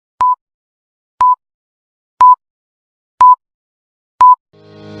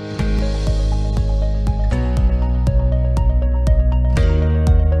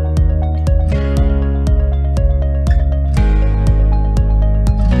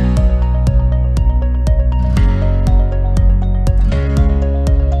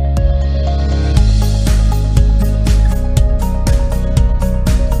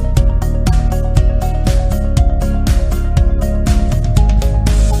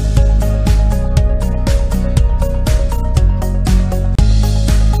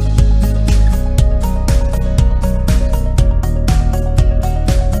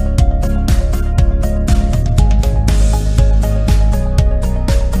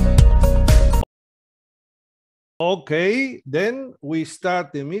Okay, then we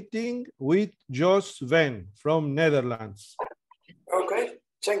start the meeting with Jos Ven from Netherlands. Okay,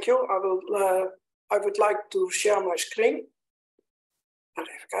 thank you. I would like to share my screen.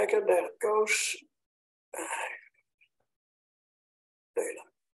 Even kijken, there it goes.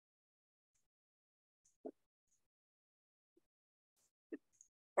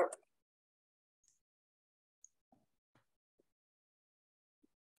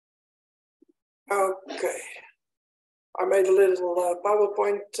 Okay, I made a little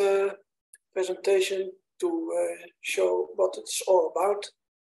PowerPoint presentation to show what it's all about.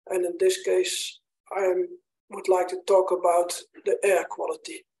 And in this case, I would like to talk about the air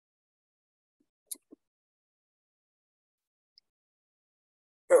quality.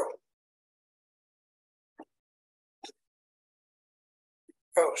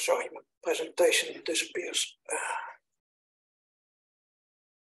 Oh, sorry, my presentation disappears.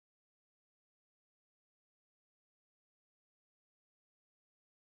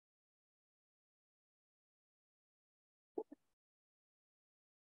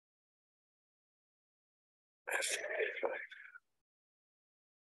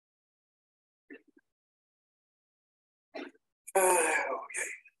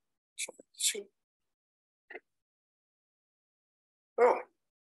 Okay, so let's see. Oh,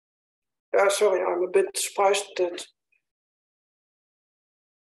 yeah, sorry, I'm a bit surprised that.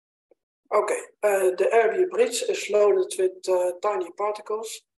 Okay, the air we breathe is loaded with tiny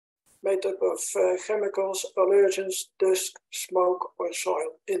particles made up of chemicals, allergens, dust, smoke, or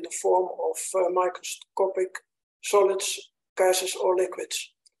soil in the form of microscopic solids, gases, or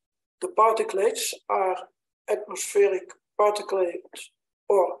liquids. The particulates are atmospheric particulates,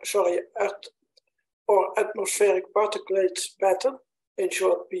 or atmospheric particulates matter, in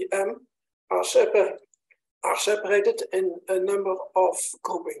short PM, are separated in a number of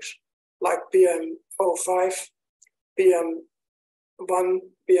groupings, like PM05, PM1,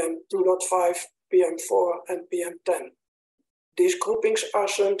 PM2.5, PM4, and PM10. These groupings are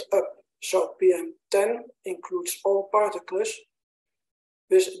summed up, so PM10 includes all particles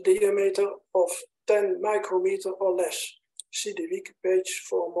with a diameter of 10 micrometer or less. See the wiki page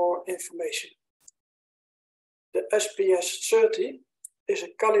for more information. The SPS30 is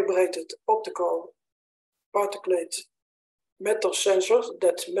a calibrated optical particulate metal sensor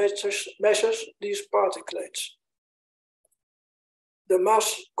that measures these particulates. The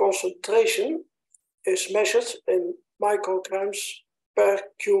mass concentration is measured in micrograms per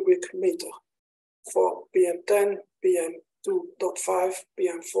cubic meter for PM10, PM2.5,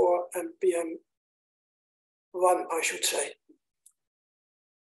 PM4, and PM1, I should say.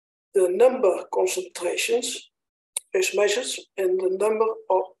 The number concentrations is measured in the number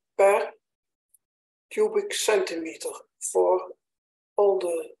of per cubic centimeter for all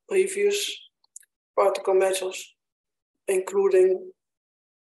the previous particle measures, including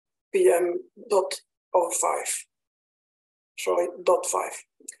PM.05. Sorry, .5.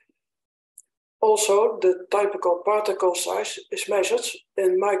 Also, the typical particle size is measured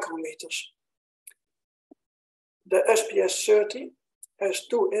in micrometers. The SPS30 has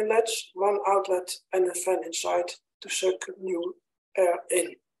 2 inlets, 1 outlet, and a fan inside to suck new air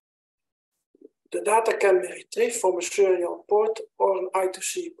in. The data can be retrieved from a serial port or an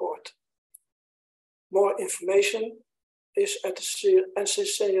I2C port. More information is at the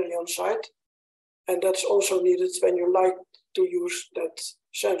Enserion site, and that's also needed when you like to use that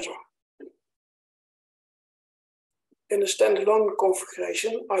sensor. In a standalone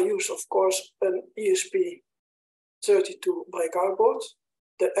configuration, I use, of course, an ESP32 breakout board,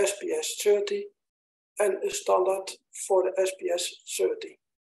 the SPS30, and a standard for the SPS30.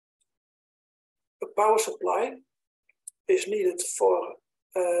 A power supply is needed for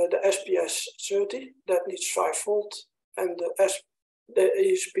the SPS30, that needs 5 volt, and the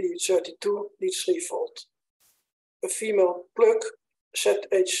ESP32 needs 3 volt. A female plug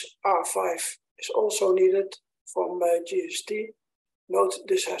ZHR5 is also needed from GST. Note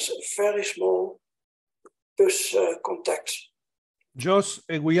this has a very small bus contacts. Jos,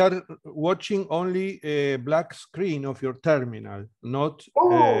 we are watching only a black screen of your terminal, not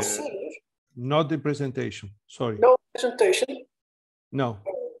not the presentation. Sorry. No presentation? No.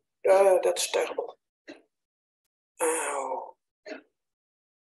 That's terrible. Oh.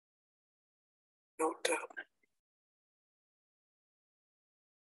 No, terrible.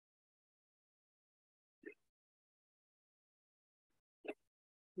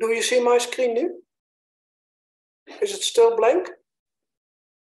 Do you see my screen now? Is it still blank?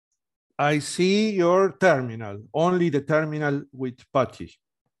 I see your terminal, only the terminal with PuTTY.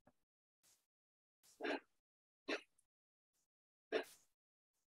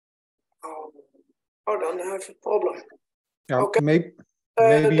 Oh, Oh, then I have a problem. Yeah, okay.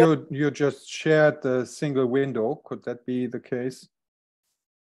 Maybe you just shared the single window. Could that be the case?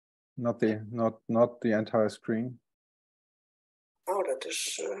 Not the entire screen. Oh, that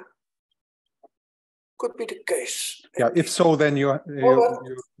is could be the case. Yeah, if so, then you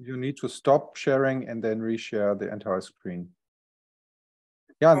need to stop sharing and then reshare the entire screen.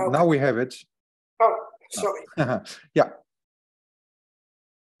 Yeah, okay. Now we have it. Oh, sorry. Yeah.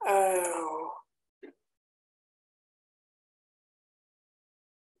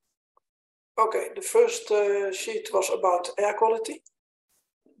 Okay, the first sheet was about air quality.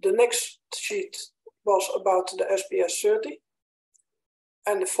 The next sheet was about the SPS 30.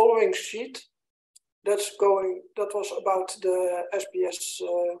 And the following sheet, that was about the SPS,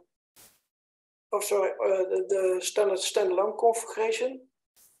 the standard standalone configuration.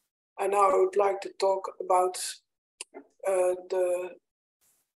 And now I would like to talk about the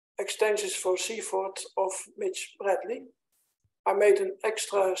extensions for CForth of Mitch Bradley. I made an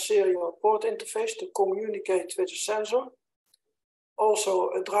extra serial port interface to communicate with the sensor,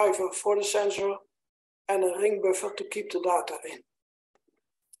 also a driver for the sensor, and a ring buffer to keep the data in.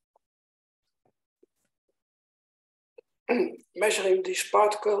 Measuring these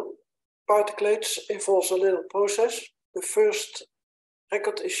particulates involves a little process. The first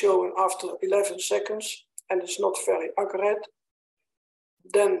record is shown after 11 seconds and it's not very accurate.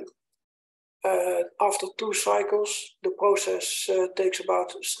 Then after 2 cycles, the process takes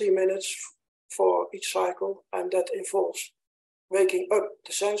about 3 minutes for each cycle, and that involves waking up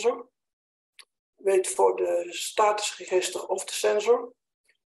the sensor, wait for the status register of the sensor.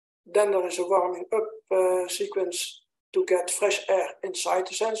 Then there is a warming up sequence to get fresh air inside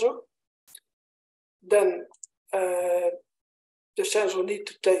the sensor. Then the sensor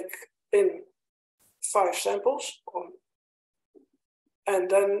needs to take in 5 samples, and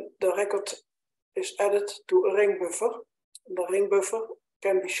then the record is added to a ring buffer. The ring buffer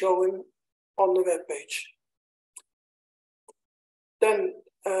can be shown on the web page. Then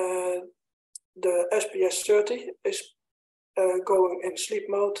the SPS 30 is going in sleep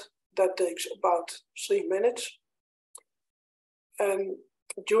mode. That takes about 3 minutes. And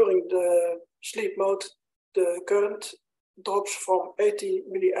during the sleep mode, the current drops from 80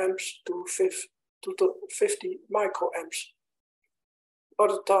 milliamps to 50 microamps.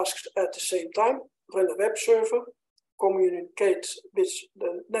 Other tasks at the same time: run a web server, communicate with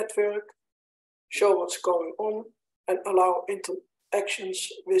the network, show what's going on, and allow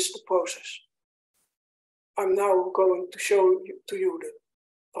interactions with the process. I'm now going to show you the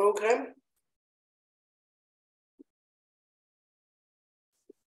program.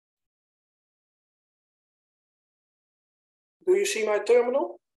 Do you see my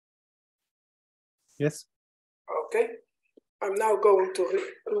terminal? Yes. Okay. I'm now going to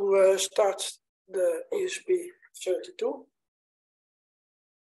start the ESP32.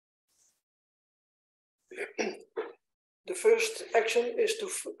 The first action is to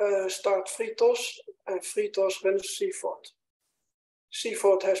start FreeTOS, and FreeTOS runs CForth.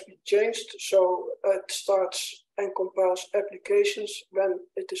 CForth has been changed, so it starts and compiles applications when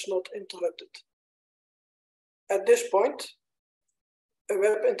it is not interrupted. At this point, a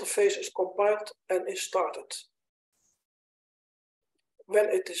web interface is compiled and is started. When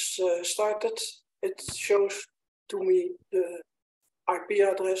it is started, it shows to me the IP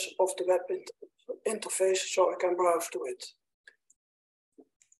address of the web interface so I can browse to it.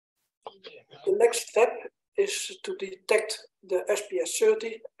 The next step is to detect the SPS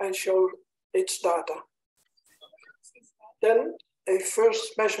 30 and show its data. Then a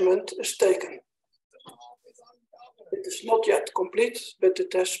first measurement is taken. It is not yet complete, but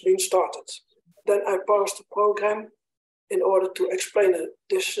it has been started. Then I parse the program in order to explain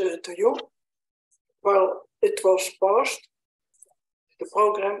this to you. While it was parsed, the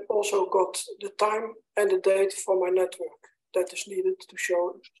program also got the time and the date for my network that is needed to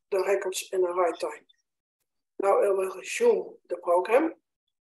show the records in the right time. Now I will resume the program,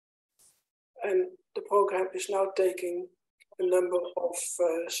 and the program is now taking a number of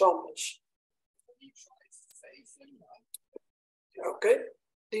samples. Okay,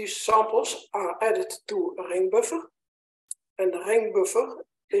 these samples are added to a ring buffer, and the ring buffer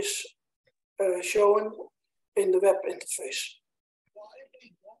is shown in the web interface.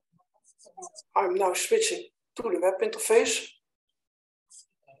 I'm now switching to the web interface.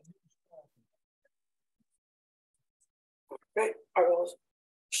 Okay, I will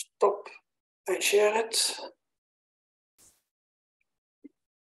stop and share it.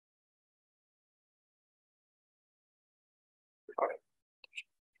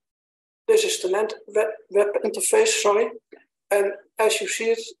 This is the web interface, sorry. And as you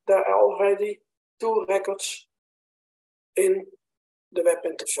see it, there are already two records in the web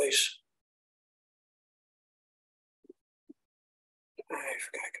interface.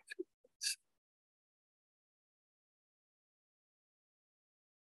 Even kijken.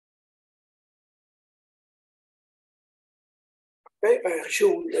 Okay, I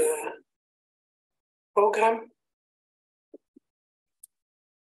resume the program.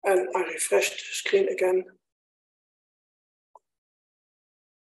 And I refresh the screen again.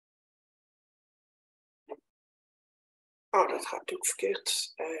 Oh, dat gaat natuurlijk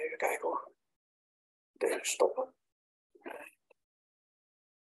verkeerd. Even kijken hoor. Even stoppen.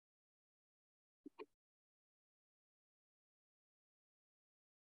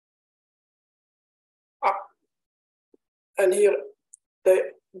 And here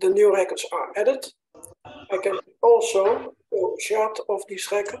the new records are added. I can also show a chart of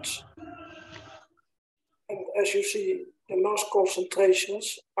these records. And as you see, the mass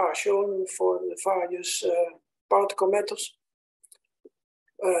concentrations are shown for the various particle matters.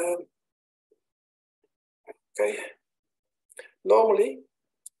 Okay. Normally,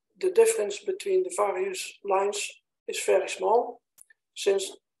 the difference between the various lines is very small,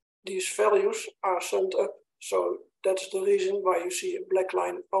 since these values are summed up. So that's the reason why you see a black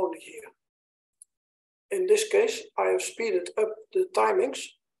line only here. In this case, I have speeded up the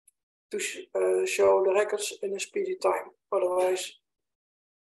timings to show the records in a speedy time. Otherwise,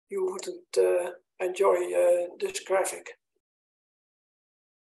 you wouldn't enjoy this graphic.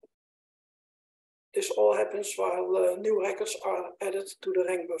 This all happens while new records are added to the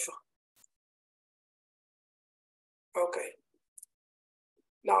rank buffer. Okay.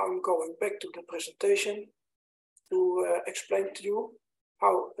 Now I'm going back to the presentation to explain to you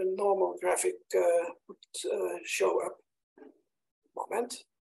how a normal graphic would show up. Moment.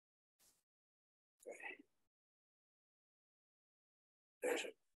 Okay. There's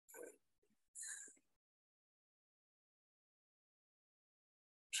a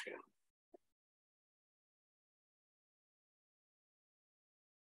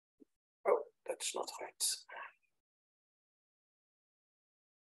oh, that's not right.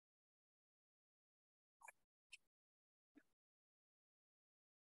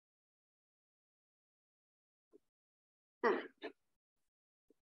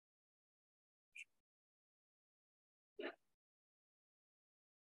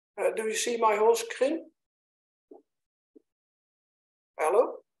 Do you see my whole screen?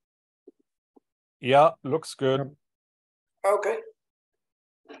 Hello? Yeah, looks good. Okay.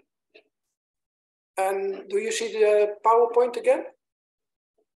 And do you see the PowerPoint again?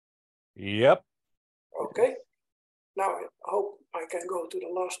 Yep. Okay. Now I hope I can go to the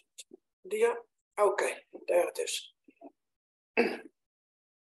last dia. Okay, there it is.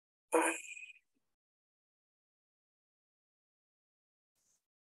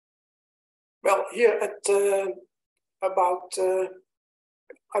 Well, here at about,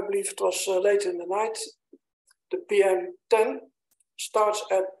 I believe it was late in the night, the PM10 starts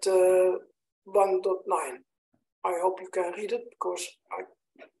at 1.9. I hope you can read it because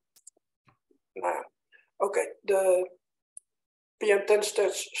okay, the PM10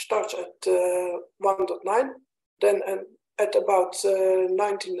 starts at 1.9. Then at about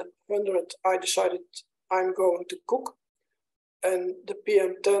 1900, I decided I'm going to cook. And the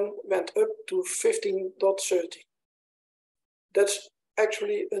PM10 went up to 15.30. That's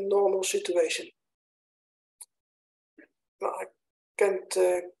actually a normal situation. Now, I can't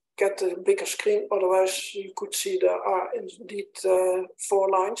get a bigger screen, otherwise you could see there are indeed 4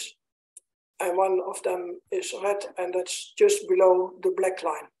 lines. And one of them is red, and that's just below the black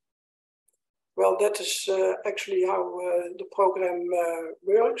line. Well, that is actually how the program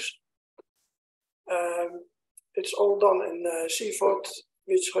works. It's all done in CFORD,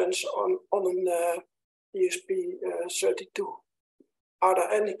 which runs on an ESP32. Are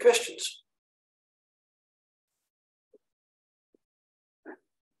there any questions?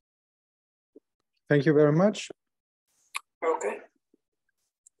 Thank you very much. Okay.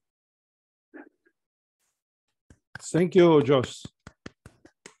 Thank you, Jos.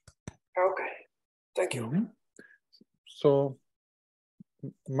 Okay, thank you. Mm-hmm. So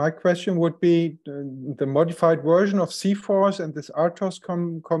my question would be the modified version of CForce and this RTOS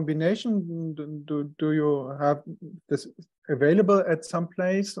combination. Do you have this available at some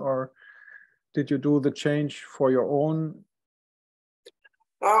place, or did you do the change for your own?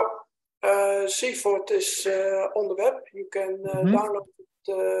 Now, CFORD is on the web. You can download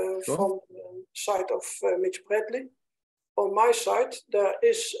it from the site of Mitch Bradley. On my site, there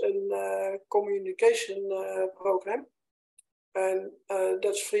is a communication program. And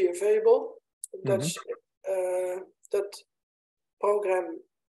that's free available. That's that program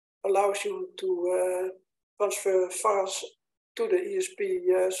allows you to transfer files to the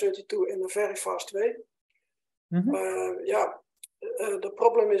ESP32 in a very fast way. The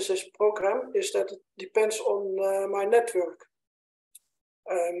problem is this program is that it depends on my network.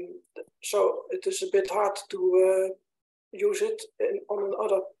 So it is a bit hard to use it on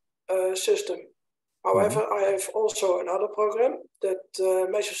another system. However, I have also another program that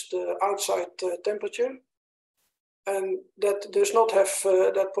measures the outside temperature, and that does not have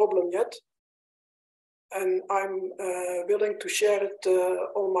that problem yet. And I'm willing to share it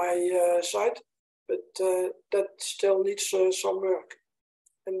on my site, but that still needs some work.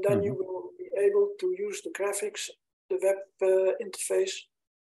 And then you will be able to use the graphics, the web interface,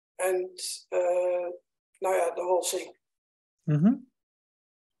 and the whole thing.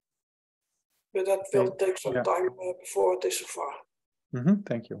 But that will take some time before it is so far.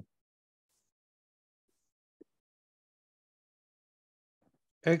 Thank you.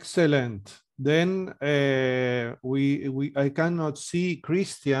 Excellent. Then I cannot see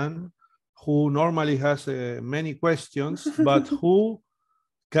Christian, who normally has many questions, but who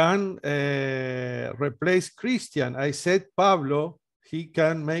can replace Christian? I said Pablo, he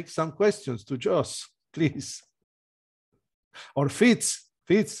can make some questions to Jos, please. Or Fitz.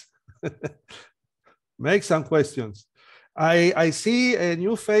 Make some questions. I see a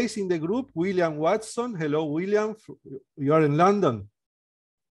new face in the group, William Watson. Hello, William. You are in London.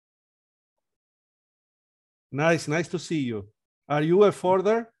 Nice to see you. Are you a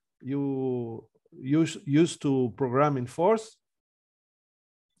Forther? You used to program in Forth?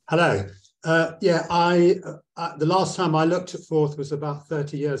 Hello. The last time I looked at Forth was about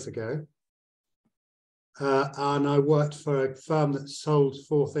 30 years ago. And I worked for a firm that sold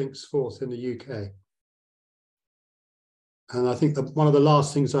Forth Inc.'s Forth in the UK. And I think that one of the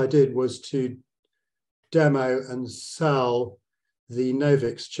last things I did was to demo and sell the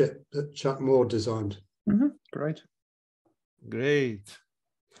Novix chip that Chuck Moore designed. Great.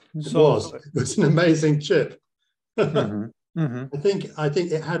 It was an amazing chip. I think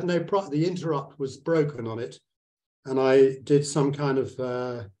it had no the interrupt was broken on it, and I did some kind of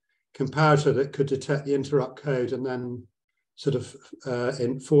comparator that could detect the interrupt code and then sort of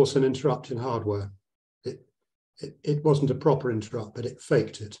enforce an interrupt in hardware. It wasn't a proper interrupt, but it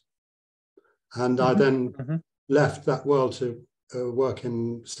faked it. And I then left that world to work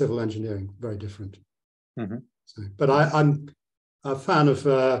in civil engineering, very different. So, but I'm a fan of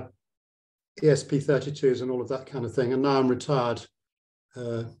ESP32s and all of that kind of thing. And now I'm retired.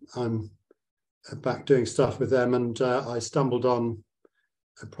 I'm back doing stuff with them. And I stumbled on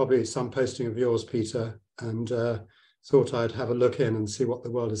probably some posting of yours, Peter, and thought I'd have a look in and see what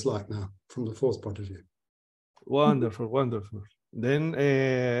the world is like now from the Forth point of view. Wonderful. Then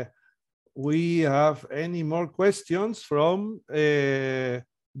we have any more questions from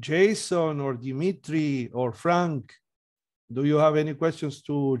Jason or Dimitri or Frank? Do you have any questions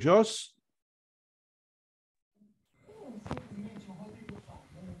to Jos?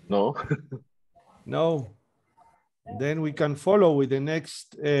 No. No. Then we can follow with the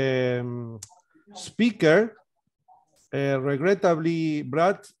next speaker. Regrettably,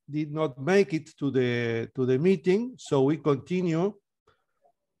 Brad did not make it to the meeting, so we continue.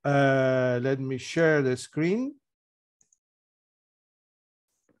 Let me share the screen.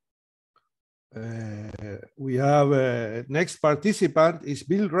 We have next participant is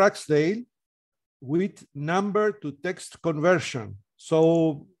Bill Ragsdale with number to text conversion.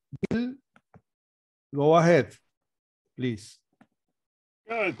 So Bill, go ahead, please.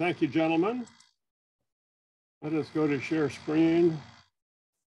 Good, thank you, gentlemen. Let us go to share screen.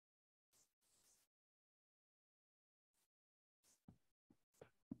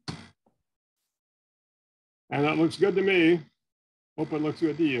 And that looks good to me. Hope it looks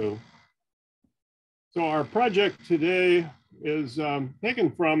good to you. So our project today is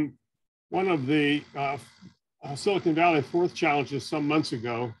taken from one of the Silicon Valley Forth challenges some months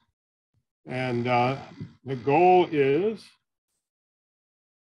ago. And the goal is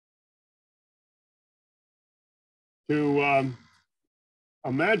to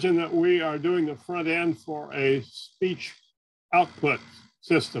imagine that we are doing the front end for a speech output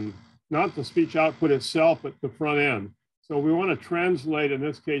system, not the speech output itself, but the front end. So we want to translate, in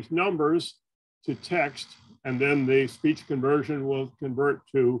this case, numbers to text, and then the speech conversion will convert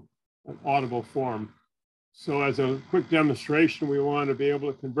to an audible form. So as a quick demonstration, we want to be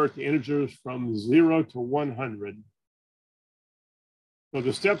able to convert the integers from 0 to 100. So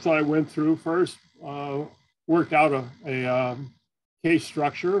the steps I went through first, worked out a case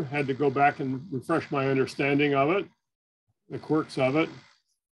structure, had to go back and refresh my understanding of it, the quirks of it.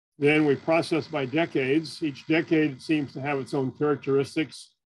 Then we processed by decades. Each decade seems to have its own characteristics.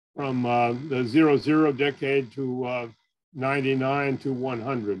 from the 00 decade to 99 to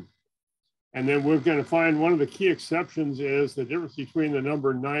 100. And then we're going to find one of the key exceptions is the difference between the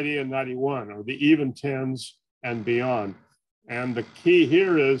number 90 and 91, or the even tens and beyond. And the key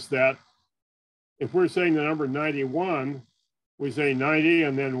here is that if we're saying the number 91, we say 90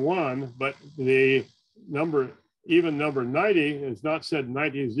 and then 1, but the number, even number 90 is not said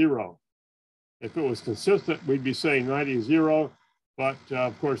 90, 0. If it was consistent, we'd be saying 90, 0, but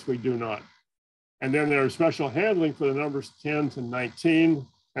of course we do not. And then there's special handling for the numbers 10 to 19.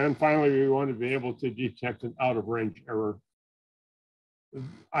 And finally, we want to be able to detect an out of range error.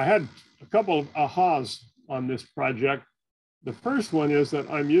 I had a couple of ahas on this project. The first one is that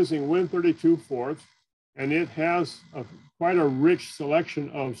I'm using Win32 and it has quite a rich selection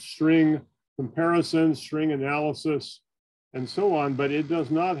of string comparisons, string analysis, and so on, but it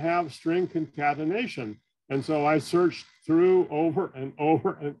does not have string concatenation. And so I searched through over and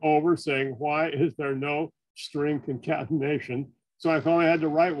over and over saying, why is there no string concatenation? So I finally had to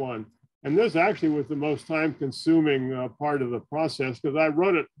write one. And this actually was the most time-consuming part of the process because I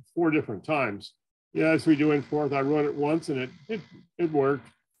wrote it 4 different times. Yeah, as we do in Forth, I wrote it once and it worked.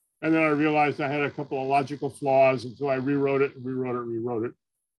 And then I realized I had a couple of logical flaws, and so I rewrote it, rewrote it.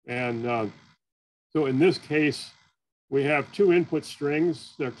 And so in this case, we have 2 input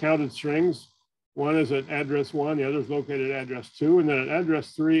strings. They're counted strings. One is at address 1, the other is located at address 2, and then at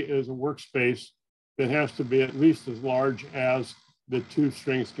address 3 is a workspace that has to be at least as large as the 2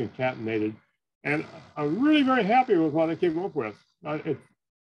 strings concatenated. And I'm really very happy with what I came up with.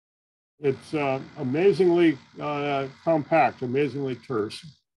 It's amazingly compact, amazingly terse.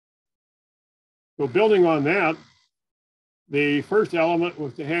 So building on that, the first element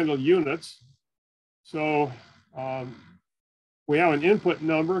was to handle units. So we have an input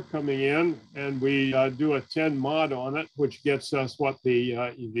number coming in, and we do a 10 mod on it, which gets us what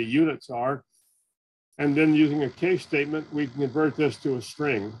the units are. And then using a case statement, we can convert this to a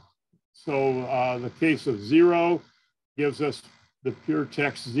string. So the case of 0 gives us the pure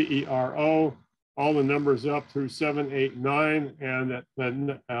text 0, all the numbers up through 7, 8, 9, and at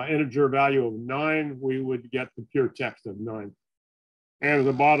the integer value of 9, we would get the pure text of 9. And at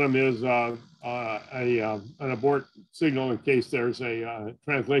the bottom is an abort signal in case there's a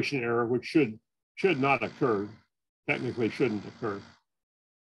translation error, which should not occur, technically shouldn't occur.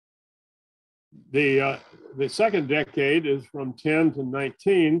 The second decade is from 10 to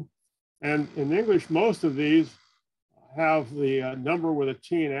 19, and in English, most of these have the number with a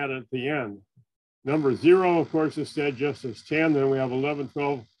teen added at the end. Number 0, of course, is said just as 10. Then we have 11,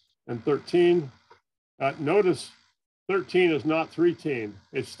 12, and 13. Notice 13 is not 3-teen,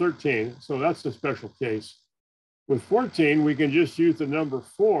 it's 13. So that's a special case. With 14, we can just use the number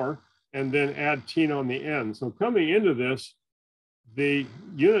 4 and then add teen on the end. So coming into this, the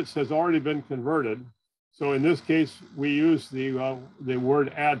units has already been converted. So in this case, we use the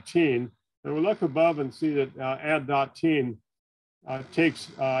word add teen. And we look above and see that add.teen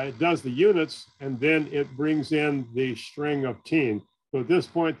it does the units, and then it brings in the string of teen. So at this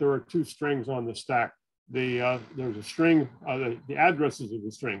point, there are 2 strings on the stack. There's a string, the addresses of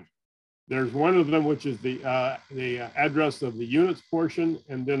the strings. There's one of them, which is the address of the units portion,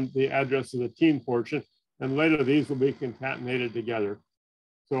 and then the address of the teen portion. And later, these will be concatenated together.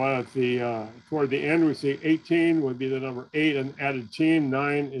 So at toward the end, we see 18 would be the number 8 and added teen.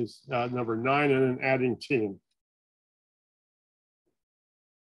 9 is number 9 and then adding teen.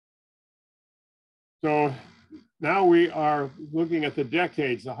 So now we are looking at the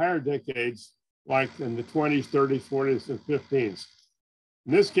decades, the higher decades, like in the 20s, 30s, 40s, and 15s.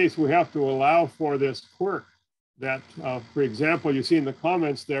 In this case, we have to allow for this quirk that, for example, you see in the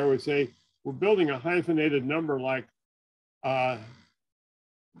comments there, we say we're building a hyphenated number like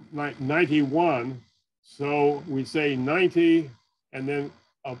 91. So we say 90 and then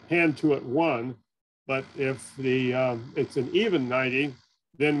append to it 1. But if it's an even 90,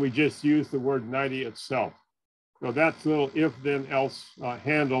 then we just use the word 90 itself. So that little if then else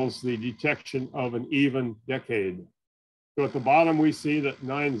handles the detection of an even decade. So at the bottom, we see that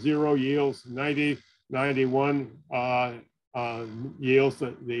 90 yields 90, 91 yields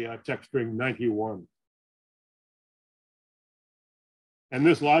the text string 91. And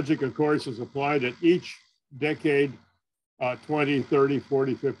this logic, of course, is applied at each decade, 20, 30,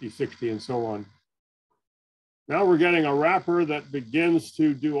 40, 50, 60, and so on. Now we're getting a wrapper that begins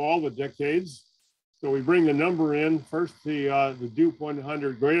to do all the decades. So we bring the number in. First, the dupe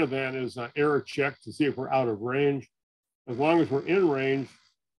 100 greater than is an error check to see if we're out of range. As long as we're in range,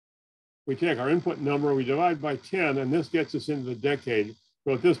 we take our input number, we divide by 10, and this gets us into the decade.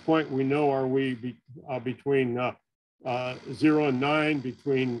 So at this point, we know are we between 0 and 9,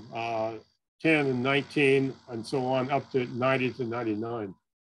 between 10 and 19, and so on, up to 90 to 99.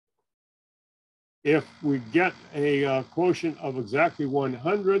 If we get a quotient of exactly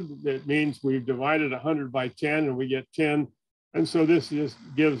 100, that means we've divided 100 by 10 and we get 10. And so this just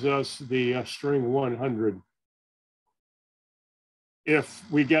gives us the string 100. If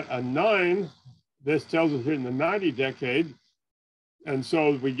we get a 9, this tells us in the 90 decade. And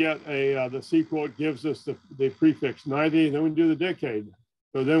so we get the C quote gives us the prefix 90, then we do the decade.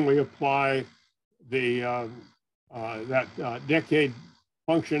 So then we apply the decade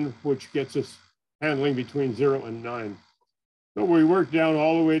function, which gets us handling between 0 and 9. So we work down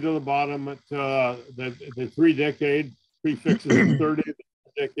all the way to the bottom at the 3 decade prefix is at 30, the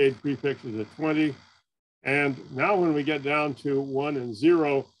decade prefix is at 20. And now when we get down to 1 and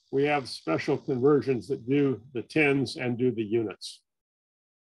 0, we have special conversions that do the tens and do the units.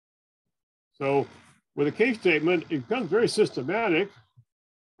 So with a case statement, it becomes very systematic.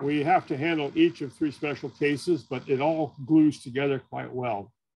 We have to handle each of 3 special cases, but it all glues together quite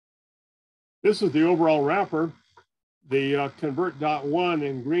well. This is the overall wrapper. The convert.1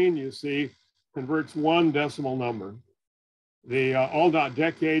 in green, you see, converts 1 decimal number. The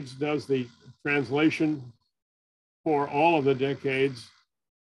all.decades does the translation for all of the decades.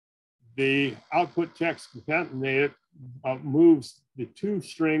 The output text concatenated moves the 2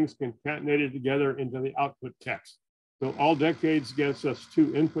 strings concatenated together into the output text. So all decades gets us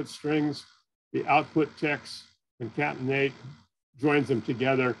 2 input strings. The output text concatenate, joins them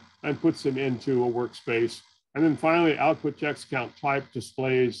together, and puts them into a workspace. And then finally, output text count type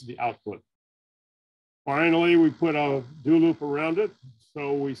displays the output. Finally, we put a do loop around it.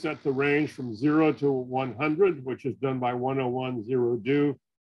 So we set the range from 0 to 100, which is done by 101 0 do.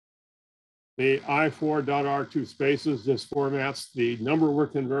 The I4.R2 spaces just formats the number we're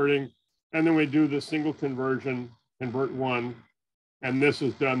converting. And then we do the single conversion, convert 1. And this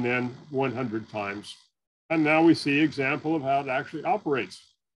is done then 100 times. And now we see an example of how it actually operates.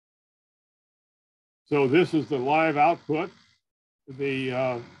 So this is the live output.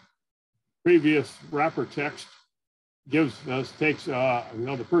 The previous wrapper text gives us, takes,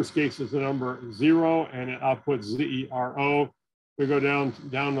 the first case is the number 0 and it outputs 0. We go down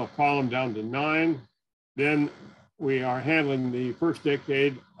the column down to 9. Then we are handling the first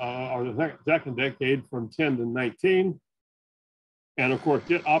decade or the second decade from 10 to 19. And of course,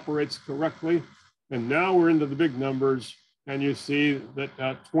 it operates correctly. And now we're into the big numbers. And you see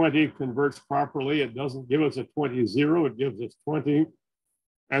that 20 converts properly. It doesn't give us a 20, it gives us 20.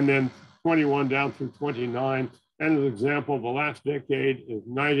 And then 21 down through 29. And an example, the last decade is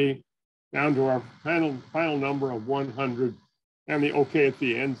 90, down to our final number of 100. And the OK at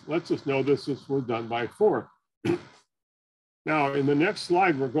the end lets us know this was done by 4. Now, in the next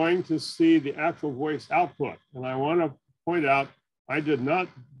slide, we're going to see the actual voice output. And I want to point out, I did not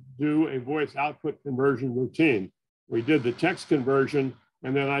do a voice output conversion routine. We did the text conversion,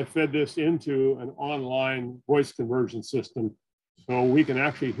 and then I fed this into an online voice conversion system so we can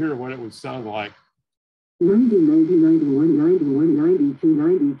actually hear what it would sound like. 90, 90, 91, 91, 92,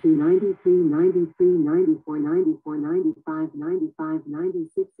 92, 93, 93, 94, 94, 95, 95,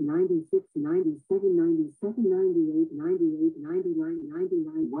 96, 96, 97, 97, 98, 98, 99,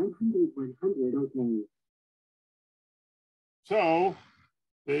 99, 100, 100, okay. So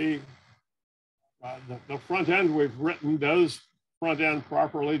the front end we've written does front end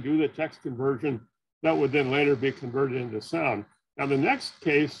properly, do the text conversion that would then later be converted into sound. Now the next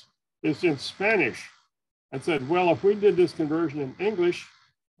case is in Spanish. I said, well, if we did this conversion in English,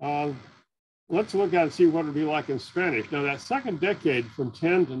 let's look at it and see what it would be like in Spanish. Now that second decade from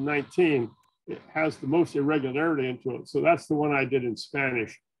 10 to 19, it has the most irregularity into it. So that's the one I did in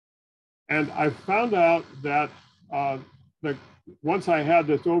Spanish. And I found out that once I had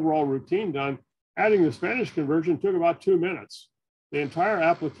this overall routine done, adding the Spanish conversion took about 2 minutes. The entire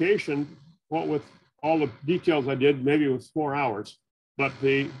application, what with all the details I did, maybe it was 4 hours. But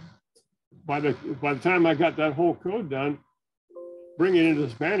by the time I got that whole code done, bringing it into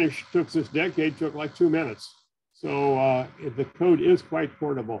Spanish took like 2 minutes. So the code is quite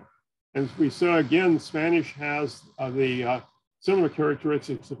portable. And we saw again, Spanish has the similar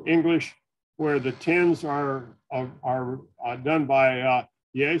characteristics of English, where the tens are done by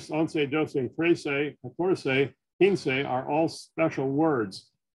 10, 11, 12, 13, 14, 15 are all special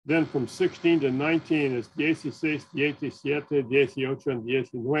words. Then from 16 to 19 is 16, 17, 18, and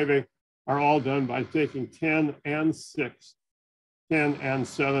 19 are all done by taking 10 and 6, 10 and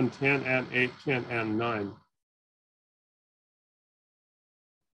 7, 10 and 8, 10 and 9.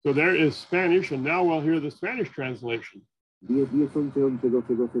 So there is Spanish, and now we'll hear the Spanish translation. 10, 10, 11, 11, 12,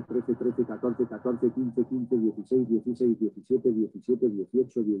 12, 13, 13, 14, 14, 15, 15, 16, 16, 17,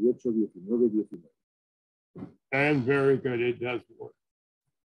 17, 18, 18, 19, 19. And very good, it does work.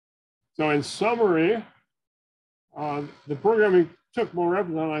 So in summary, the programming took more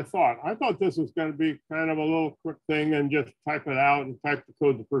effort than I thought. I thought this was going to be kind of a little quick thing and just type it out and type the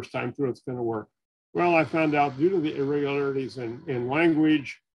code the first time through, it's going to work. Well, I found out due to the irregularities in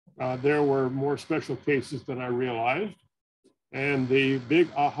language, there were more special cases than I realized. And the big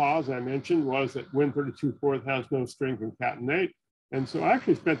aha, as I mentioned, was that Win32.4 has no string concatenate. And so I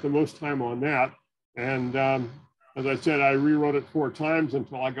actually spent the most time on that. And as I said, I rewrote it 4 times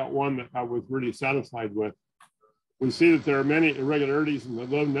until I got one that I was really satisfied with. We see that there are many irregularities in the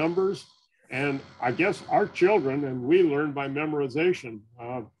low numbers. And I guess our children, and we learn by memorization.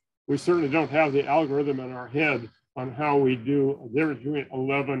 We certainly don't have the algorithm in our head on how we do a difference between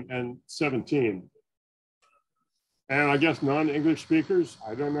 11 and 17. And I guess non-English speakers,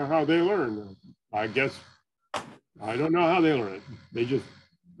 I don't know how they learn. I guess, I don't know how they learn it.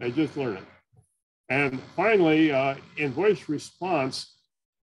 They just learn it. And finally, in voice response,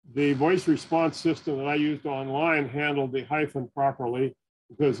 the voice response system that I used online handled the hyphen properly,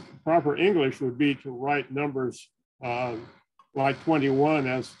 because proper English would be to write numbers like 21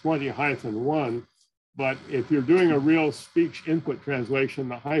 as 20-1. But if you're doing a real speech input translation,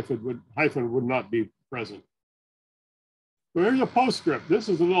 the hyphen would not be present. So here's a postscript. This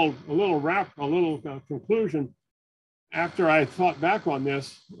is a little conclusion. After I thought back on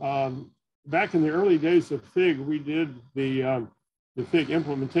this, back in the early days of FIG, we did the FIG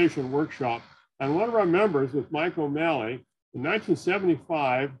implementation workshop. And one of our members was Mike O'Malley. In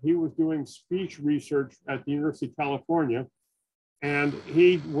 1975, he was doing speech research at the University of California. And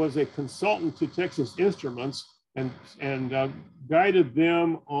he was a consultant to Texas Instruments and guided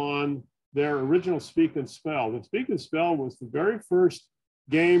them on their original Speak and Spell. The Speak and Spell was the very first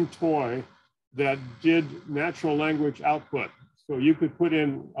game toy that did natural language output. So you could put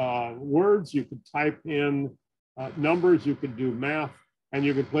in words, you could type in numbers, you could do math, and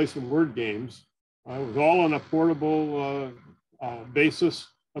you could play some word games. It was all on a portable basis,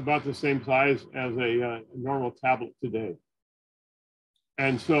 about the same size as a normal tablet today.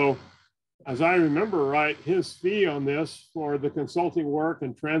 And so, as I remember right, his fee on this for the consulting work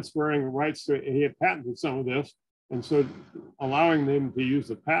and transferring rights to, he had patented some of this, and so allowing them to use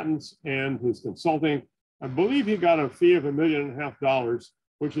the patents and his consulting, I believe he got a fee of $1.5 million,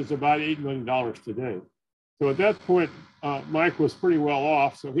 which is about $8 million today. So at that point, Mike was pretty well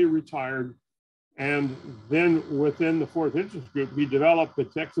off, so he retired. And then within the Fourth Interest Group, he developed the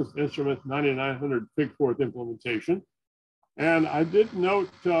Texas Instruments 9900 FIG4 implementation. And I did note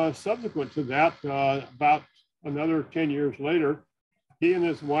subsequent to that, about another 10 years later, he and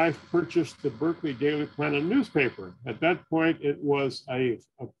his wife purchased the Berkeley Daily Planet newspaper. At that point, it was a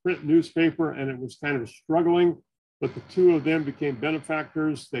print newspaper and it was kind of struggling, but the two of them became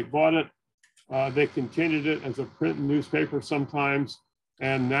benefactors. They bought it. They continued it as a print newspaper sometimes,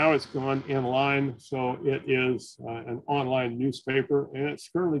 and now it's gone inline. So it is an online newspaper, and it's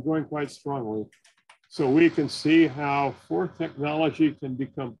currently growing quite strongly. So we can see how Forth technology can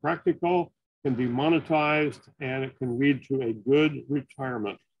become practical, can be monetized, and it can lead to a good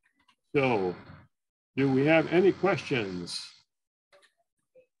retirement. So do we have any questions?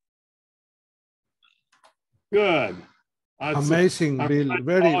 Good. Amazing, Bill.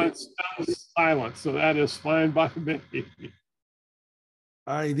 Very silent, so that is fine by me.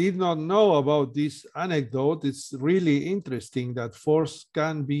 I did not know about this anecdote. It's really interesting that Forth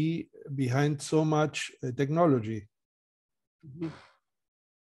can be behind so much technology. Mm-hmm.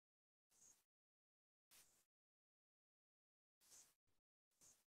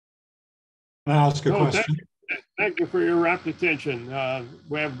 Can I ask a question? Thank you for your rapt attention.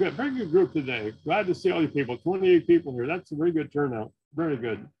 We have a very good group today. Glad to see all you people. 28 people here. That's a very good turnout. Very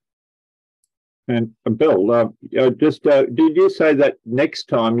good. And Bill, did you say that next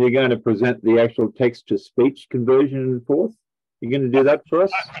time you're going to present the actual text-to-speech conversion in Forth? You're going to do that for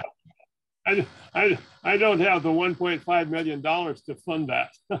us? I don't have the $1.5 million to fund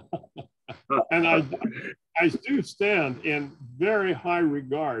that. And I do stand in very high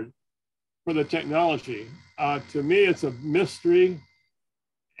regard for the technology. To me, it's a mystery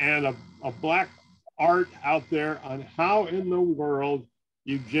and a black art out there on how in the world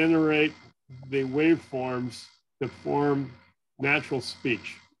you generate the waveforms to form natural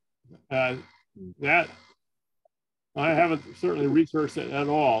speech. That I haven't certainly researched it at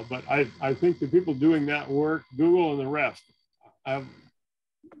all, but I think the people doing that work, Google and the rest,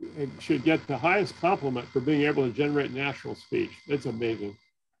 it should get the highest compliment for being able to generate natural speech. It's amazing.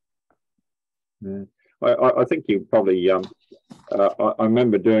 Yeah. I think you probably, I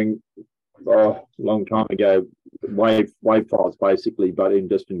remember doing, a long time ago, wave files basically, but in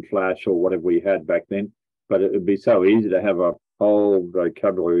distant flash or whatever we had back then. But it would be so easy to have a whole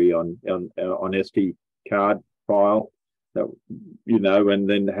vocabulary on SD card file, that, you know, and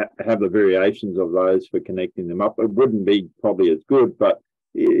then have the variations of those for connecting them up. It wouldn't be probably as good, but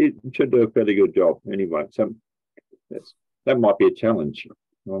it should do a fairly good job anyway. So that might be a challenge.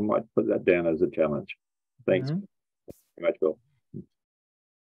 I might put that down as a challenge. Thanks very much, Bill.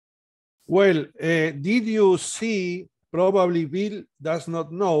 Well, did you see, probably Bill does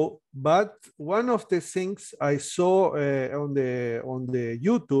not know, but one of the things I saw on the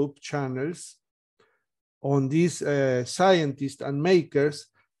YouTube channels on these scientists and makers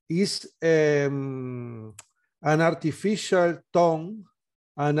is an artificial tongue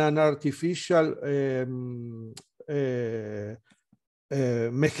and an artificial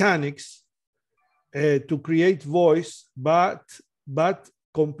mechanics to create voice, but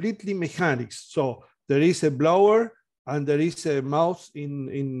completely mechanics. So there is a blower and there is a mouth in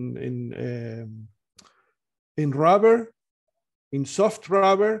rubber, in soft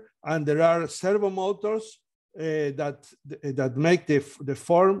rubber, and there are servo motors that make the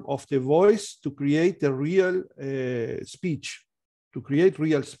form of the voice to create a real speech, to create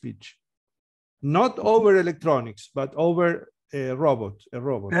real speech, not over electronics, but over a robot.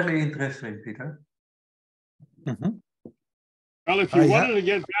 Very interesting, Peter. Well, if you wanted to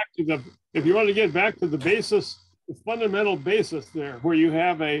get back to the basis, the fundamental basis there, where you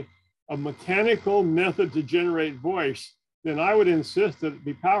have a mechanical method to generate voice, then I would insist that it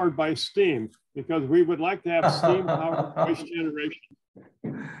be powered by steam, because we would like to have steam-powered voice generation.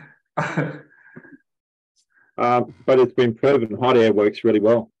 But it's been proven hot air works really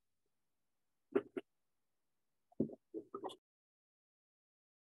well.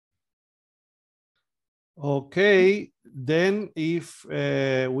 Okay, then if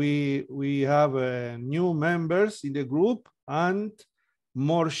we have new members in the group, and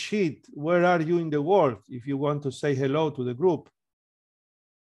Morshid, where are you in the world? If you want to say hello to the group.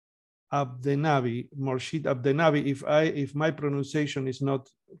 Abdenabi, Morshid Abdenabi, if my pronunciation is not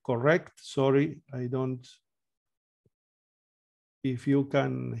correct, sorry, I don't. If you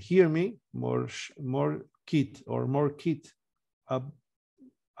can hear me, more kit or more kit,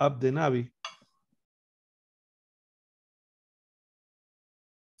 Abdenabi.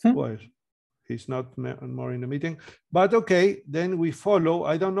 Well, he's not more in the meeting, but okay, then we follow.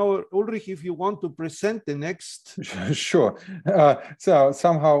 I don't know, Ulrich, if you want to present the next. Sure. So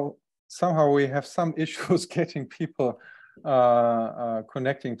somehow we have some issues getting people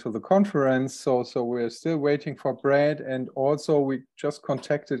connecting to the conference. So we're still waiting for Brad, and also we just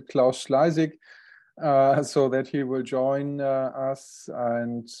contacted Klaus Schleisiek so that he will join us.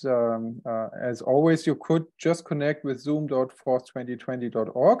 And as always, you could just connect with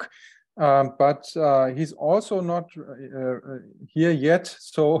zoom.forth2020.org. But he's also not here yet,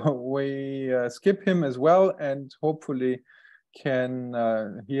 so we skip him as well, and hopefully can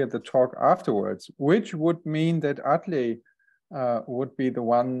hear the talk afterwards, which would mean that Atle would be the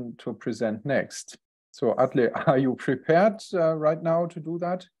one to present next. So Atle, are you prepared right now to do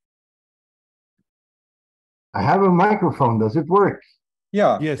that? I have a microphone. Does it work?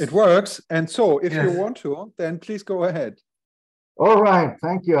 Yeah, yes, it works. And so if you want to, then please go ahead. All right,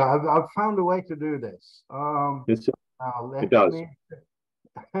 thank you. I've found a way to do this. Yes, it does.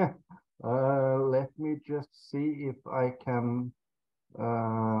 Let me just see if I can.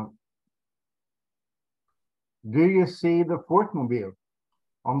 Do you see the Forthmobile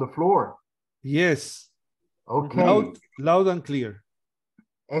on the floor? Yes. Okay. Loud and clear.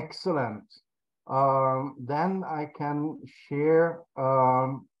 Excellent. Then I can share.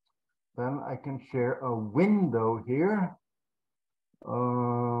 Then I can share a window here.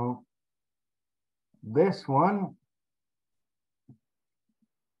 This one.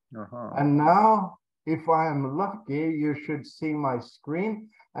 And now, if I am lucky, you should see my screen,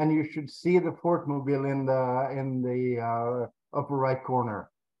 and you should see the Forthmobile in the upper right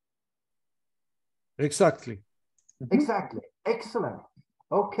corner. Exactly. Exactly. Excellent.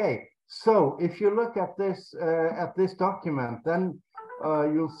 Okay. So if you look at this document, then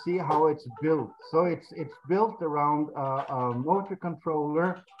you'll see how it's built. So it's built around a motor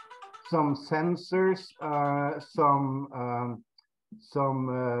controller, some sensors, some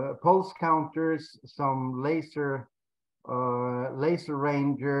pulse counters, some laser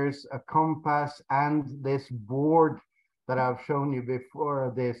rangers, a compass, and this board that I've shown you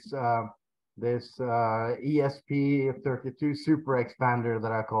before, this ESP32 super expander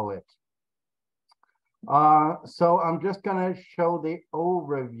that I call it. So I'm just going to show the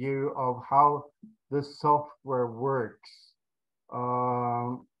overview of how the software works.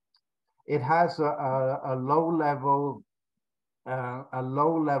 It has a low level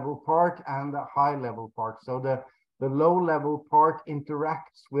part and a high level part. So the low level part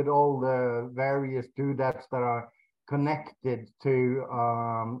interacts with all the various doodads that are connected to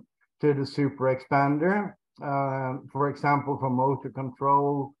the super expander. For example, for motor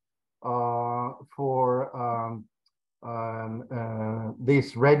control, for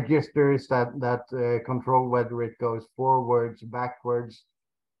these registers that control whether it goes forwards, backwards.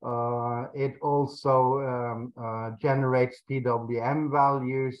 It also generates PWM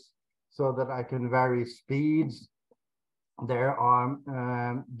values so that I can vary speeds. There are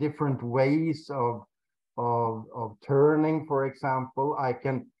different ways of turning. For example, I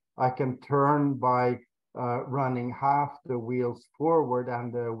can turn by running half the wheels forward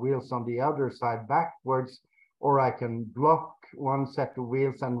and the wheels on the other side backwards, or I can block one set of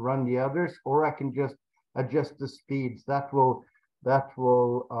wheels and run the others, or I can just adjust the speeds. That will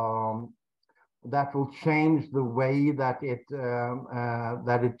change the way that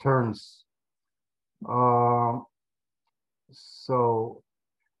it turns.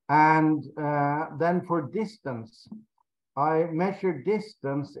 Then for distance, I measure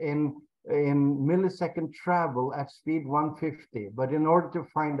distance in millisecond travel at speed 150. But in order to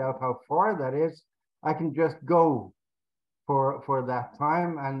find out how far that is, I can just go for that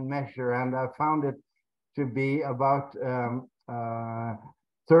time and measure. And I found it to be about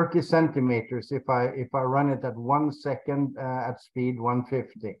 30 centimeters if I run it at 1 second at speed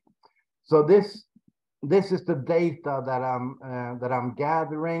 150. So this is the data that I'm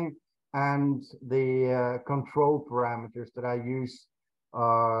gathering, and the control parameters that I use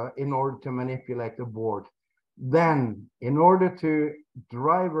in order to manipulate the board. Then, in order to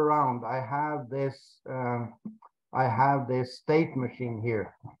drive around, I have this state machine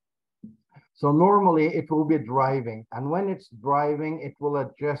here. So normally it will be driving, and when it's driving, it will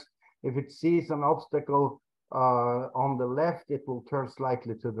adjust. If it sees an obstacle on the left, it will turn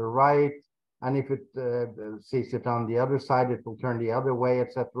slightly to the right, and if it sees it on the other side, it will turn the other way,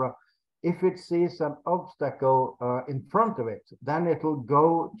 etc. If it sees an obstacle in front of it, then it will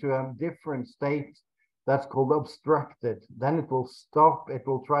go to a different state that's called obstructed. Then it will stop. It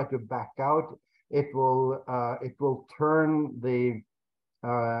will try to back out. It will turn the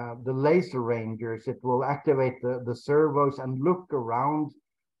laser rangers. It will activate the servos and look around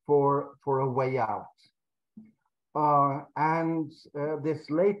for a way out. This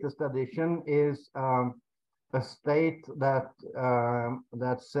latest addition is a state that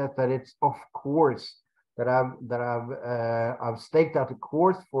said that it's off course. That I've staked out a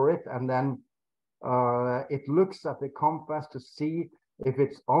course for it, and then it looks at the compass to see if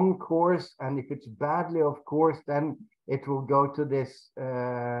it's on course, and if it's badly off course, then it will go to this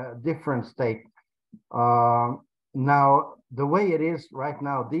different state. Now, the way it is right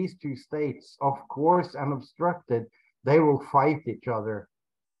now, these two states, off course and obstructed, they will fight each other.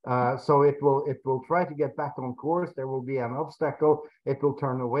 So it will try to get back on course. There will be an obstacle. It will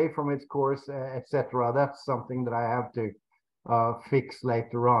turn away from its course, etc. That's something that I have to fix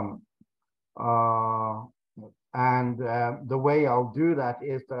later on. The way I'll do that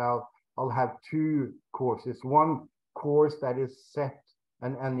is that I'll have two courses. One course that is set,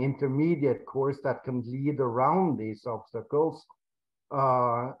 an intermediate course that can lead around these obstacles,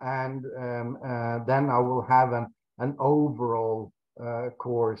 then I will have an overall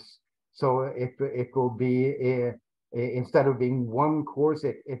course. So it will be instead of being one course,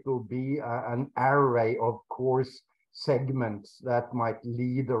 it will be an array of course segments that might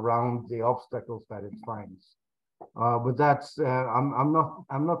lead around the obstacles that it finds. But that's I'm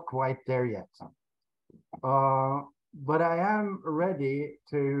not quite there yet. But I am ready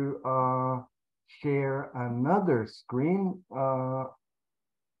to share another screen.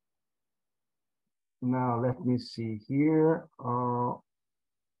 Now let me see here,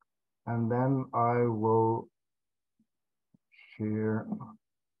 and then I will share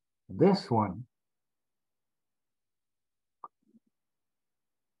this one.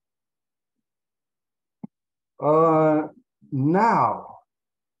 Now,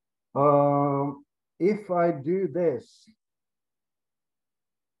 if I do this,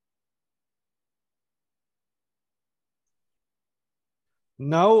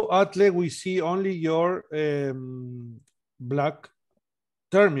 now, Atle, we see only your black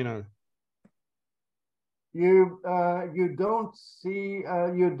terminal. You don't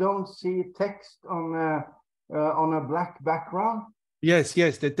see text on a black background. Yes,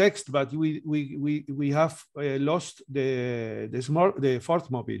 the text, but we have lost the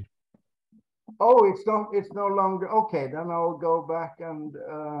Forthmobile. Oh, it's no longer okay. Then I'll go back and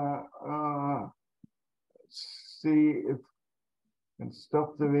see if I can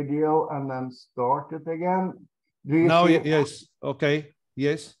stop the video and then start it again. Do you now? see it? Yes. Okay.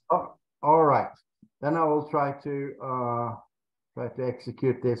 Yes. Oh, all right. Then I will try to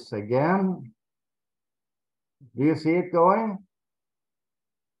execute this again. Do you see it going?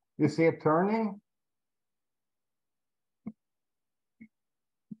 You see it turning?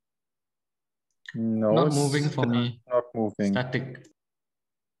 No, Not it's moving for me. not moving. Static.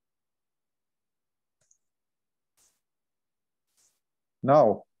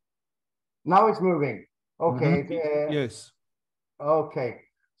 Now it's moving. Okay. Yes. Okay.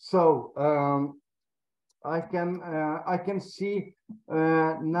 So I can see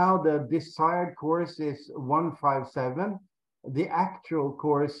now the desired course is 157. The actual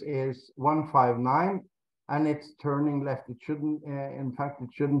course is 159, and it's turning left. It shouldn't. In fact, it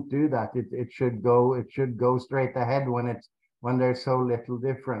shouldn't do that. It should go straight ahead when there's so little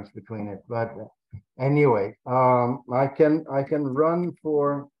difference between it. But anyway, I can run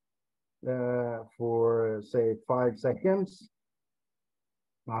for say 5 seconds.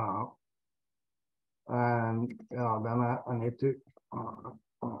 And then I need to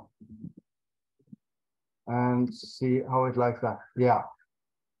and see how it likes that. Yeah.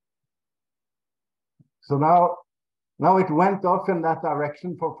 So now it went off in that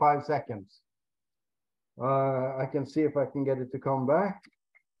direction for 5 seconds. I can see if I can get it to come back.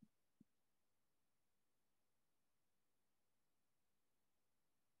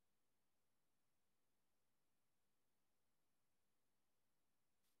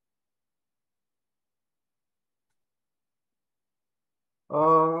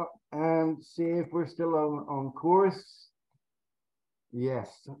 And see if we're still on course.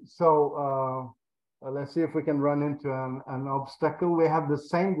 Yes. So let's see if we can run into an obstacle. We have the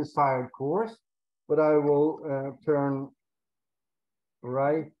same desired course, but I will turn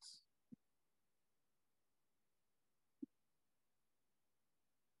right.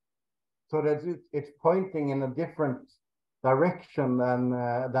 So that it's pointing in a different direction than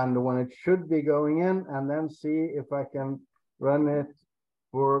the one it should be going in, and then see if I can run it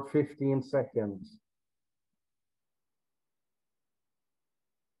for 15 seconds.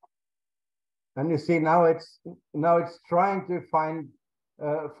 And you see now it's trying to find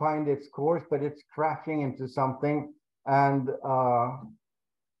its course, but it's crashing into something, and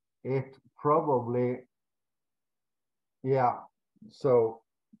it probably, yeah. So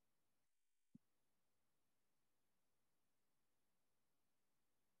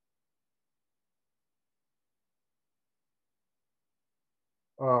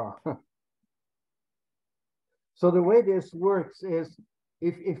so the way this works is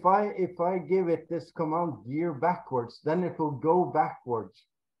if I give it this command gear backwards, then it will go backwards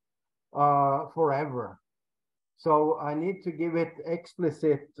forever. So I need to give it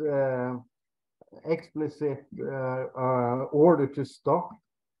explicit order to stop,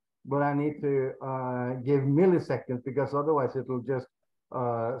 but I need to give milliseconds, because otherwise it will just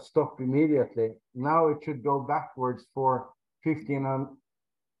stop immediately. Now it should go backwards for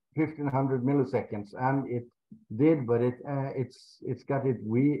 1500 milliseconds, and it did, but it's got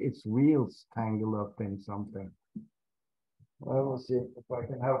its wheels tangled up in something. I will see if I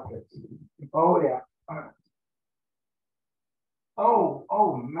can help it. Oh yeah.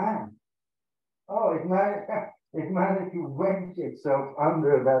 Oh man. Oh, it managed to wedge itself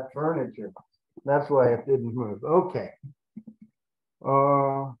under that furniture. That's why it didn't move. Okay.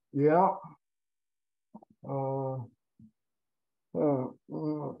 Yeah.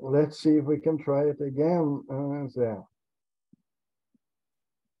 Let's see if we can try it again. There.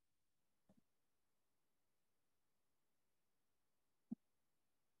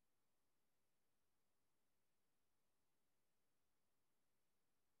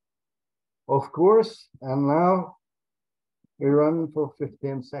 Of course, and now we run for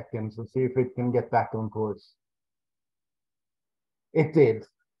 15 seconds and see if it can get back on course. It did.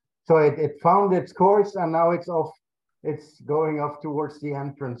 So it found its course, and now it's off. It's going off towards the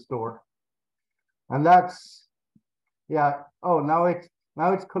entrance door. And that's, yeah. Oh, now it's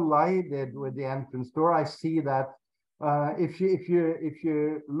collided with the entrance door. I see that. If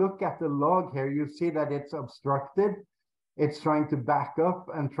you look at the log here, you see that it's obstructed. It's trying to back up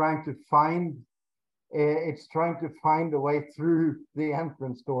and trying to find a way through the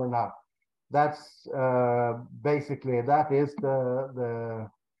entrance door now. That's basically, that is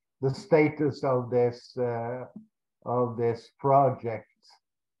the status of this project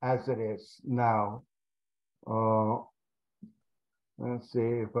as it is now. Let's see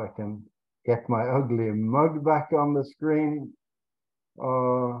if I can get my ugly mug back on the screen.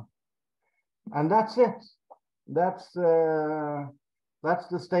 And that's it. That's the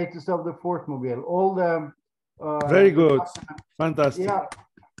status of the Forthmobile. All Very good, fantastic. Yeah,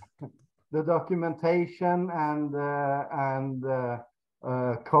 the documentation and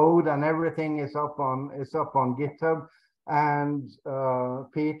code and everything is up on GitHub, and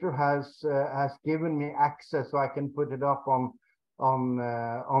Peter has given me access so I can put it up on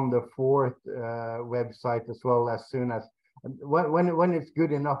the Forth website as well. As soon as when it's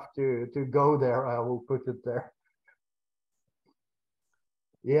good enough to go there, I will put it there.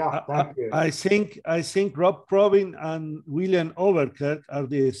 Yeah, thank you. I think Rob Probin and Willem Ouwerkerk are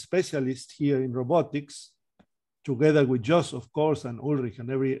the specialists here in robotics, together with Jos, of course, and Ulrich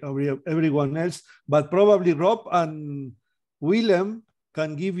and everyone else. But probably Rob and Willem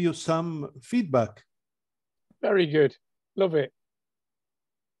can give you some feedback. Very good. Love it.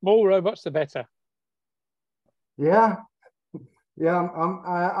 More robots, the better. Yeah. Yeah,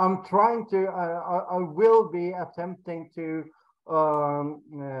 I'm trying to. I will be attempting to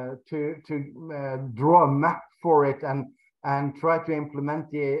draw a map for it and try to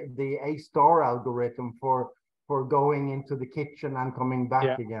implement the A-star algorithm for going into the kitchen and coming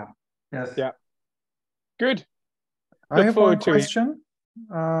back again. Yes. Yeah. Good. I have one question.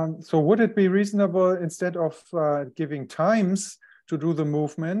 So would it be reasonable, instead of giving times to do the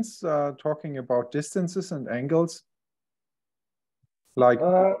movements, talking about distances and angles? Like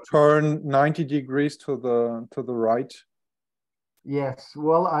turn 90 degrees to the right. Yes,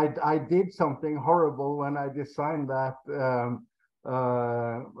 well, I did something horrible when I designed that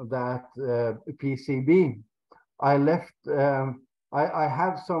PCB. I left. I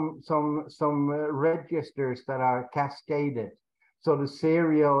have some registers that are cascaded, so the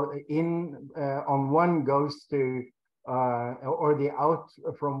serial in on one goes to or the out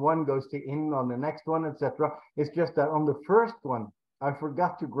from one goes to in on the next one, etc. It's just that on the first one I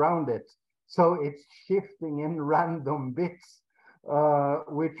forgot to ground it, so it's shifting in random bits,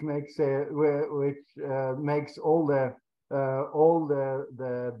 which makes all the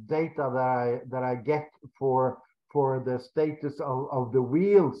data that I get for the status of the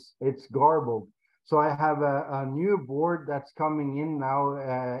wheels, it's garbled. So I have a new board that's coming in now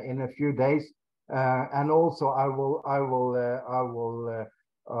in a few days, and also I will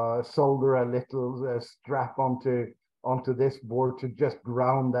solder a little strap onto this board to just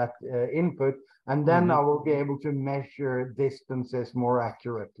ground that input, and then I will be able to measure distances more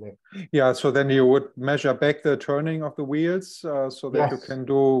accurately. Yeah, so then you would measure back the turning of the wheels so that you can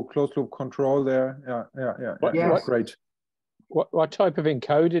do closed loop control there. Yeah. Great. What type of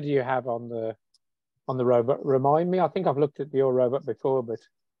encoder do you have on the robot? Remind me. I think I've looked at your robot before, but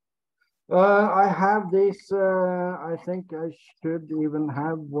I have this. I think I should even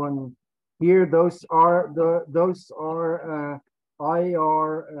have one here. Those are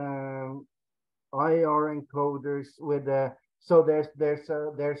IR encoders with a. So there's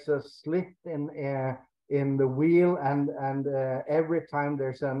a slit in the wheel, and every time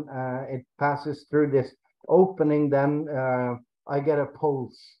there's it passes through this opening, then I get a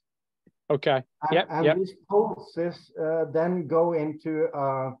pulse. Okay. And these pulses then go into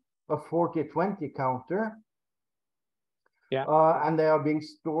a 4020 counter. Yeah. And they are being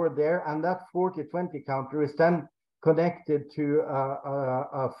stored there, and that 4020 counter is then connected to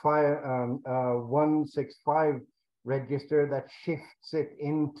a 165 register that shifts it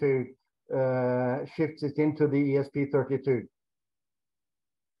into the ESP32,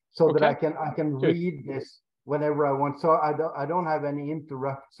 so that I can read this whenever I want. So I don't have any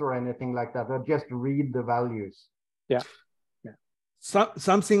interrupts or anything like that. I just read the values. Yeah.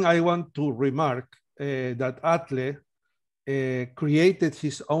 Something I want to remark that Atle created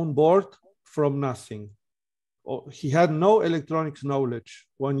his own board from nothing. He had no electronics knowledge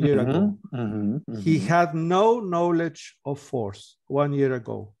 1 year ago. He had no knowledge of force 1 year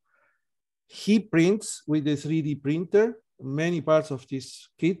ago. He prints with the 3D printer many parts of this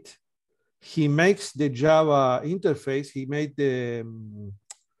kit. He makes the Java interface.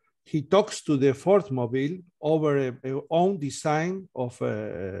 He talks to the Forthmobile over a own design of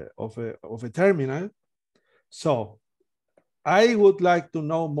a terminal. So I would like to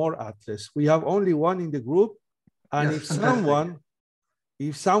know more Atlas. We have only one in the group, and if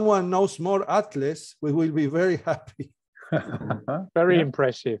someone knows more Atlas, we will be very happy. Very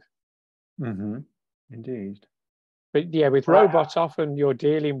impressive. Indeed. But yeah, with robots, often you're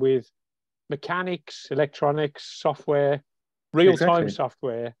dealing with mechanics, electronics, software, real-time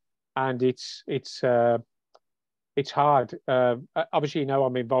software, and it's hard. Obviously, you know,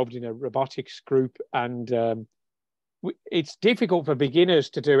 I'm involved in a robotics group, and it's difficult for beginners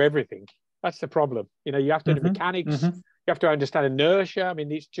to do everything. That's the problem. You know, you have to do mechanics. You have to understand inertia. I mean,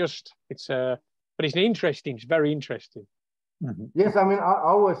 but it's interesting. It's very interesting. Yes, I mean,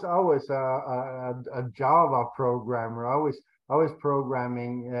 I was a Java programmer. I was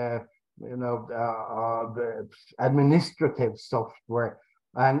programming, you know, the administrative software,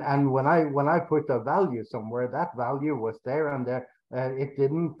 and when I put a value somewhere, that value was there, and there it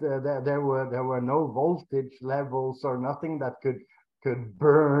didn't. There were no voltage levels or nothing that could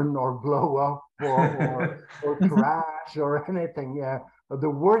burn or blow up or crash or anything. Yeah, the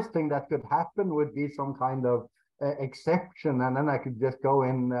worst thing that could happen would be some kind of exception, and then I could just go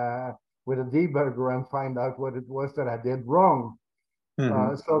in with a debugger and find out what it was that I did wrong.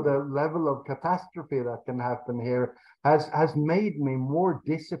 So the level of catastrophe that can happen here has made me more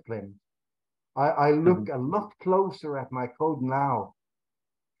disciplined. I look a lot closer at my code now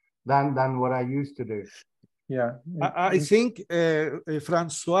than what I used to do. Yeah, I think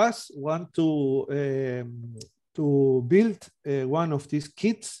Francois want to build one of these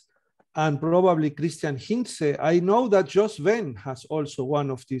kits, and probably Christian Hintze. I know that Jos Ven has also one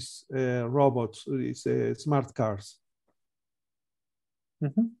of these robots, these smart cars.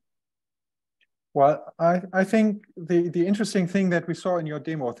 Well, I think the interesting thing that we saw in your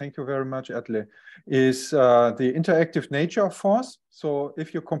demo, thank you very much, Atle, is the interactive nature of Forth. So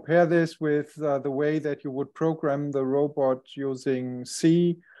if you compare this with the way that you would program the robot using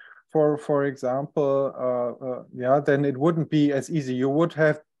C, for example, yeah, then it wouldn't be as easy. You would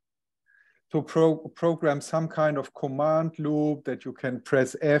have to program some kind of command loop that you can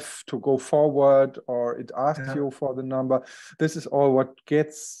press F to go forward, or it asks you for the number. This is all what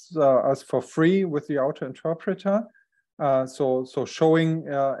gets us for free with the auto interpreter. So showing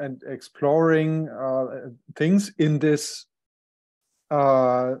and exploring things in this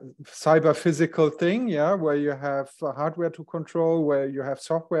cyber physical thing, yeah, where you have hardware to control, where you have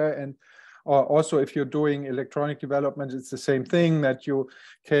software, and also if you're doing electronic development, it's the same thing, that you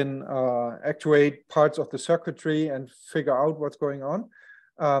can actuate parts of the circuitry and figure out what's going on.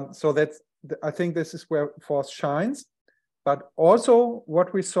 So I think this is where Forth shines. But also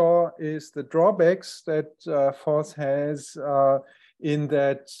what we saw is the drawbacks that Forth has in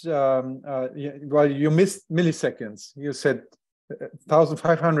that, well, you missed milliseconds. You said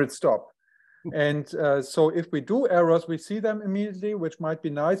 1,500 stop. And so if we do errors, we see them immediately, which might be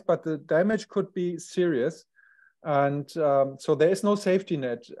nice, but the damage could be serious. And so there is no safety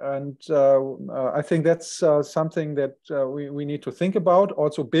net. And I think that's something that we need to think about.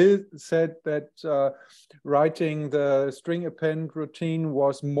 Also, Bill said that writing the string append routine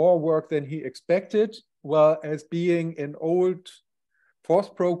was more work than he expected. Well, as being an old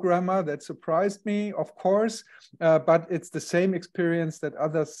Forth programmer, that surprised me, of course, but it's the same experience that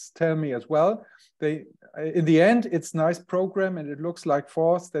others tell me as well. In the end, it's nice program and it looks like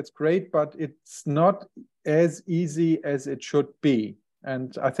Forth, that's great, but it's not as easy as it should be.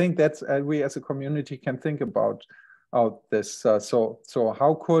 And I think that's we as a community can think about this. So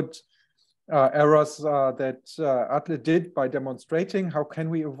how could errors that Atle did by demonstrating, how can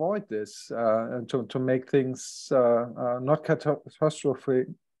we avoid this to make things not catastrophic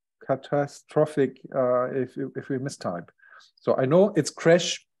if we mistype? So I know it's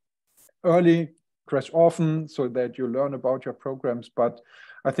crash early, crash often, so that you learn about your programs, but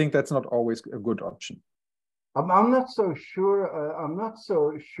I think that's not always a good option. I'm not so sure. I'm not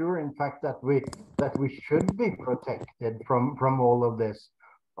so sure, in fact, that we should be protected from all of this.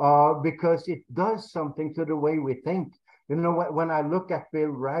 Because it does something to the way we think. You know, when I look at Bill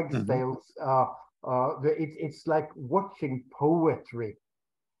Ragsdale's, it's like watching poetry.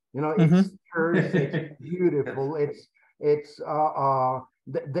 You know, it's it's beautiful. It's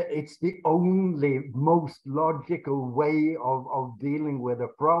the only most logical way of dealing with a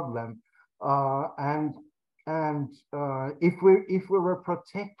problem. And if we were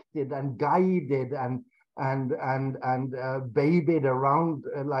protected and guided and babied around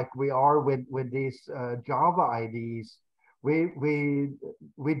like we are with these Java IDEs, I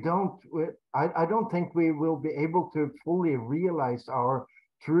don't think we will be able to fully realize our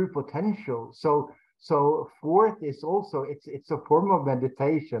true potential. So Forth is also it's a form of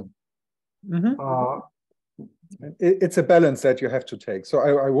meditation. It's a balance that you have to take. So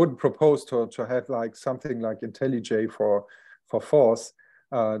I wouldn't propose to have like something like IntelliJ for Forth.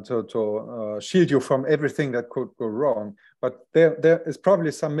 To shield you from everything that could go wrong, but there is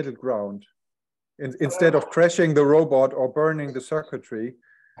probably some middle ground. Instead of crashing the robot or burning the circuitry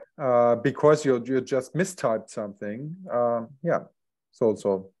because you just mistyped something, yeah.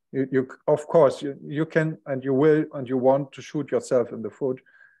 So you of course you can and you will and you want to shoot yourself in the foot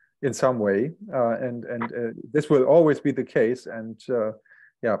in some way, and this will always be the case. And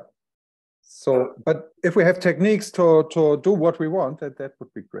yeah. So, but if we have techniques to do what we want, that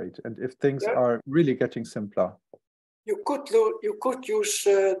would be great. And if things are really getting simpler. you could use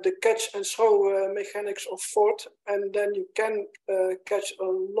the catch and throw mechanics of Forth, and then you can catch a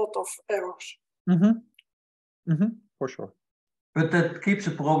lot of errors. For sure. But that keeps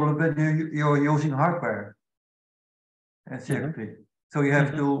a problem when you're using hardware and circuitry. So you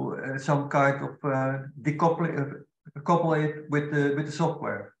have to some kind of couple it with the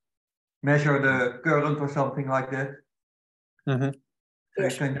software, measure the current or something like that. So you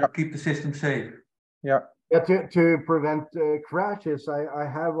can keep the system safe. Yeah, to prevent crashes, I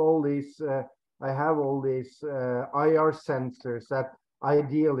have all these IR sensors that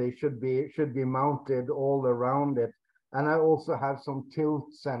ideally should be mounted all around it, and I also have some tilt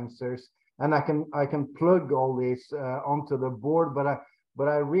sensors, and I can plug all these onto the board. But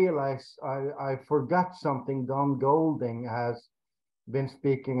I realized I forgot something Don Golding has been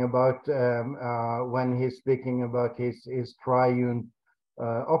speaking about when he's speaking about his triune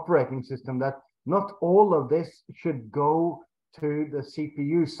operating system, that not all of this should go to the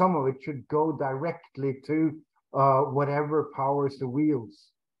CPU. Some of it should go directly to whatever powers the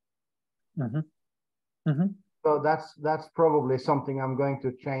wheels. So that's probably something I'm going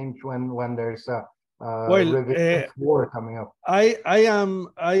to change when there's a revision 4 coming up. I am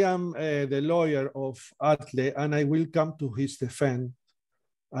the lawyer of Atle, and I will come to his defense.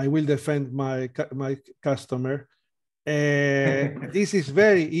 I will defend my customer. This is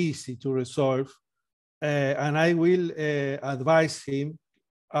very easy to resolve, and I will advise him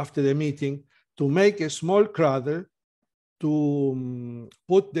after the meeting to make a small cradle to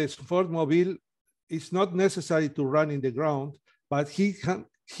put this Forthmobile. It's not necessary to run in the ground, but he can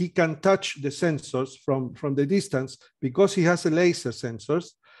touch the sensors from the distance because he has a laser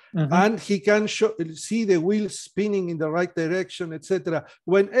sensors. And he can see the wheels spinning in the right direction, etc.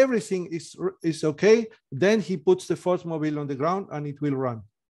 When everything is okay, then he puts the Forthmobile on the ground and it will run.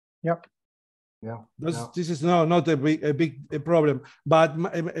 This is not a big problem. But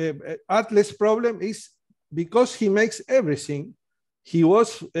Atle's problem is because he makes everything. He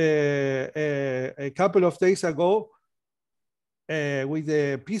was a couple of days ago with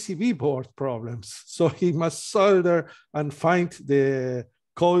the PCB board problems, so he must solder and find the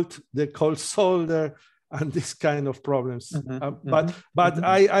cold solder and this kind of problems. But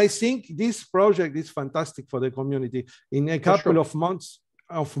I think this project is fantastic for the community. In a couple of months,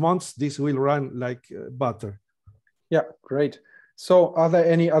 this will run like butter. Yeah, great. So are there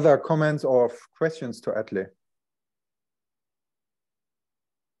any other comments or questions to Atle?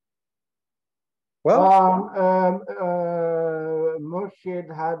 Well, Murshid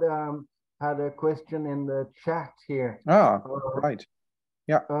had a question in the chat here. Right.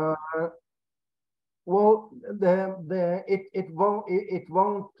 Yeah. Well, it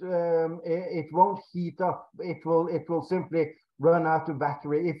won't heat up. It will simply run out of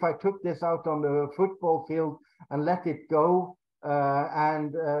battery. If I took this out on the football field and let it go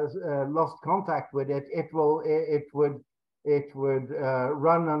and lost contact with it, it would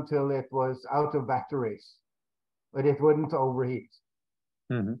run until it was out of batteries, but it wouldn't overheat.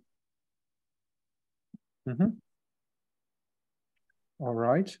 All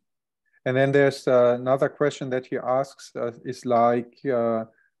right. And then there's another question that he asks is like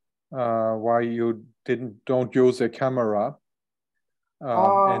why you don't use a camera.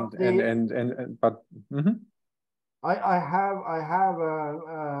 I have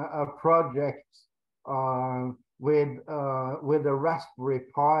a project with a Raspberry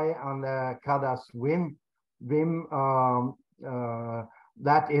Pi and a Cadas Vim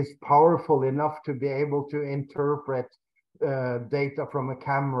that is powerful enough to be able to interpret data from a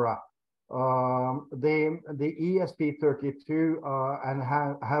camera. The ESP32 and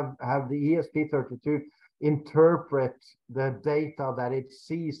have the ESP32 interpret the data that it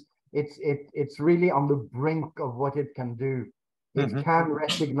sees. It's really on the brink of what it can do. It can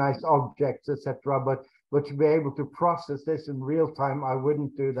recognize objects, etc. But to be able to process this in real time, I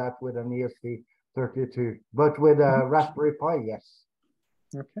wouldn't do that with an ESP32. But with a Raspberry Pi, yes.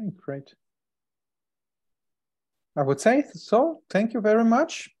 Okay, great. I would say so. Thank you very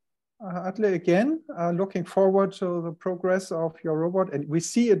much, Atle, again. Looking forward to the progress of your robot. And we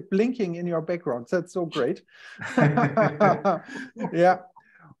see it blinking in your background. That's so great. Yeah,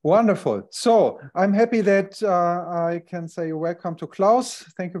 wonderful. So I'm happy that I can say welcome to Klaus.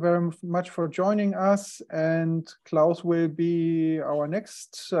 Thank you very much for joining us. And Klaus will be our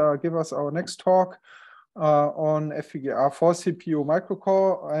next, give us our next talk on FPGA ForthCPU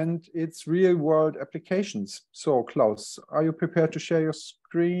Microcore and its real-world applications. So, Klaus, are you prepared to share your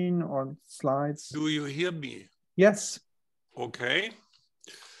screen or slides? Do you hear me? Yes. Okay.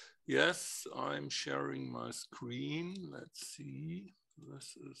 Yes, I'm sharing my screen. Let's see.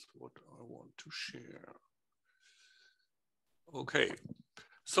 This is what I want to share. Okay,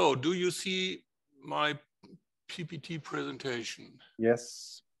 so do you see my PPT presentation?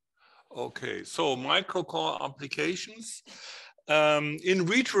 Yes. Okay, so Microcore applications. In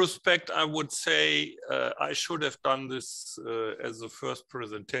retrospect, I would say I should have done this as the first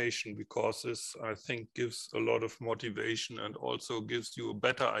presentation, because this, I think, gives a lot of motivation and also gives you a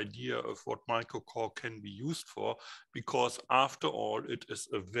better idea of what Microcore can be used for, because after all, it is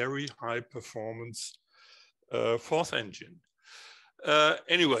a very high performance Forth engine.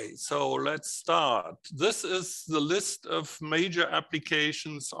 Anyway, so let's start. This is the list of major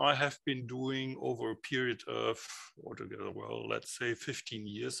applications I have been doing over a period of, altogether, well, let's say 15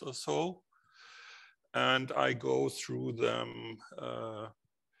 years or so. And I go through them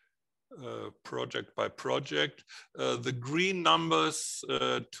project by project. The green numbers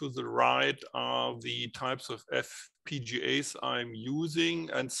to the right are the types of FPGAs I'm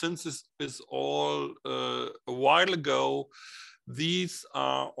using. And since this is all a while ago, these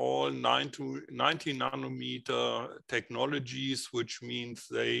are all 90 nanometer technologies, which means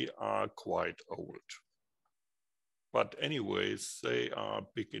they are quite old. But anyways, they are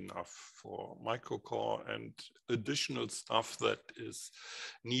big enough for Microcore and additional stuff that is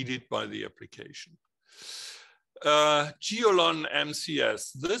needed by the application. Geolon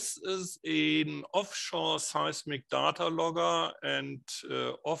MCS. This is an offshore seismic data logger, and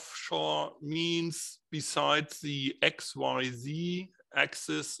offshore means besides the XYZ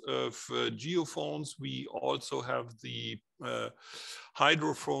axis of geophones, we also have the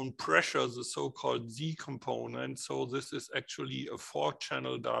hydrophone pressure, the so-called Z component. So this is actually a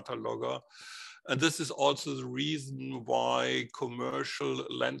 4-channel data logger. And this is also the reason why commercial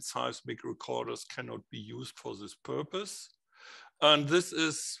land seismic recorders cannot be used for this purpose. And this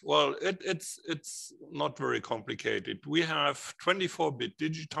is, well, it's not very complicated. We have 24-bit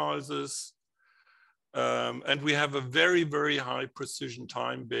digitizers, and we have a very, very high precision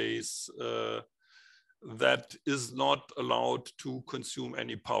time base that is not allowed to consume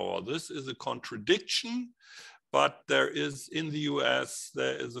any power. This is a contradiction. But there is, in the US,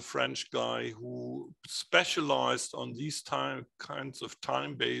 there is a French guy who specialized on these kinds of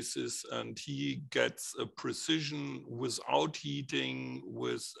time bases, and he gets a precision without heating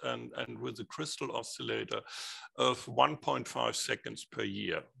and with a crystal oscillator of 1.5 seconds per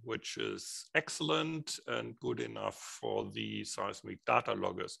year, which is excellent and good enough for the seismic data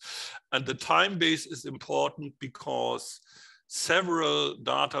loggers. And the time base is important because several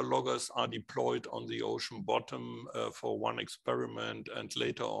data loggers are deployed on the ocean bottom for one experiment, and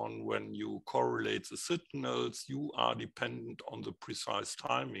later on, when you correlate the signals, you are dependent on the precise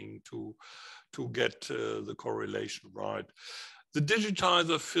timing to get the correlation right. The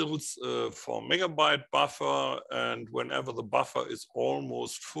digitizer fills a 4 megabyte buffer, and whenever the buffer is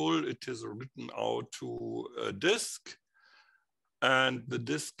almost full, it is written out to a disk, and the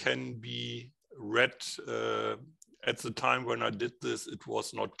disk can be read. At the time when I did this, it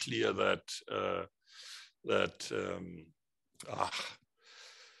was not clear that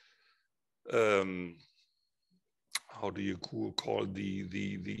how do you call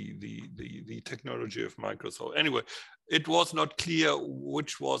the technology of Microsoft? Anyway, it was not clear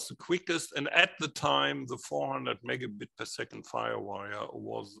which was the quickest, and at the time, the 400 megabit per second FireWire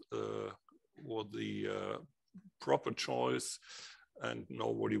was the proper choice. And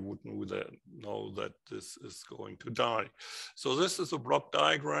nobody would know that this is going to die. So this is a block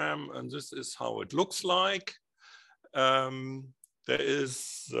diagram, and this is how it looks like. There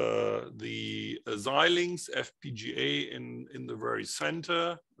is the Xilinx FPGA in the very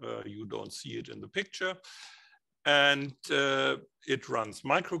center. You don't see it in the picture. And it runs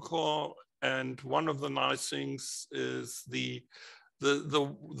Microcore. And one of the nice things is the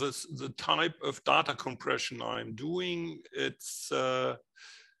type of data compression I'm doing. It's here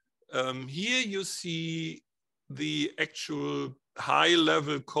you see the actual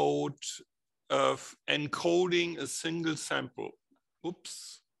high-level code of encoding a single sample.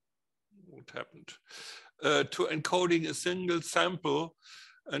 Oops, what happened? To encoding a single sample,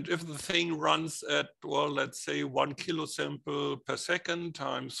 and if the thing runs at, well, let's say 1 kilosample per second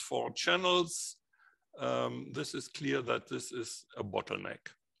times 4 channels, this is clear that this is a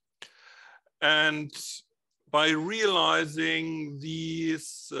bottleneck. And by realizing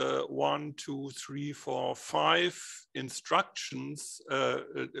these 1, 2, 3, 4, 5 instructions,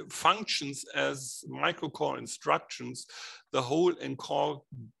 functions as Microcore instructions, the whole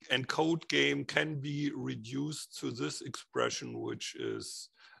encode game can be reduced to this expression, which is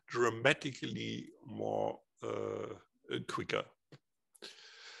dramatically more quicker.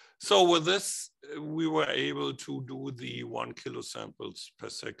 So with this, we were able to do the 1 kilosamples per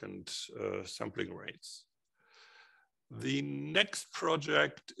second sampling rates. The next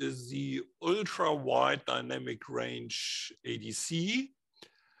project is the ultra-wide dynamic range ADC.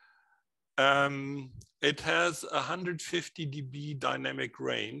 It has 150 dB dynamic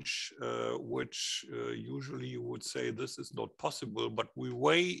range, which usually you would say this is not possible, but the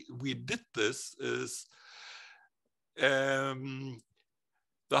way we did this is the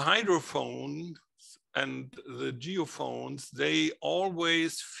hydrophone and the geophones, they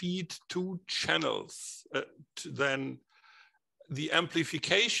always feed two channels. Then the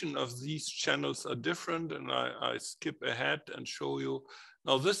amplification of these channels are different, and I skip ahead and show you.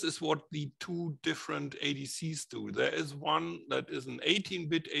 Now, this is what the two different ADCs do. There is one that is an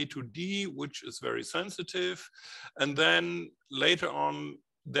 18-bit A to D, which is very sensitive. And then later on,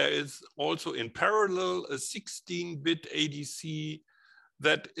 there is also in parallel a 16-bit ADC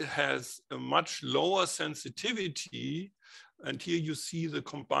that has a much lower sensitivity. And here you see the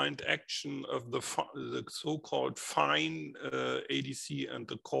combined action of the so-called fine ADC and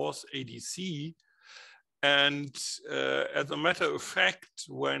the coarse ADC. And as a matter of fact,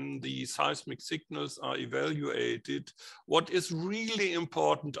 when the seismic signals are evaluated, what is really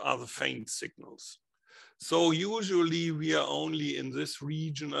important are the faint signals. So usually we are only in this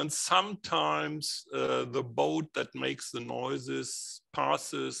region, and sometimes the boat that makes the noises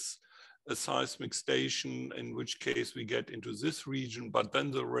passes a seismic station, in which case we get into this region, but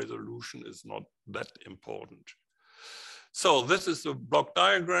then the resolution is not that important. So this is the block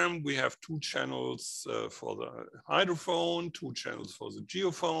diagram. We have two channels for the hydrophone, two channels for the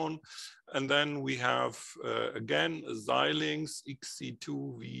geophone, and then we have, again, a Xilinx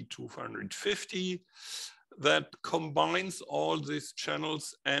XC2V250 that combines all these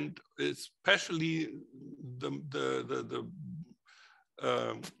channels, and especially the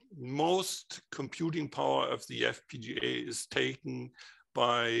most computing power of the FPGA is taken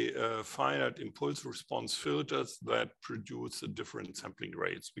by finite impulse response filters that produce the different sampling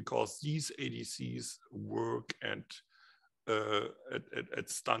rates, because these ADCs work at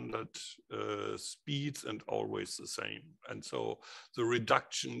standard speeds and always the same. And so the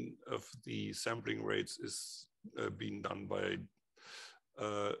reduction of the sampling rates is being done by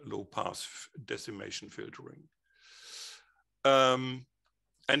low pass decimation filtering.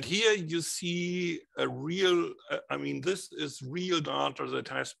 And here you see a real, I mean, this is real data that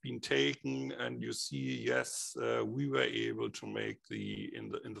has been taken, and you see, yes, we were able to make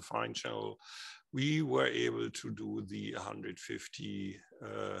in the fine channel, we were able to do the 150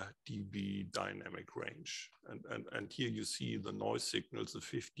 dB dynamic range. And here you see the noise signals, the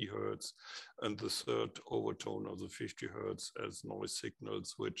 50 Hertz, and the third overtone of the 50 Hertz as noise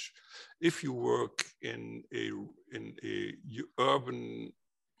signals, which if you work in a urban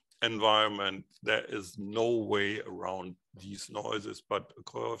environment, there is no way around these noises, but of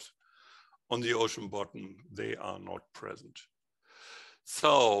course, on the ocean bottom, they are not present.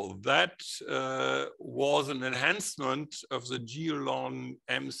 So that was an enhancement of the Geolon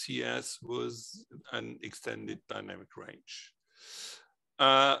MCS with an extended dynamic range.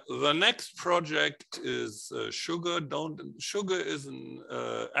 The next project is Sugar. Sugar is an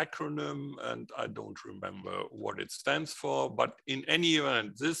acronym, and I don't remember what it stands for, but in any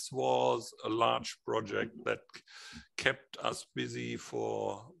event, this was a large project that kept us busy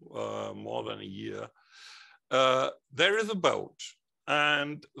for more than a year. There is a boat,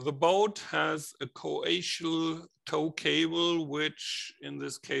 and the boat has a coaxial tow cable, which in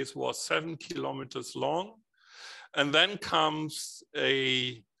this case was 7 kilometers long. And then comes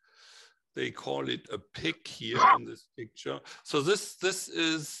they call it a pick here in this picture. So this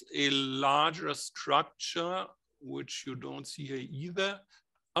is a larger structure, which you don't see here either.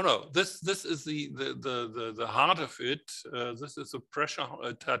 Oh no, this is the heart of it. This is a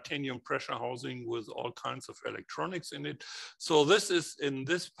titanium pressure housing with all kinds of electronics in it. So this is in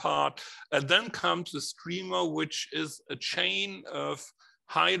this part. And then comes the streamer, which is a chain of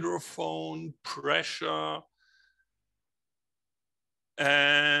hydrophone, pressure,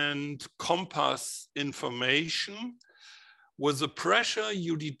 and compass information. With the pressure,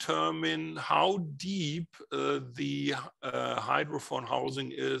 you determine how deep the hydrophone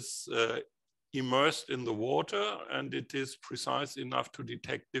housing is immersed in the water, and it is precise enough to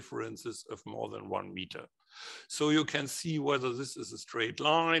detect differences of more than 1 meter. So you can see whether this is a straight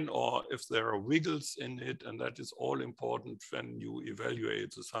line or if there are wiggles in it, and that is all important when you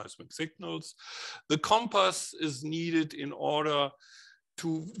evaluate the seismic signals. The compass is needed in order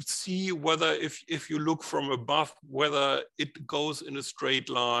to see whether if you look from above, whether it goes in a straight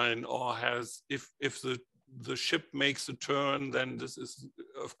line or has, if the ship makes a turn, then this is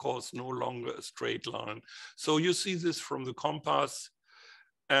of course no longer a straight line. So you see this from the compass,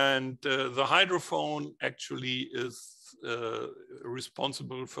 and the hydrophone actually is is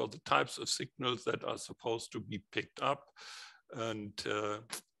responsible for the types of signals that are supposed to be picked up. And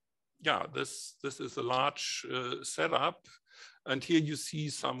yeah, this is a large setup. And here you see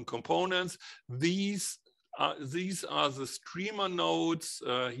some components. These are the streamer nodes.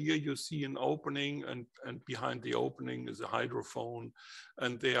 Here you see an opening, and behind the opening is a hydrophone,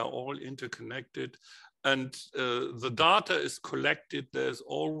 and they are all interconnected. And the data is collected. There's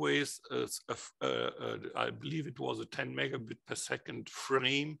always, I believe it was a 10 megabit per second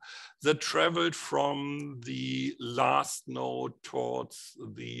frame that traveled from the last node towards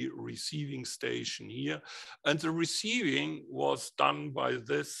the receiving station here. And the receiving was done by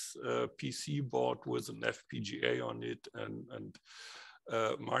this PC board with an FPGA on it and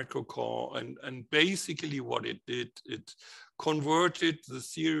Microcore. And basically what it did, it converted the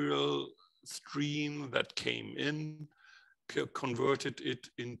serial stream that came in, converted it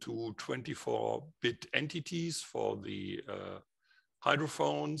into 24-bit entities for the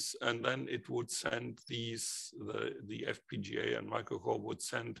hydrophones, and then it would send these, the FPGA and Microcore would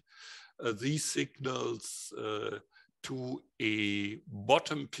send these signals to a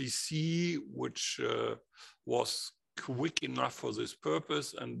bottom PC, which was quick enough for this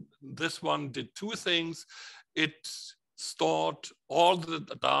purpose. And this one did two things. It stored all the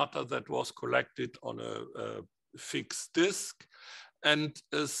data that was collected on a fixed disk, and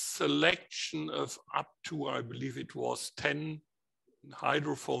a selection of up to, I believe it was 10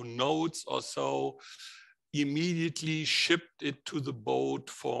 hydrophone nodes or so, immediately shipped it to the boat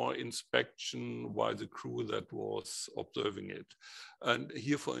for inspection by the crew that was observing it. And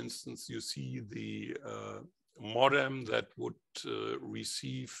here, for instance, you see the modem that would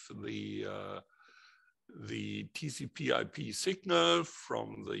receive the TCP/IP signal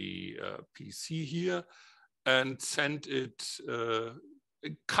from the PC here, and send it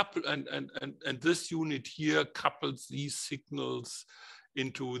and this unit here couples these signals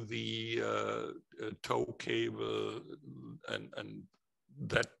into the tow cable, and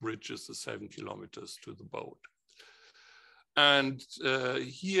that bridges the 7 kilometers to the boat. And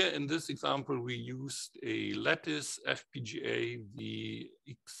here in this example, we used a lattice FPGA, the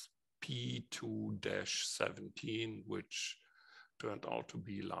XP2-17, which turned out to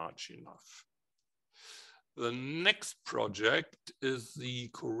be large enough. The next project is the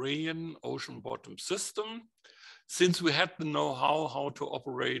Korean ocean bottom system. Since we had the know-how how to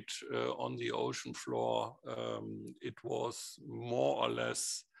operate on the ocean floor, it was more or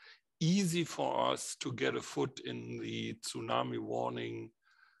less easy for us to get a foot in the tsunami warning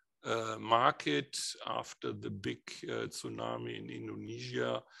market after the big tsunami in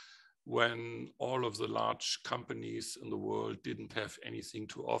Indonesia, when all of the large companies in the world didn't have anything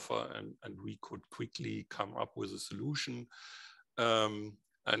to offer, and we could quickly come up with a solution.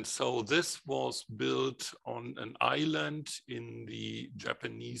 And so this was built on an island in the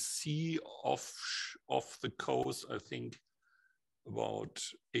Japanese Sea off the coast, I think about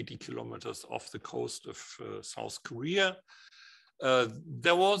 80 kilometers off the coast of South Korea.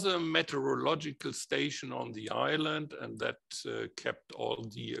 There was a meteorological station on the island, and that kept all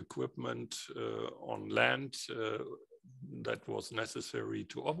the equipment on land that was necessary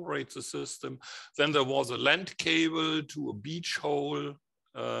to operate the system. Then there was a land cable to a beach hole,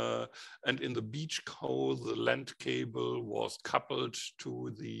 and in the beach hole, the land cable was coupled to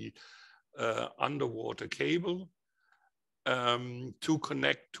the underwater cable to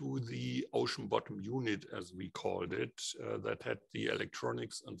connect to the ocean bottom unit, as we called it, that had the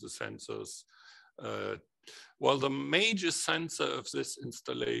electronics and the sensors. Well, the major sensor of this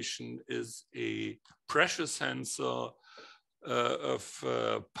installation is a pressure sensor of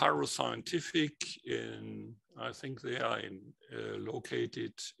Paro Scientific in, I think they are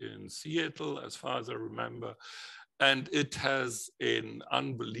located in Seattle, as far as I remember, and it has an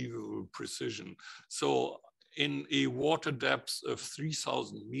unbelievable precision. So in a water depth of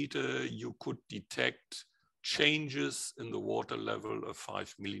 3,000 meters, you could detect changes in the water level of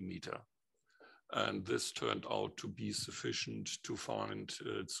 5 millimeters. And this turned out to be sufficient to find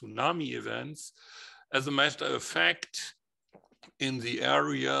tsunami events. As a matter of fact, in the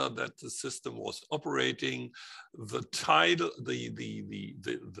area that the system was operating, the tides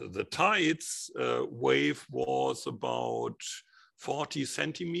wave was about 40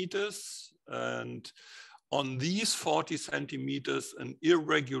 centimeters, and on these 40 centimeters, an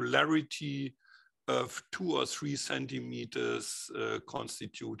irregularity of 2 or 3 centimeters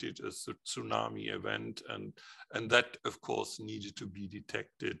constituted a tsunami event, and that, of course, needed to be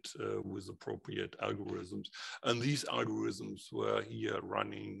detected with appropriate algorithms. And these algorithms were here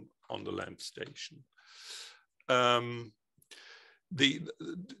running on the land station.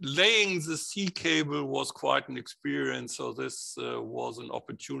 laying the C cable was quite an experience. So this was an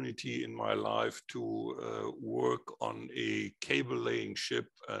opportunity in my life to work on a cable laying ship,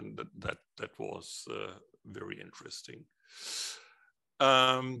 and that was very interesting.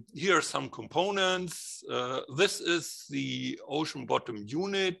 Here are some components. This is the ocean bottom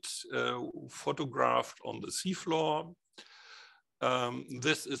unit photographed on the seafloor.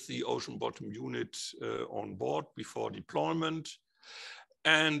 This is the ocean bottom unit on board before deployment.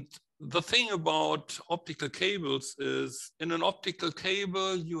 And the thing about optical cables is, in an optical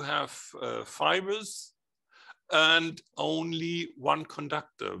cable, you have fibers and only one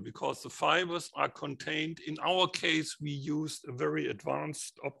conductor, because the fibers are contained. In our case, we used a very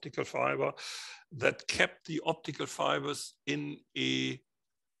advanced optical fiber that kept the optical fibers in a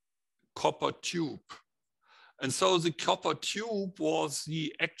copper tube. And so the copper tube was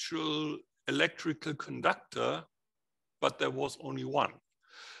the actual electrical conductor, but there was only one.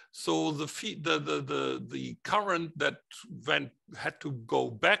 So the current that had to go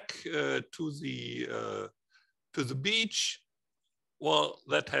back to the beach, well,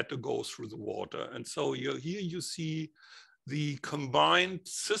 that had to go through the water. And so here you see the combined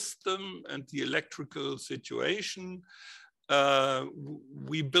system and the electrical situation.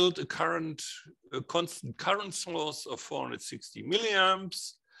 We built a constant current source of 460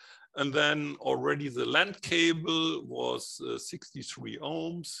 milliamps. And then already the land cable was 63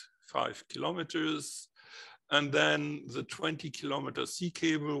 ohms, 5 kilometers. And then the 20-kilometer C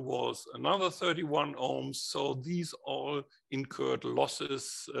cable was another 31 ohms. So these all incurred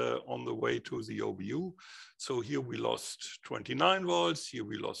losses on the way to the OBU. So here we lost 29 volts, here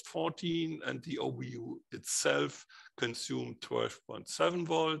we lost 14, and the OBU itself consumed 12.7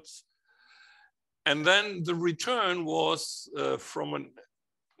 volts. And then the return was from an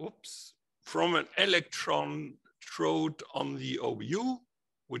electron trode on the OBU,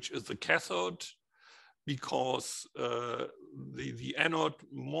 which is the cathode, because the anode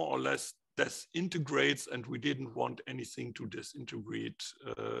more or less disintegrates, and we didn't want anything to disintegrate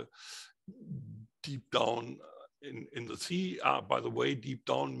deep down in the sea. By the way, deep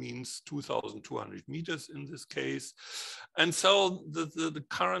down means 2,200 meters in this case. And so the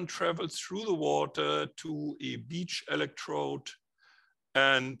current travels through the water to a beach electrode.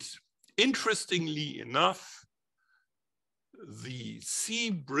 And interestingly enough, the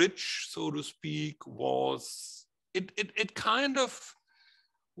sea bridge, so to speak, it kind of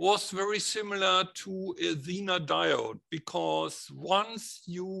was very similar to a Zener diode, because once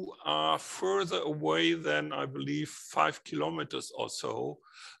you are further away than, I believe, 5 kilometers or so,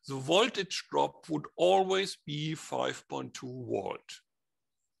 the voltage drop would always be 5.2 volt.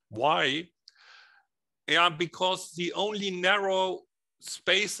 Why? Yeah, because the only narrow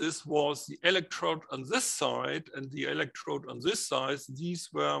spaces was the electrode on this side and the electrode on this side. These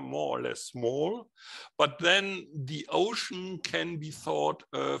were more or less small, but then the ocean can be thought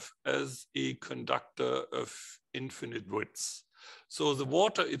of as a conductor of infinite widths. So the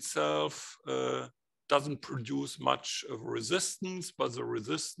water itself doesn't produce much of resistance, but the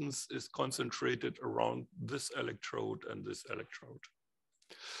resistance is concentrated around this electrode and this electrode.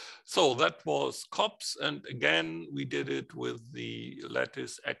 So that was COPS, and again, we did it with the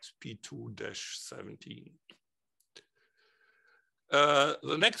lattice XP2-17.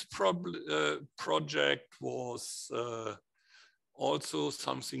 The next project was also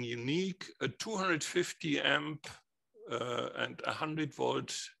something unique, a 250 amp and 100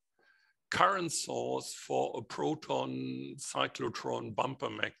 volt current source for a proton cyclotron bumper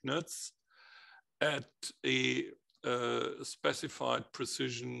magnets at a specified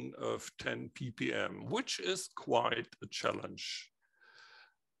precision of 10 ppm, which is quite a challenge.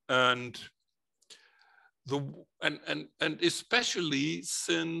 And especially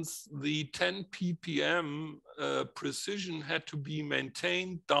since the 10 ppm precision had to be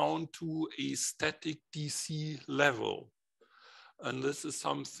maintained down to a static DC level. And this is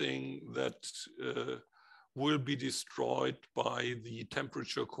something that will be destroyed by the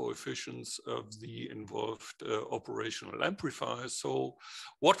temperature coefficients of the involved operational amplifiers. So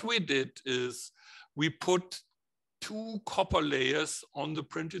what we did is we put 2 copper layers on the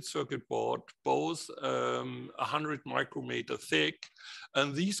printed circuit board, both 100 micrometer thick.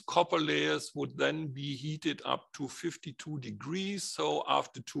 And these copper layers would then be heated up to 52 degrees. So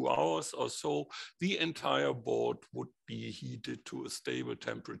after 2 hours or so, the entire board would be heated to a stable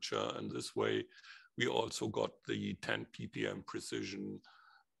temperature. And this way, we also got the 10 ppm precision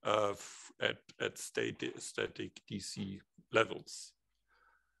at static DC levels.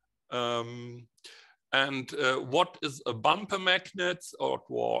 What is a bumper magnet, or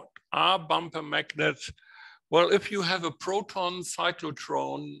what are bumper magnets? Well, if you have a proton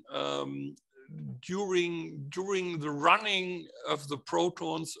cyclotron, during the running of the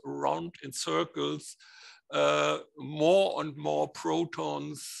protons around in circles, more and more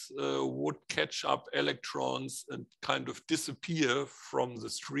protons would catch up electrons and kind of disappear from the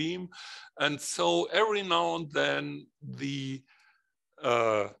stream. And so every now and then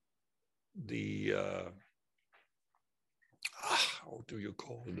how do you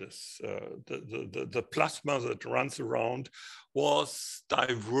call this? The plasma that runs around was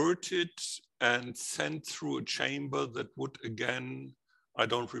diverted and sent through a chamber that would again, I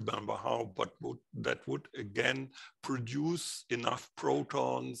don't remember how, but that would again produce enough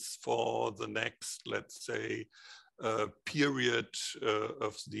protons for the next, let's say, period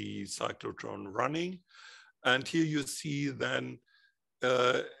of the cyclotron running. And here you see then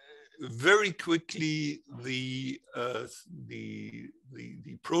very quickly the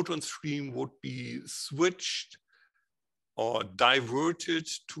proton stream would be switched or diverted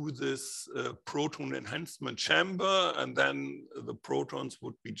to this proton enhancement chamber, and then the protons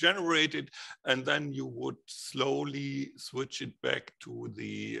would be generated, and then you would slowly switch it back to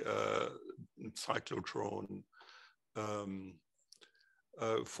the cyclotron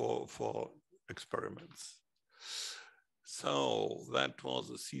for experiments. So that was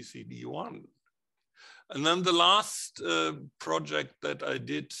a CCD1. And then the last project that I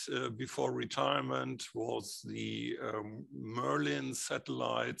did before retirement was the Merlin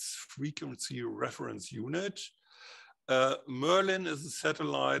Satellites Frequency Reference Unit. Merlin is a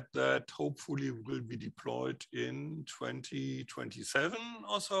satellite that hopefully will be deployed in 2027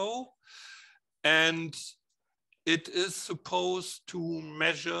 or so. And it is supposed to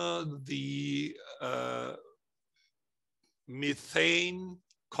measure the methane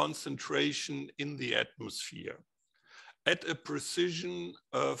concentration in the atmosphere at a precision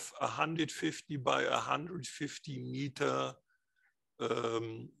of 150 by 150 meter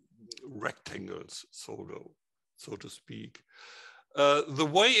rectangles, so to speak. The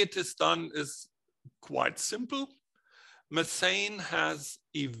way it is done is quite simple. Methane has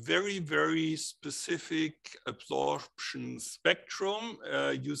a very, very specific absorption spectrum.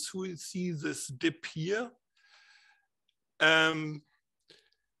 You see this dip here.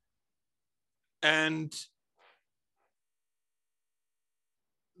 And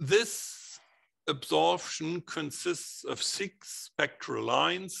this absorption consists of 6 spectral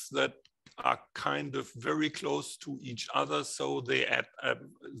lines that are kind of very close to each other, so they add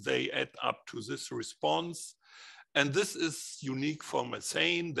up to this response. And this is unique for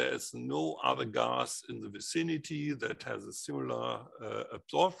methane. There is no other gas in the vicinity that has a similar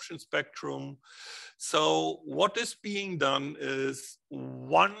absorption spectrum. So what is being done is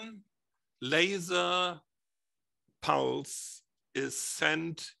one laser pulse is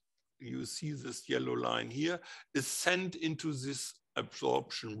sent, you see this yellow line here, is sent into this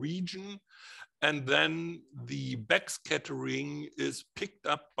absorption region. And then the backscattering is picked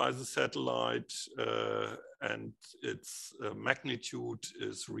up by the satellite and its magnitude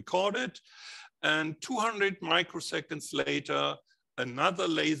is recorded. And 200 microseconds later, another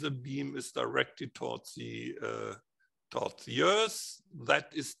laser beam is directed towards the Earth.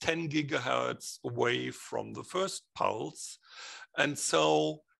 That is 10 gigahertz away from the first pulse. And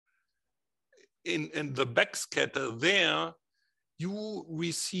so in the backscatter there, you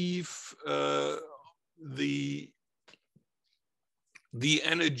receive the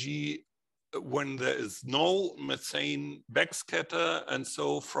energy when there is no methane backscatter. And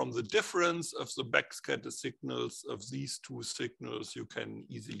so from the difference of the backscatter signals of these two signals, you can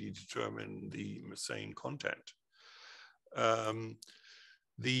easily determine the methane content.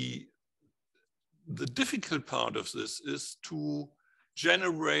 The difficult part of this is to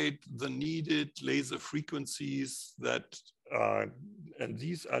generate the needed laser frequencies that and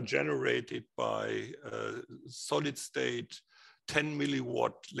these are generated by solid state 10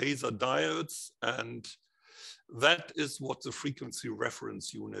 milliwatt laser diodes, and that is what the frequency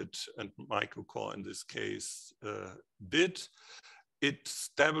reference unit and Microcore in this case did. It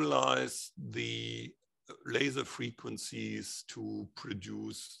stabilized the laser frequencies to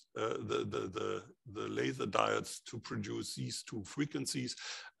produce the laser diodes to produce these two frequencies,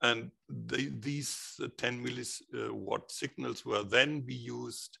 and these 10 milliwatt signals were then be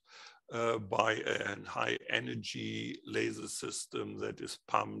used by a high energy laser system that is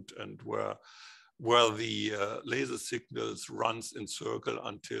pumped and where the laser signals runs in circle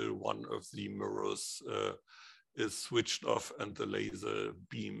until one of the mirrors is switched off and the laser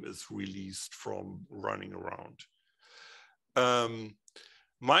beam is released from running around.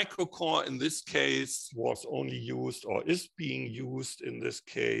 Microcore in this case was only used or is being used in this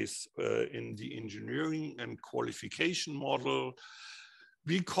case in the engineering and qualification model,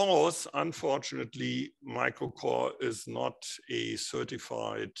 because unfortunately Microcore is not a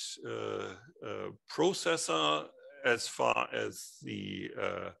certified processor as far as the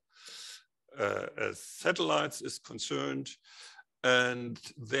as satellites is concerned, and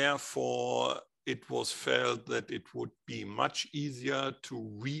therefore it was felt that it would be much easier to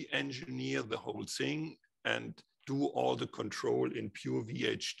re-engineer the whole thing and do all the control in pure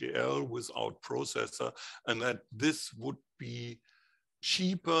VHDL without processor, and that this would be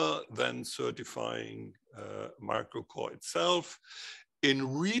cheaper than certifying Microcore itself.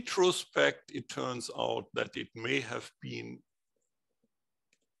 In retrospect, it turns out that it may have been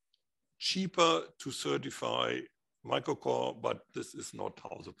cheaper to certify Microcore, but this is not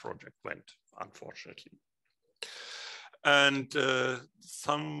how the project went, unfortunately. And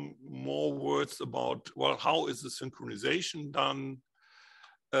some more words about, well, how is the synchronization done?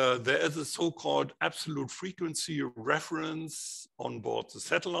 There is a so-called absolute frequency reference on board the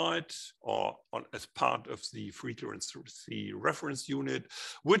satellite, or as part of the frequency reference unit,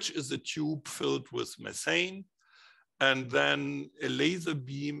 which is a tube filled with methane. And then a laser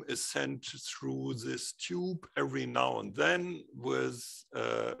beam is sent through this tube every now and then with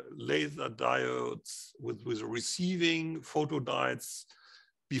laser diodes, with receiving photodiodes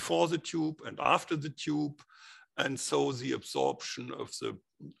before the tube and after the tube. And so the absorption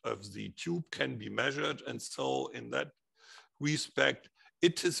of the tube can be measured. And so in that respect,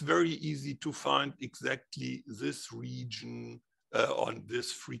 it is very easy to find exactly this region on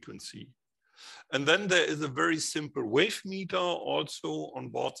this frequency. And then there is a very simple wave meter also on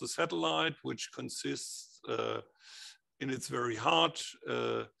board the satellite, which consists in its very heart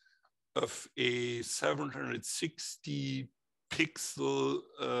of a 760 pixel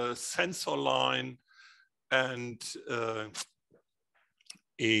sensor line and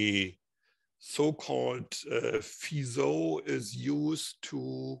a so-called FISO is used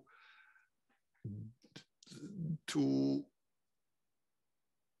to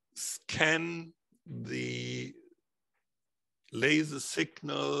scan the laser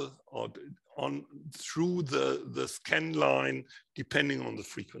signal or through the scan line depending on the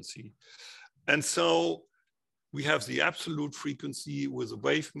frequency. And so we have the absolute frequency with a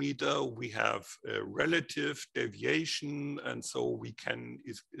wave meter, we have a relative deviation, and so we can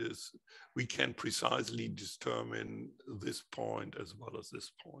precisely determine this point as well as this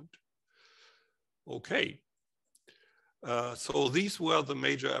point. Okay. So these were the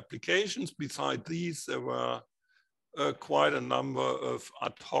major applications. Besides these, there were quite a number of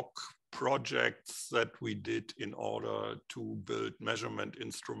ad hoc projects that we did in order to build measurement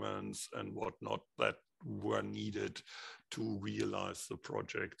instruments and whatnot that were needed to realize the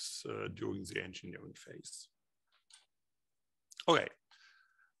projects during the engineering phase. Okay.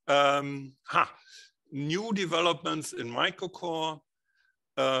 New developments in Microcore.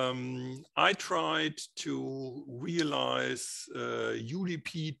 I tried to realize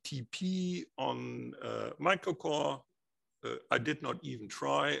UDP-TP on Microcore. I did not even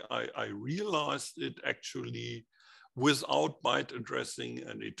try. I realized it actually without byte addressing,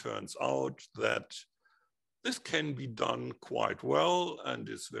 and it turns out that this can be done quite well and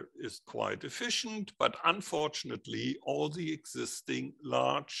is quite efficient, but unfortunately, all the existing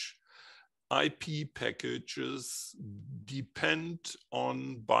large IP packages depend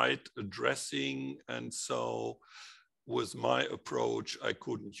on byte addressing, and so with my approach, I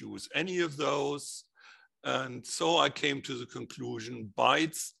couldn't use any of those. And so I came to the conclusion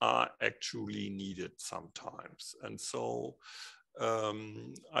bytes are actually needed sometimes. And so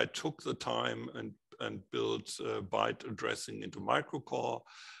I took the time and built byte addressing into Microcore.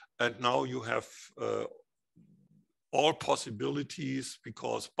 And now you have all possibilities,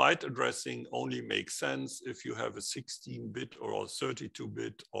 because byte addressing only makes sense if you have a 16-bit or a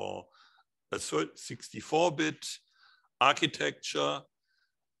 32-bit or a 64-bit architecture,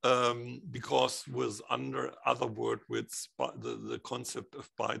 because with other word widths, the concept of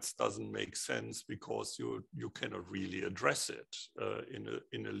bytes doesn't make sense, because you cannot really address it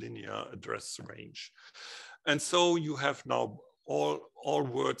in a linear address range. And so you have now all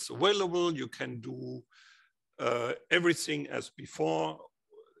words available. You can do everything as before.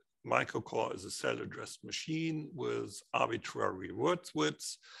 Microcore is a cell-addressed machine with arbitrary word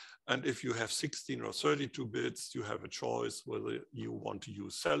widths. And if you have 16 or 32 bits, you have a choice whether you want to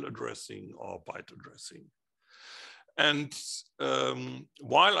use cell addressing or byte addressing. And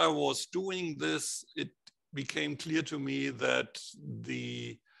while I was doing this, it became clear to me that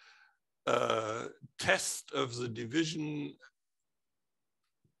the test of the division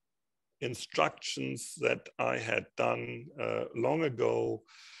instructions that I had done long ago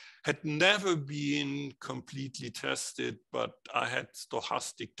had never been completely tested, but I had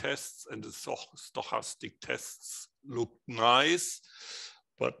stochastic tests, and the stochastic tests looked nice.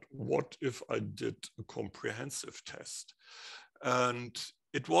 But what if I did a comprehensive test? And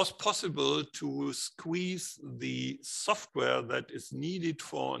it was possible to squeeze the software that is needed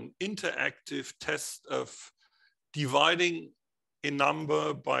for an interactive test of dividing a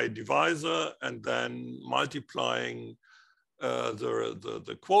number by divisor and then multiplying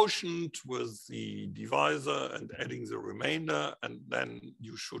the quotient with the divisor and adding the remainder, and then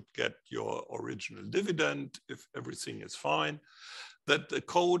you should get your original dividend if everything is fine. That the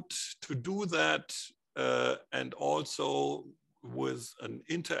code to do that and also with an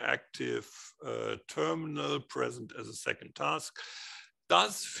interactive terminal present as a second task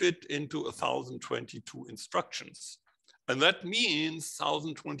does fit into 1022 instructions. And that means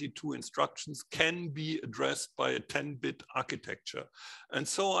 1022 instructions can be addressed by a 10-bit architecture. And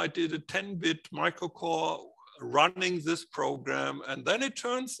so I did a 10-bit microcore running this program. And then it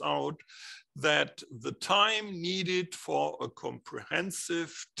turns out that the time needed for a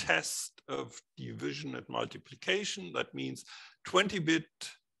comprehensive test of division and multiplication, that means 20-bit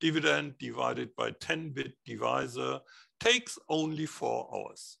dividend divided by 10-bit divisor, takes only 4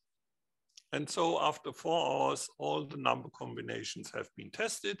 hours. And so after 4 hours, all the number combinations have been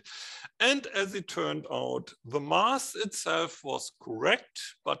tested. And as it turned out, the math itself was correct,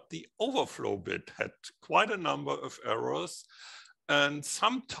 but the overflow bit had quite a number of errors. And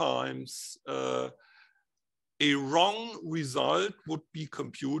sometimes a wrong result would be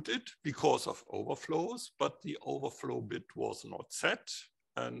computed because of overflows, but the overflow bit was not set.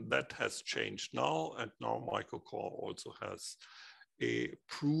 And that has changed now. And now Microcore also has a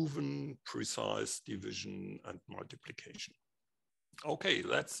proven precise division and multiplication. Okay,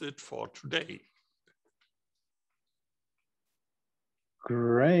 that's it for today.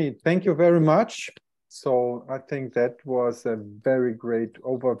 Great, thank you very much. So I think that was a very great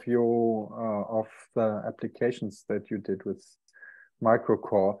overview of the applications that you did with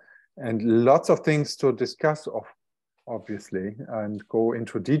Microcore, and lots of things to discuss, obviously, and go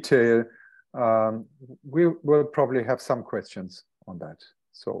into detail. We will probably have some questions on that.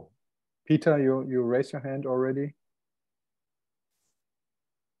 So Peter, you raised your hand already.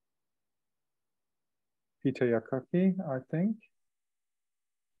 Peter Yakaki, I think.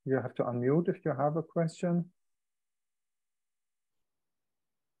 You have to unmute if you have a question.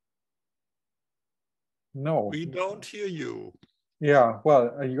 No. We don't hear you. Yeah,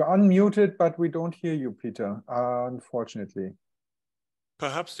 well, you're unmuted, but we don't hear you, Peter, unfortunately.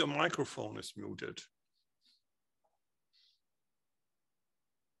 Perhaps your microphone is muted.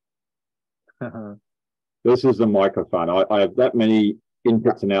 This is the microphone. I have that many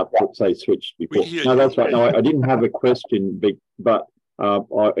inputs and outputs they switched before. No, that's right. No, I didn't have a question, but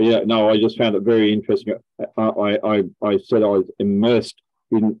I just found it very interesting. I said I was immersed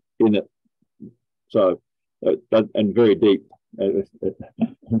in it, so and very deep.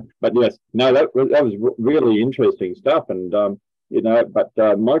 But yes, no, that was really interesting stuff, and but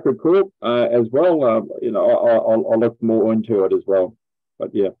Microcore as well. I'll look more into it as well.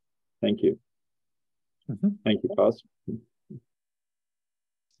 But yeah, thank you. Thank you, Klaus.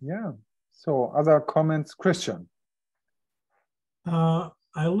 Yeah. So other comments, Christian? I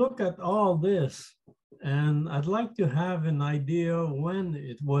look at all this and I'd like to have an idea when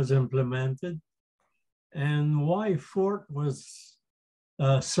it was implemented and why Fort was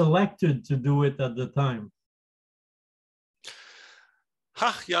selected to do it at the time.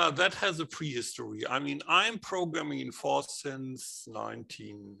 Yeah, that has a prehistory. I mean, I'm programming in Forth since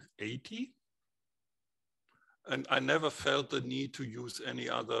 1980. And I never felt the need to use any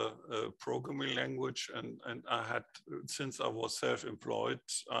other programming language. And I had, since I was self-employed,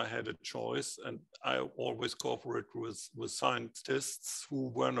 I had a choice. And I always cooperate with scientists who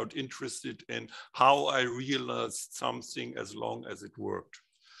were not interested in how I realized something as long as it worked.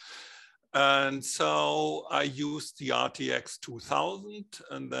 And so I used the RTX 2000,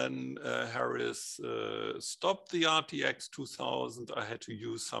 and then Harris stopped the RTX 2000. I had to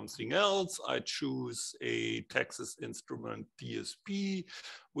use something else. I chose a Texas Instrument DSP,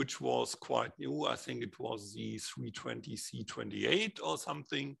 which was quite new. I think it was the 320C28 or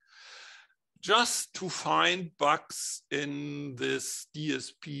something, just to find bugs in this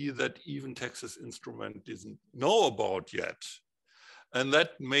DSP that even Texas Instrument didn't know about yet. And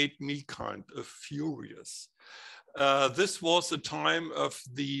that made me kind of furious. This was the time of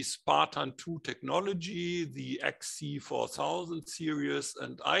the Spartan 2 technology, the XC4000 series,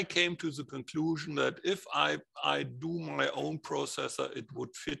 and I came to the conclusion that if I do my own processor, it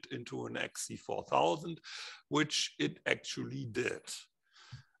would fit into an XC4000, which it actually did.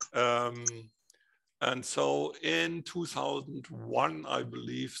 And so in 2001, I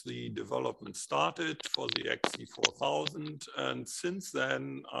believe the development started for the XC4000. And since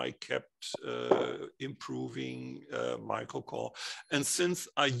then, I kept improving Microcore. And since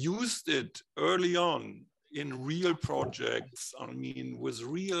I used it early on in real projects, I mean, with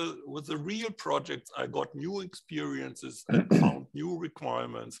the real projects, I got new experiences and found new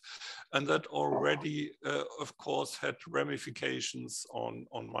requirements. And that already, of course, had ramifications on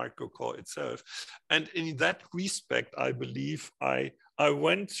Microcore itself. And in that respect, I believe I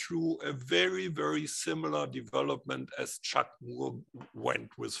went through a very, very similar development as Chuck Moore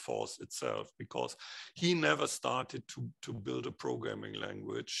went with Forth itself, because he never started to build a programming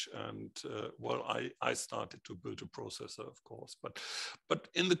language. And well, I started to build a processor, of course. But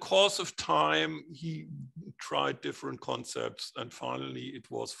in the course of time, he tried different concepts, and finally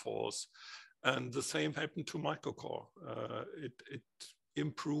it was Forth. And the same happened to Microcore. It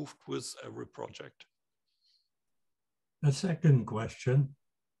improved with every project. A second question.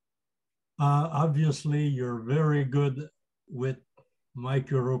 Obviously, you're very good with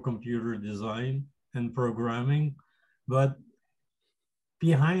microcomputer design and programming, but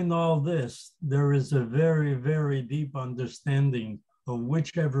behind all this, there is a very, very deep understanding of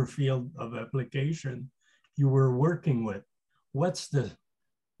whichever field of application you were working with. What's the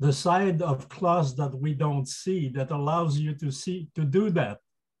side of Klaus that we don't see that allows you to do that?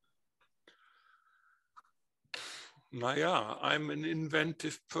 Naja, I'm an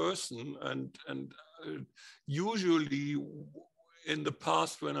inventive person, and usually in the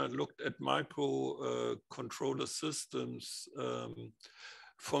past when I looked at microcontroller systems,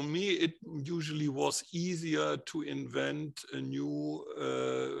 for me it usually was easier to invent a new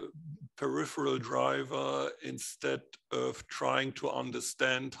peripheral driver instead of trying to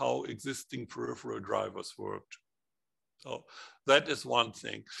understand how existing peripheral drivers worked. So that is one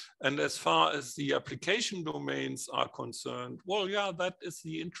thing. And as far as the application domains are concerned, well, yeah, that is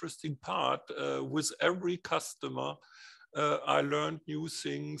the interesting part. With every customer, I learned new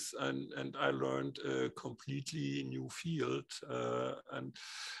things, and I learned a completely new field. And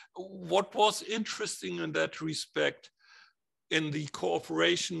what was interesting in that respect, in the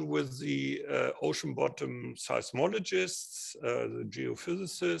cooperation with the ocean bottom seismologists, the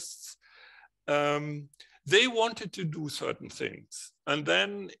geophysicists, they wanted to do certain things. And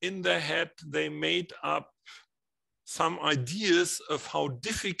then in their head, they made up some ideas of how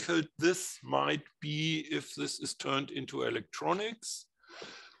difficult this might be if this is turned into electronics.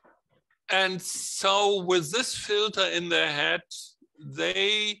 And so with this filter in their head,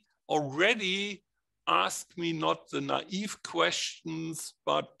 they already asked me not the naive questions,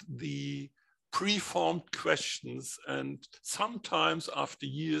 but the preformed questions. And sometimes after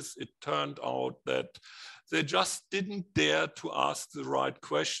years, it turned out that they just didn't dare to ask the right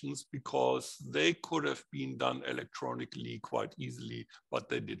questions because they could have been done electronically quite easily, but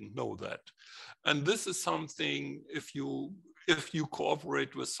they didn't know that. And this is something, if you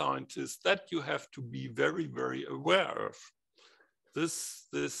cooperate with scientists, that you have to be very, very aware of, this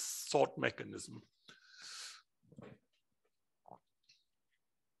thought mechanism.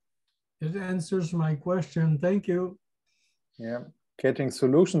 It answers my question. Thank you. Yeah, getting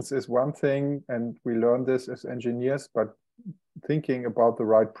solutions is one thing, and we learn this as engineers, but thinking about the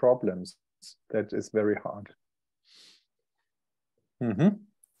right problems, that is very hard. Mm-hmm.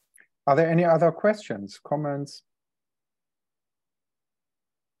 Are there any other questions, comments?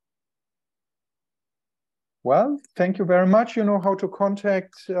 Well, thank you very much. You know how to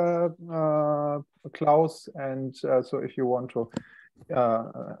contact Klaus, and so if you want to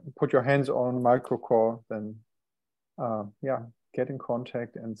put your hands on Microcore, then yeah, get in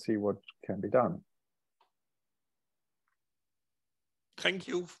contact and see what can be done. Thank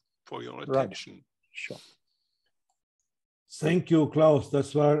you for your attention. Right. Sure. Thank you, Klaus.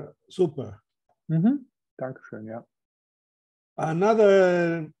 Das war super. Mm-hmm. Dankeschön, yeah.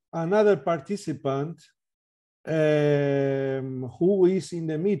 Another participant who is in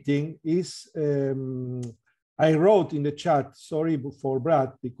the meeting is I wrote in the chat, sorry for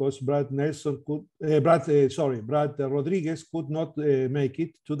Brad, because Brad Rodriguez could not make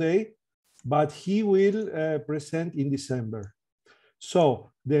it today, but he will present in December.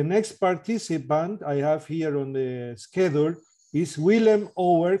 So the next participant I have here on the schedule is Willem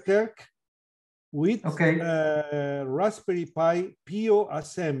Ouwerkerk with Raspberry Pi PO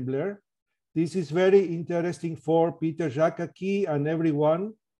assembler This is very interesting for Peter Jakaki and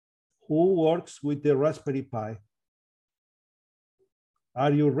everyone who works with the Raspberry Pi.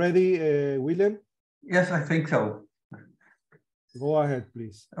 Are you ready, Willem? Yes, I think so. Go ahead,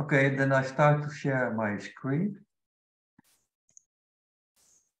 please. Okay, then I start to share my screen.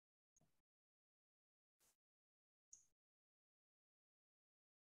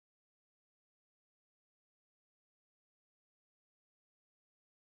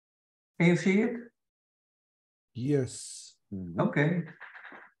 Can you see it? Yes. Okay.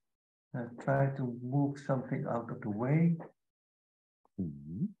 I'll try to move something out of the way.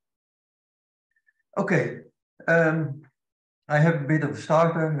 Okay. I have a bit of a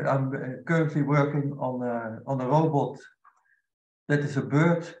starter. I'm currently working on a robot that is a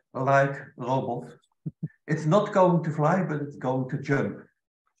bird-like robot. It's not going to fly, but it's going to jump.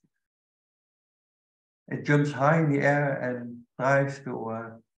 It jumps high in the air and tries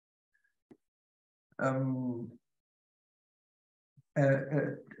to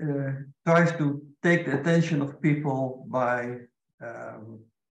take the attention of people by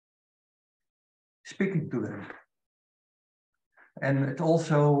speaking to them. And it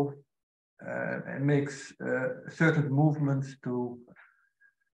also makes certain movements to,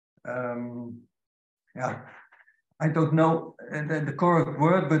 yeah, I don't know the correct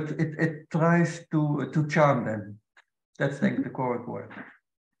word, but it tries to charm them. That's the correct word.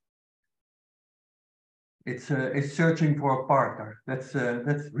 It's searching for a partner. That's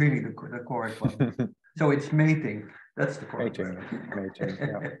really the correct one. So it's mating. That's the correct word. Mating,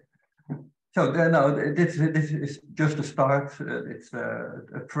 yeah. So no, this is just a start. It's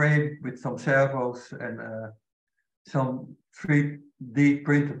a frame with some servos and some 3D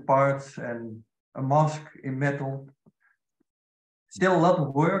printed parts and a mask in metal. Still a lot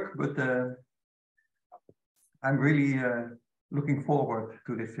of work, but I'm really looking forward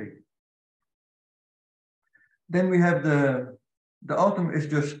to this thing. Then we have the autumn is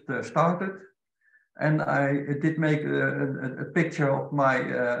just started. And I did make a picture of my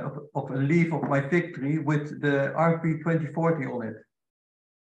of a leaf of my fig tree with the RP2040 on it.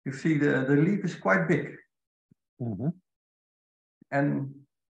 You see the leaf is quite big. And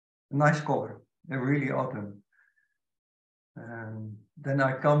a nice color, really autumn. Then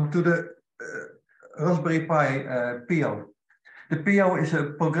I come to the Raspberry Pi PO. The PO is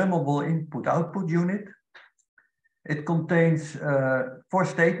a programmable input-output unit. It contains 4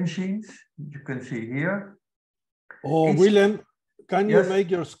 state machines, you can see here. Oh, Willem, can you make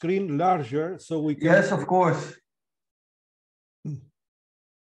your screen larger so we can... Yes, of course.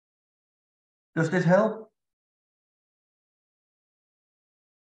 Does this help?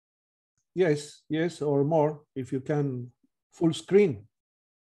 Yes, yes, or more, if you can, full screen.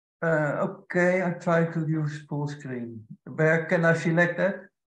 Okay, I try to use full screen. Where can I select that?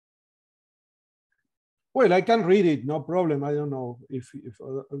 Well, I can read it, no problem. I don't know if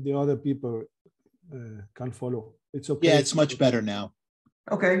the other people can follow. It's okay. Yeah, it's much better now.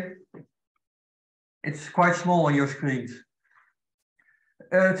 Okay. It's quite small on your screens.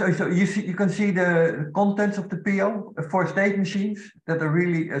 So you can see the contents of the PO, 4 state machines that are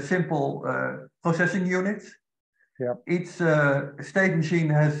really simple processing units. Yeah. Each state machine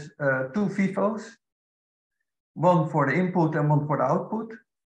has 2 FIFOs, one for the input and one for the output.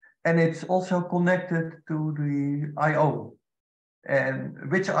 And it's also connected to the I/O, and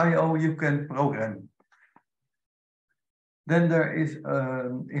which I/O you can program. Then there is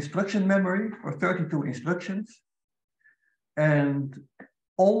instruction memory for 32 instructions. And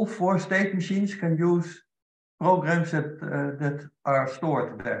all 4 state machines can use programs that are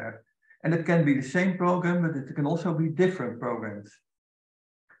stored there. And it can be the same program, but it can also be different programs.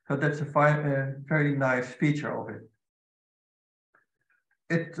 So that's a very nice feature of it.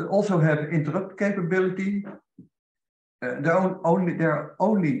 It also has interrupt capability. There are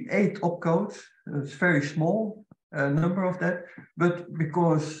only 8 opcodes. It's very small number of that, but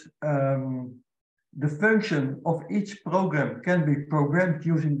because the function of each program can be programmed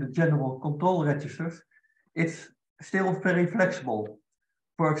using the general control registers, it's still very flexible.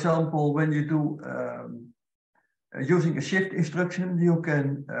 For example, when you do using a shift instruction, you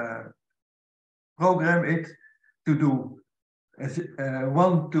can program it to do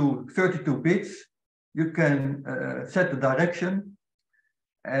 1 to 32 bits. You can set the direction,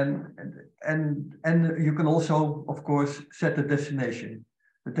 and you can also, of course, set the destination.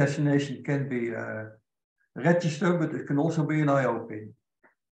 The destination can be a register, but it can also be an I/O pin.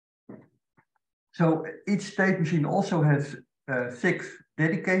 So each state machine also has 6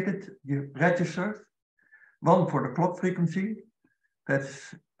 dedicated registers. One for the clock frequency.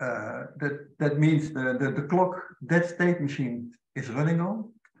 That means the clock that state machine is running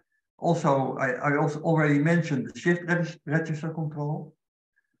on. Also, I also already mentioned the shift register control.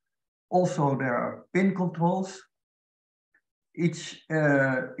 Also, there are pin controls. Each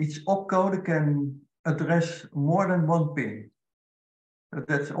opcode can address more than one pin.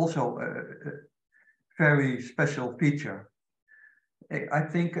 That's also a very special feature. I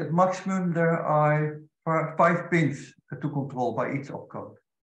think at maximum there are 5 pins to control by each opcode.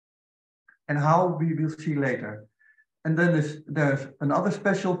 And how we will see later. And then there's another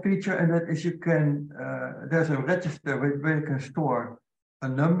special feature, and that is you can, there's a register where you can store a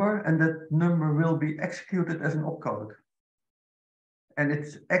number, and that number will be executed as an opcode. And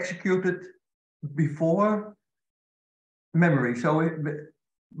it's executed before memory. So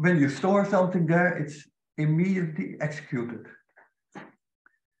when you store something there, it's immediately executed.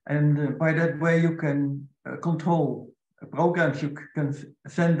 And by that way, you can control programs. You can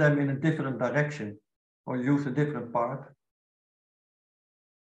send them in a different direction or use a different part.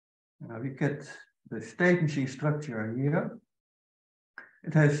 Now we get the state machine structure here.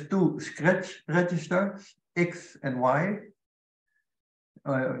 It has 2 scratch registers, X and Y.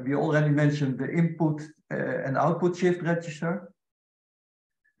 We already mentioned the input and output shift register.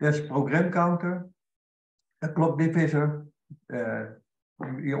 There's program counter, a clock divisor,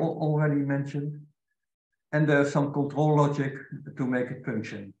 we already mentioned. And there's some control logic to make it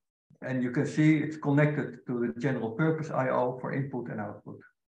function. And you can see it's connected to the general purpose I/O for input and output.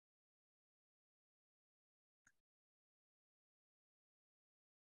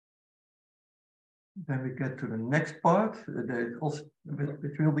 Then we get to the next part,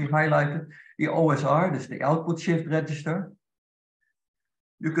 which will be highlighted. The OSR, this is the output shift register.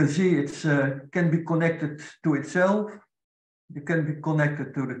 You can see it can be connected to itself. You can be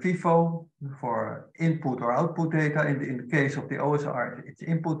connected to the FIFO for input or output data. In the case of the OSR, it's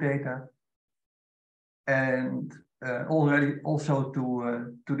input data. And already also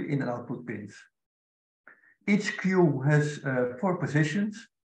to the in and output pins. Each queue has 4 positions.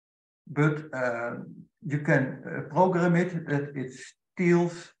 But you can program it that it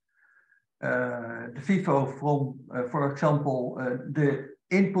steals the FIFO from, for example, the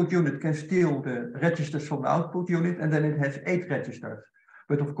input unit can steal the registers from the output unit, and then it has 8 registers.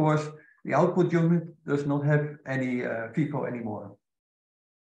 But of course, the output unit does not have any FIFO anymore.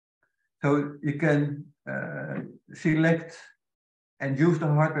 So you can select and use the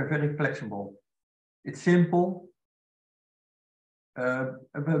hardware very flexible. It's simple.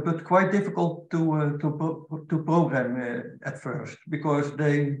 But quite difficult to program at first, because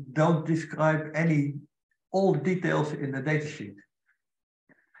they don't describe all the details in the datasheet.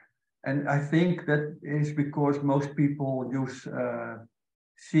 And I think that is because most people use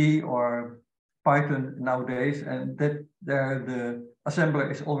C or Python nowadays, and that the assembler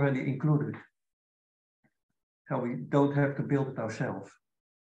is already included. So we don't have to build it ourselves.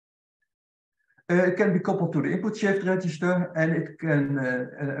 It can be coupled to the input shift register, and it can,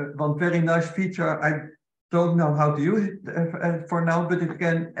 one very nice feature, I don't know how to use it for now, but it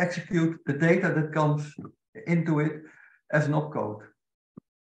can execute the data that comes into it as an opcode.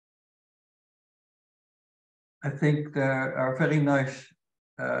 I think there are very nice,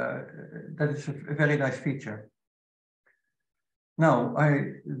 that is a very nice feature. Now,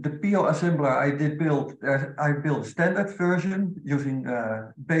 the PO assembler I built a standard version using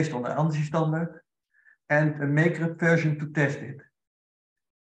based on the ANSI standard, and a Maker version to test it.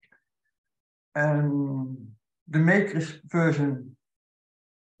 And the Maker version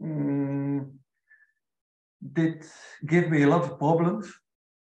did give me a lot of problems,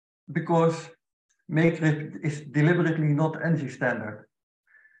 because Maker is deliberately not ANSI standard.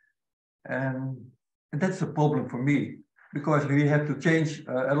 And that's a problem for me, because we have to change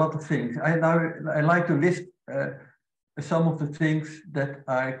a lot of things. I like to list some of the things that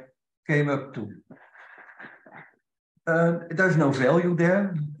I came up to. There's no value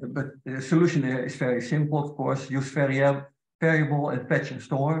there, but the solution there is very simple, of course. Use variable and fetch and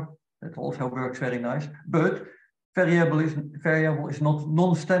store. That also works very nice. But variable is not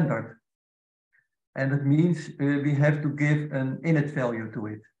non-standard. And it means we have to give an init value to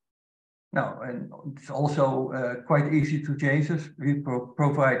it. Now, and it's also quite easy to change this. We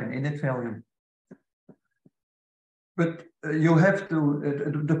provide an init value. But you have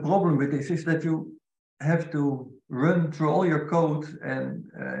to, the problem with this is that you have to run through all your code and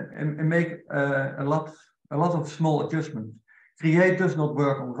make a lot of small adjustments. Create does not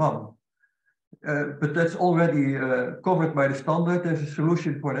work on RAM. But that's already covered by the standard. There's a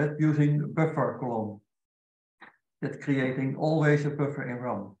solution for that using buffer column. That's creating always a buffer in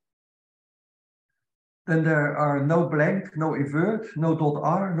RAM. Then there are no blank, no invert, no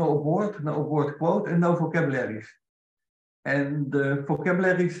 .r, no abort quote, and no vocabularies. And the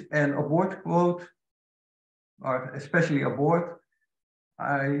vocabularies and abort quote, or especially abort,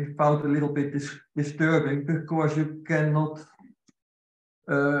 I found a little bit disturbing because you cannot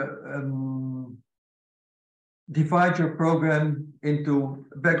divide your program into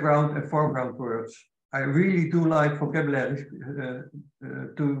background and foreground words. I really do like vocabularies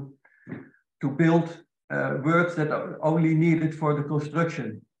to build words that are only needed for the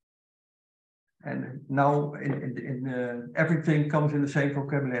construction. And now everything comes in the same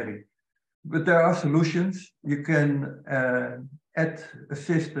vocabulary. But there are solutions. You can add a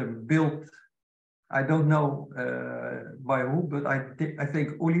system built, I don't know by who, but I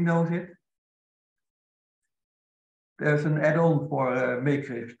think Uli knows it. There's an add-on for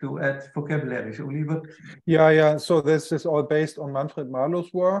Matrix to add vocabularies, Uli, but... Yeah. So this is all based on Manfred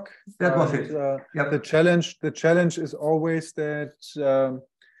Marlow's work. That was it. Yep. The challenge is always that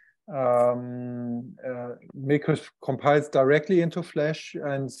Matrix compiles directly into Flash,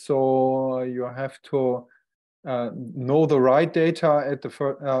 and so you have to know the right data at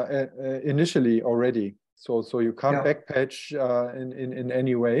the initially already. So you can't backpatch in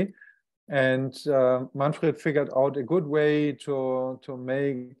any way. And Manfred figured out a good way to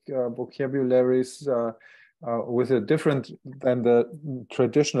make vocabularies with a different than the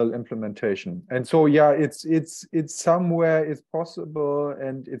traditional implementation. And so it's somewhere it's possible,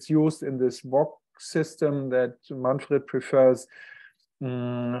 and it's used in this VOC system that Manfred prefers.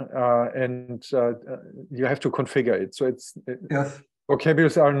 And you have to configure it. So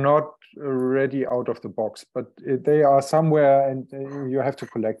vocabularies are not ready out of the box, but they are somewhere, and you have to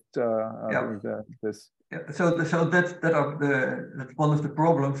collect this. Yeah, so that's one of the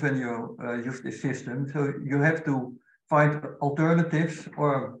problems when you use this system. So you have to find alternatives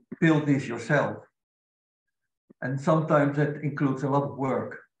or build these yourself, and sometimes that includes a lot of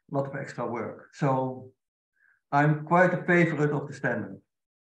work, a lot of extra work. So I'm quite a favorite of the standard.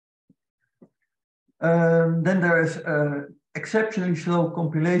 Then there is exceptionally slow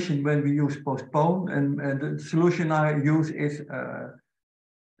compilation when we use postpone, and the solution I use is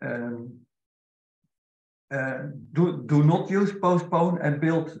do not use postpone and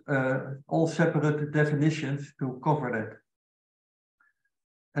build all separate definitions to cover that.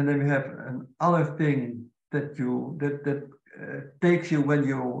 And then we have another thing that takes you when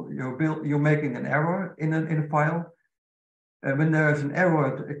you're making an error in a file. When there is an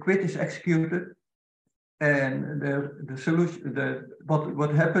error, a quit is executed. And the solution,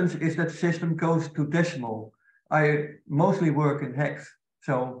 what happens is that the system goes to decimal. I mostly work in hex,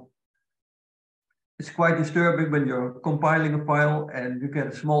 so it's quite disturbing when you're compiling a file and you get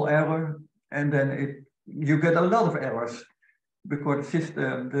a small error, and then you get a lot of errors because the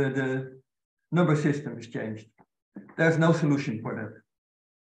system, the number system is changed. There's no solution for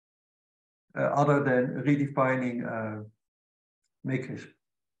that other than redefining matrix.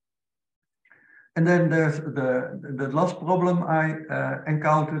 And then there's the last problem I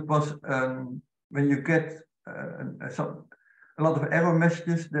encountered was when you get a lot of error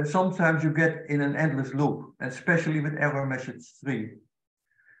messages, that sometimes you get in an endless loop, especially with error message 3.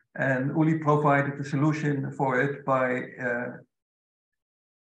 And Uli provided a solution for it by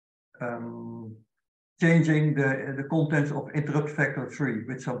changing the contents of interrupt factor 3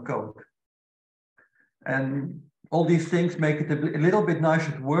 with some code. And all these things make it a little bit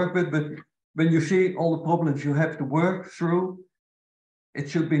nicer to work with, but when you see all the problems you have to work through, it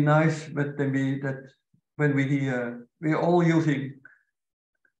should be nice, but when we're all using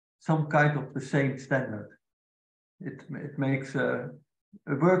some kind of the same standard, it makes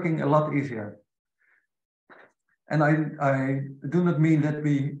working a lot easier. And I do not mean that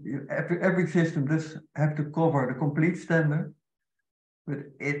every system does have to cover the complete standard, but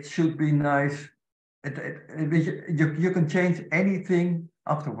it should be nice. You can change anything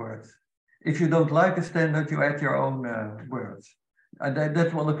afterwards. If you don't like the standard, you add your own words. And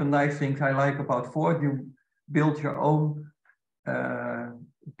that's one of the nice things I like about Ford. You build your own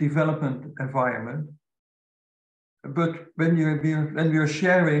development environment. But when you're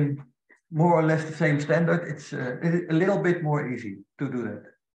sharing more or less the same standard, it's a little bit more easy to do that.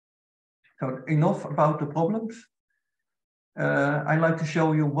 So enough about the problems. I'd like to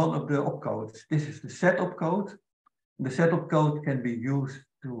show you one of the opcodes. This is the set opcode. The set opcode can be used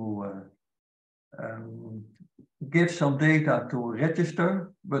to give some data to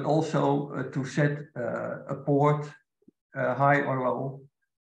register, but also to set a port high or low.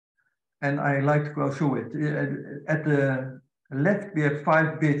 And I like to go through it. At the left, we have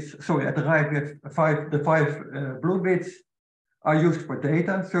 5 bits. Sorry, at the right, we have the 5 blue bits are used for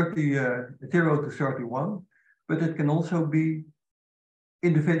data, 0 to 31, but it can also be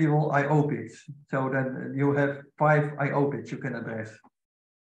individual I/O bits. So then you have 5 I/O bits you can address.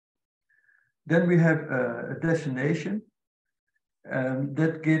 Then we have a destination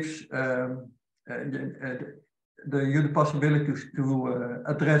that gives you the possibility to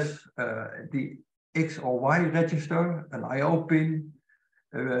address the X or Y register, an I/O pin,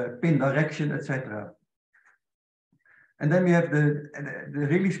 pin direction, etc. And then we have the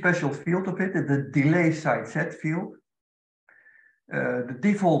really special field of it, the delay side set field. The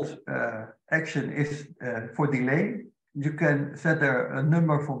default action is for delay. You can set there a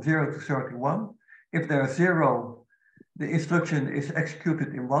number from 0 to 31. If there's 0, the instruction is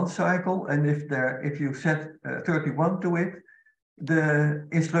executed in 1 cycle, and if you set 31 to it, the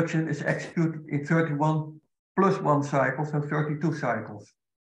instruction is executed in 31 plus 1 cycle, so 32 cycles.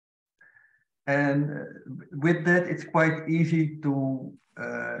 And with that, it's quite easy to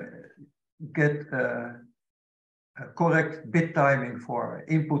get correct bit timing for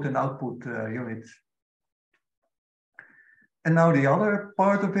input and output units. And now the other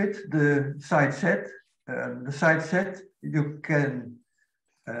part of it, the side set. The side set, you can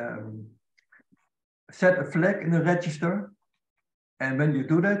set a flag in the register. And when you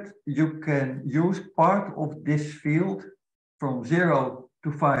do that, you can use part of this field from 0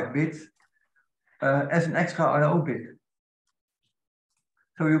 to 5 bits as an extra I/O bit.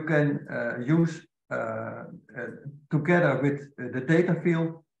 So you can use together with the data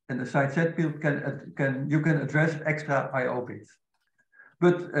field and the side set field, you can address extra I/O bits.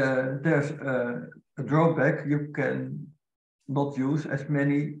 But there's a drawback. You can not use as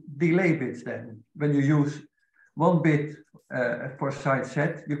many delay bits then. When you use 1 bit for side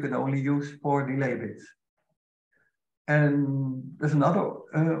set, you can only use 4 delay bits. And there's another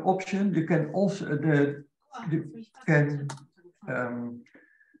option. You can also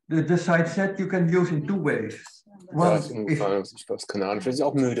the side set you can use in 2 ways. One is,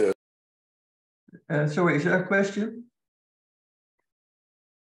 sorry, is there a question?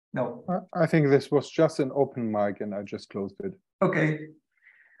 No. I think this was just an open mic and I just closed it. Okay.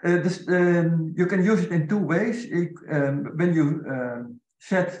 You can use it in 2 ways. When you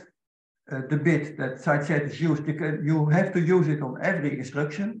set the bit that side set is used, you have to use it on every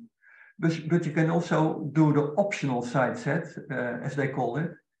instruction, but you can also do the optional side set, as they call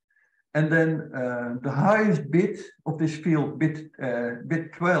it. And then the highest bit of this field, bit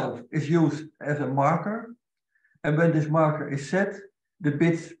 12, is used as a marker. And when this marker is set, the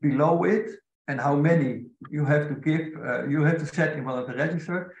bits below it and how many you have to give, you have to set in one of the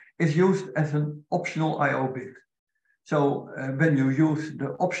register, is used as an optional I/O bit. So when you use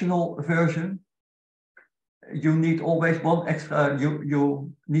the optional version, you need always one extra.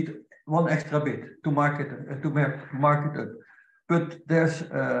 You need 1 extra bit to mark it up. But there's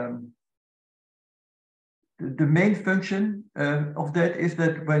the main function of that is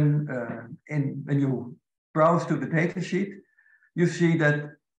that when you browse to the datasheet, you see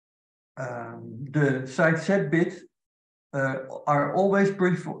that the side set bits are always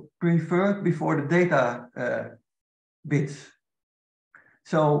preferred before the data bits.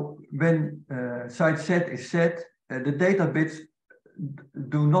 So when side set is set, the data bits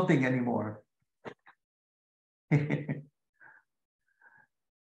do nothing anymore.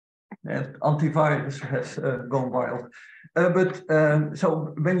 And antivirus has gone wild.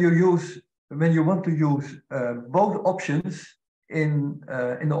 So when you want to use both options in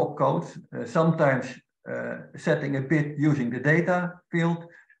the opcode, sometimes setting a bit using the data field,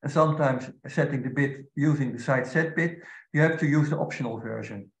 and sometimes setting the bit using the side set bit, you have to use the optional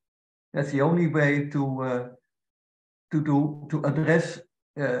version. That's the only way to address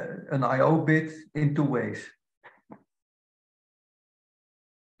an I/O bit in 2 ways.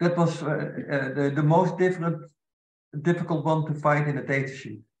 That was the most difficult one to find in the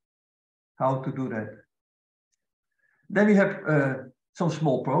datasheet, how to do that. Then we have some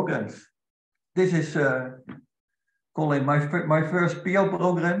small programs. This is calling my first PO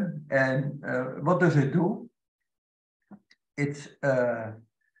program, and what does it do? It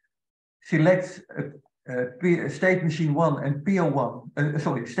selects state machine 1 and PO1,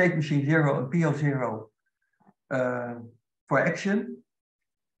 sorry, state machine 0 and PO0 for action.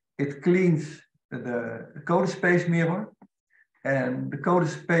 It cleans the code space mirror, and the code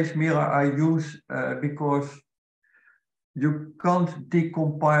space mirror I use because you can't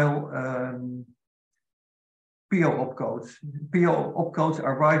decompile PO opcodes. PO opcodes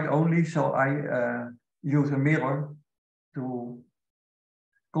are write only, so I use a mirror to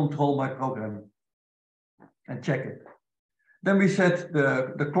control my program and check it. Then we set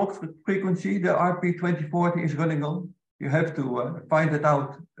the clock frequency the RP2040 is running on. You have to find it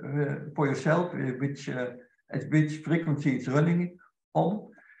out for yourself, at which frequency it's running on,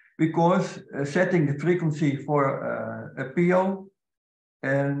 because setting the frequency for a PO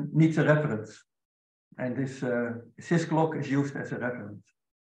needs a reference. And this sysclock is used as a reference.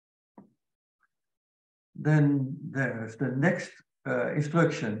 Then there's the next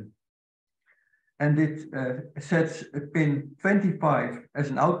instruction. And it sets a pin 25 as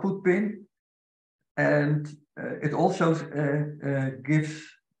an output pin. And it also gives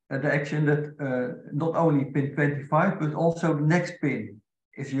the action that not only pin 25, but also the next pin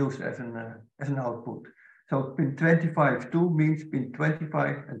is used as an output. So pin 25.2 means pin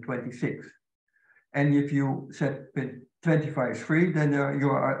 25 and 26. And if you set pin 25.3, then you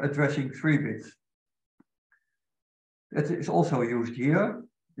are addressing 3 bits. That is also used here.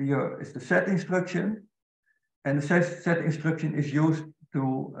 Here is the set instruction. And the set instruction is used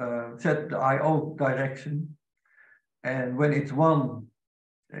to set the I/O direction. And when it's 1,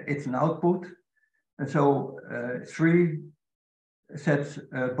 it's an output. And so 3 sets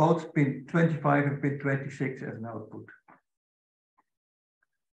both pin 25 and pin 26 as an output.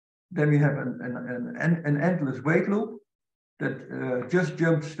 Then we have an endless wait loop that just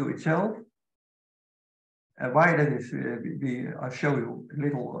jumps to itself. Why that is, I'll show you a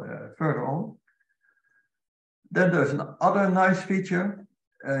little further on. Then there's another nice feature.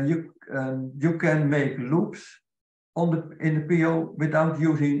 You can make loops in the PO without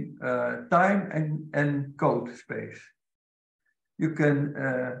using time and code space. You can,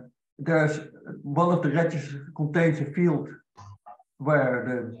 there's one of the registers contains a field where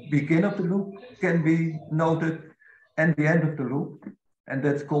the beginning of the loop can be noted and the end of the loop, and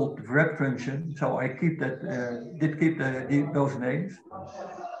that's called the wrap function. So I keep that, did keep those names.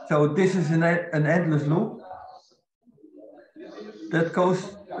 So this is an endless loop that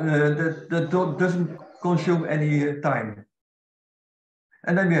goes, that doesn't consume any time.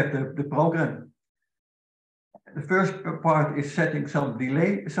 And then we have the program. The first part is setting some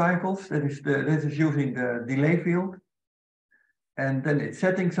delay cycles. That is using the delay field. And then it's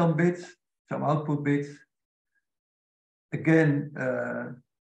setting some bits, some output bits. Again,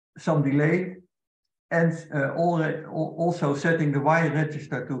 some delay. And also setting the Y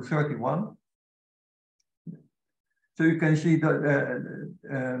register to 31. So you can see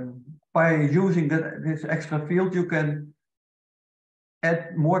that by using this extra field, you can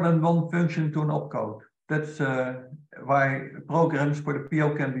add more than one function to an opcode. That's why programs for the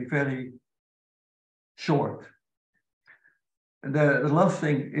PO can be very short. The last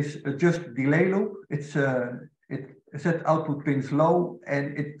thing is just delay loop. It sets output pins low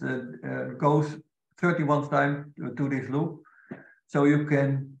and it goes 31 times to this loop. So you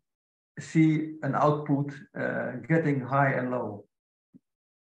can see an output getting high and low.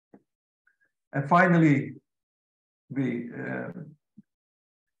 And finally, we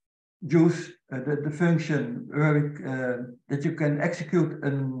use the function where that you can execute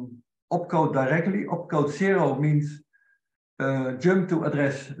an opcode directly. Opcode 0 means jump to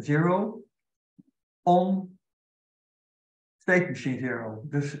address 0 on state machine 0.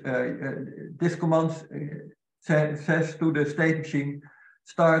 This command says to the state machine,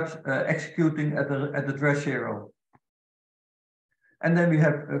 start executing at address 0. And then we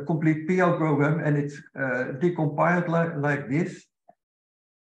have a complete PO program, and it's decompiled like this.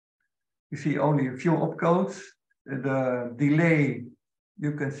 You see only a few opcodes. The delay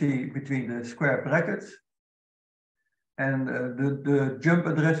you can see between the square brackets. And the jump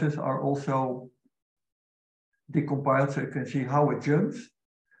addresses are also decompiled, so you can see how it jumps.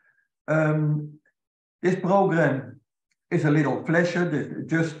 This program is a little flasher. It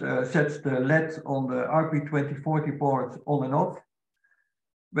just sets the LED on the RP2040 port on and off.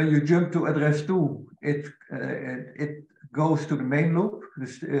 When you jump to address 2, it goes to the main loop.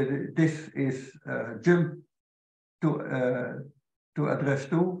 This is jump to address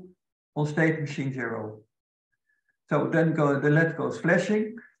 2 on state machine 0. So then the LED goes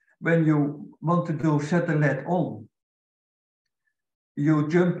flashing. When you want to do set the LED on, you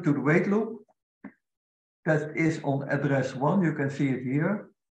jump to the wait loop. That is on address 1. You can see it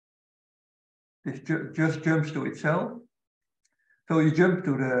here. This just jumps to itself. So you jump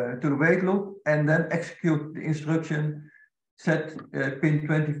to the wait loop and then execute the instruction, set pin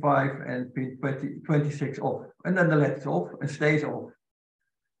 25 and pin 26 off. And then the LED is off and stays off.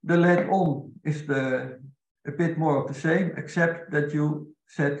 The LED on is a bit more of the same, except that you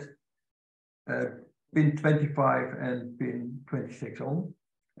set pin 25 and pin 26 on.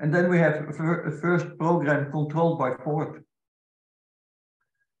 And then we have a first program controlled by Forth.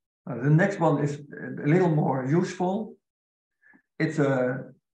 The next one is a little more useful. It's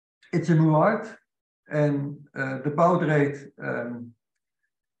a MUART, and the baud rate,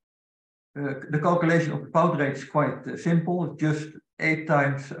 the calculation of the baud rate is quite simple. It's just 8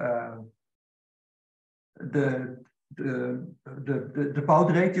 times the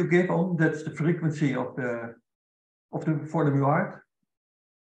baud rate you give on. That's the frequency of the for the MUART.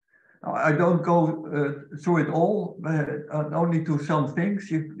 I don't go through it all, only to some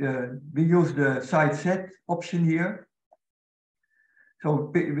things. We use the side set option here.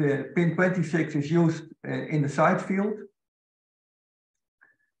 So pin 26 is used in the side field.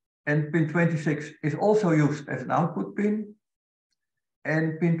 And pin 26 is also used as an output pin.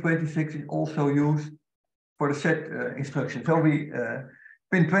 And pin 26 is also used for the set instruction. So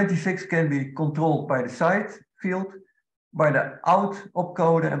pin 26 can be controlled by the side field, by the out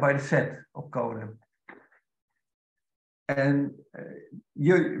opcoder, and by the set opcoder. And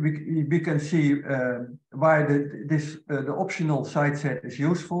we can see why the optional side set is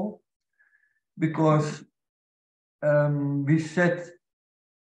useful, because we set,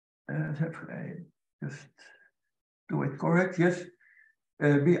 just do it correct, yes.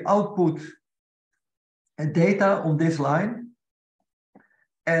 We output data on this line,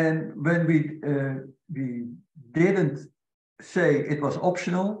 and when we didn't say it was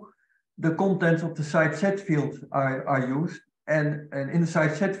optional, the contents of the side set field are used, and in the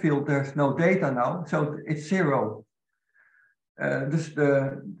side set field there's no data now, so it's 0.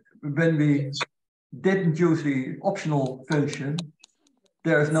 When we didn't use the optional function,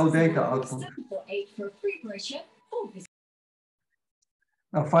 there's no data output.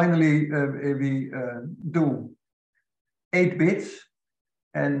 Now finally we do 8 bits,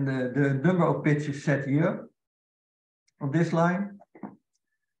 and the number of bits is set here on this line,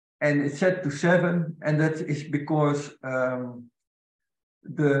 and it's set to 7, and that is because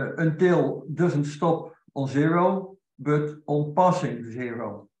the until doesn't stop on 0, but on passing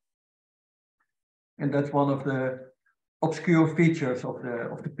 0, and that's one of the obscure features of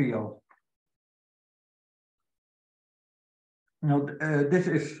the PO. Now this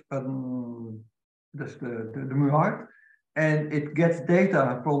is that's the MUART, and it gets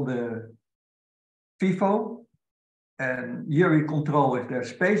data from the FIFO. And here we control if there's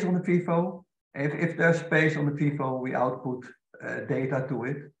space on the FIFO. If there's space on the FIFO, we output data to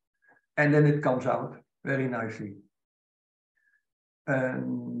it, and then it comes out very nicely.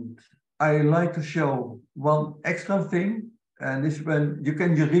 And I like to show one extra thing, and this is when you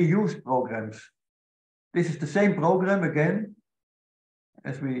can reuse programs. This is the same program again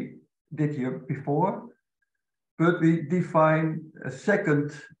as we did here before, but we define a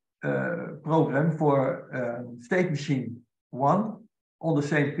second program for state machine 1 on the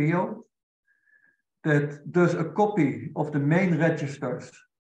same PO that does a copy of the main registers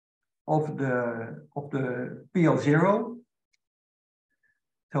of the PO0.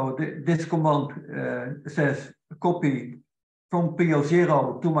 So this command says copy from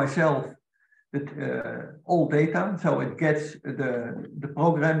PO0 to myself all data, so it gets the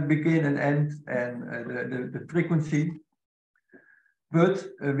program begin and end and the frequency. But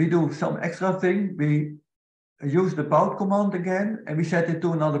we do some extra thing. We use the baud command again, and we set it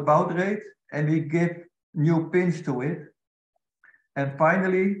to another baud rate, and we give new pins to it. And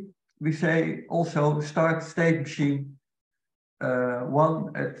finally, we say also start state machine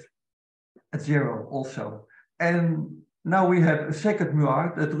 1 at 0 also. And now we have a second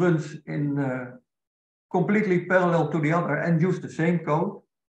MUART that runs in completely parallel to the other and use the same code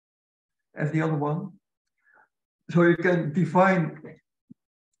as the other one. So you can define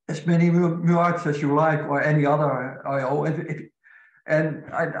as many MUARTs as you like, or any other I/O. And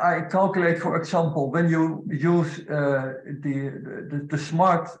I calculate, for example, when you use the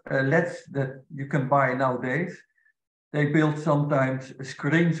smart LEDs that you can buy nowadays, they build sometimes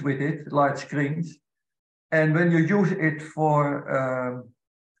screens with it, large screens. And when you use it for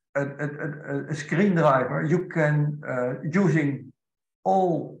a screen driver, you can, using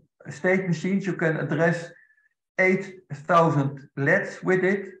all state machines, you can address 8,000 LEDs with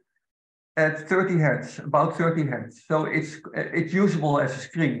it at 30 Hertz, about 30 Hertz. So it's usable as a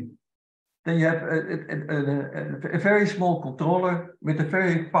screen. Then you have a very small controller with a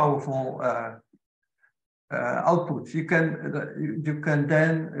very powerful output. You can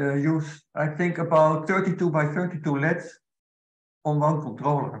then use, I think, about 32 by 32 LEDs on one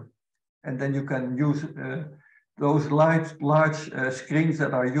controller, and then you can use those large screens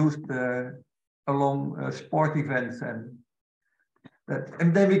that are used along sport events, and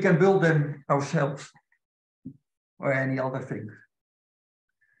then we can build them ourselves or any other things.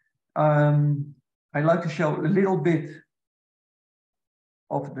 I'd like to show a little bit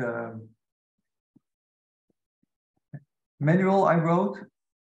of the manual I wrote.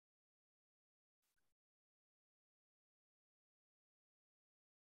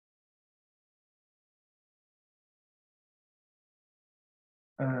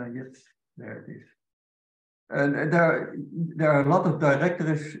 Yes, there it is. And there are a lot of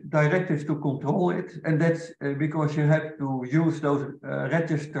directives to control it, and that's because you have to use those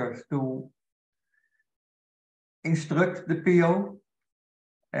registers to instruct the PO,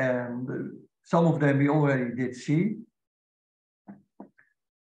 and some of them we already did see.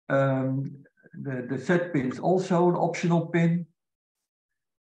 The set pin is also an optional pin.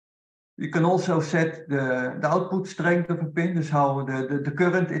 You can also set the output strength of a pin, that's how the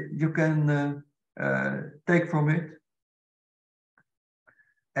current you can take from it.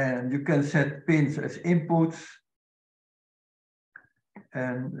 And you can set pins as inputs.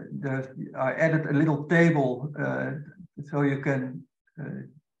 And I added a little table so you can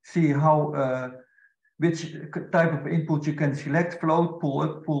see how which type of input you can select: float, pull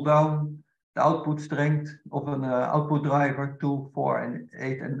up, pull down, the output strength of an output driver, 2, 4, and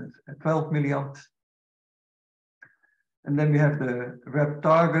 8 and 12 milliamps. And then we have the wrap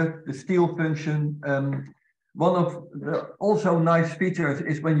target, the steal function. One of the also nice features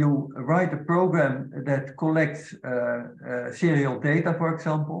is when you write a program that collects serial data, for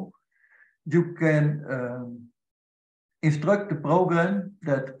example, you can instruct the program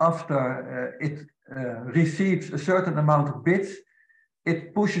that after it receives a certain amount of bits,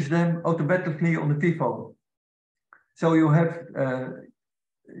 it pushes them automatically on the FIFO. So you have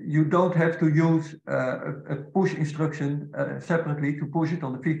you don't have to use a push instruction separately to push it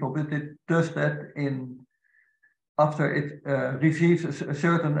on the FIFO, but it does that after it receives a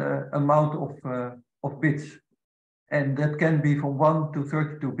certain amount of bits, and that can be from 1 to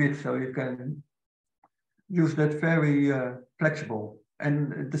 32 bits. So you can use that very flexible.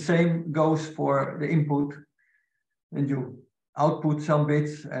 And the same goes for the input, and you output some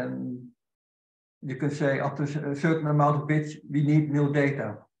bits, and you can say after a certain amount of bits, we need new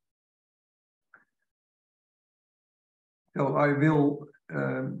data. So I will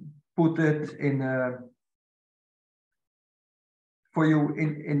put it in for you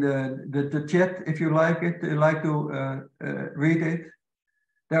in the chat if you like it. You like to read it.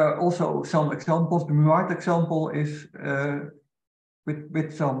 There are also some examples. The Muart example is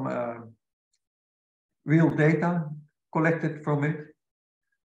with some real data collected from it.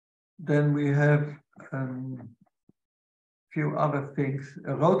 Then we have a few other things.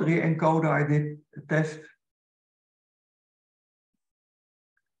 A rotary encoder I did a test.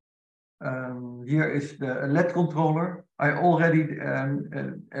 Here is the LED controller. I already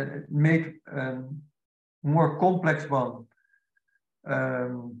made a more complex one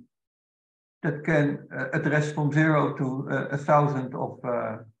that can address from 0 to 1,000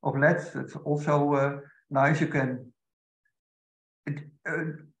 of LEDs. That's also nice. You can,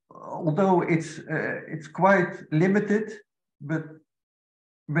 although it's quite limited, but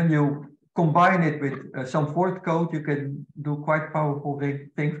when you combine it with some Forth code, you can do quite powerful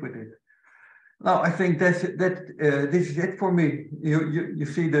things with it. Now I think this is it for me. You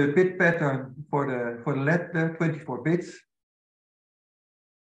see the bit pattern for the LED there, 24 bits,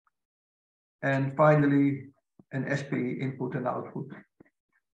 and finally an SPE input and output.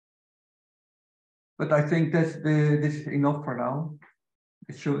 But I think this is enough for now.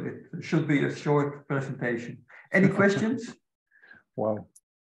 It should be a short presentation. Any questions? Wow.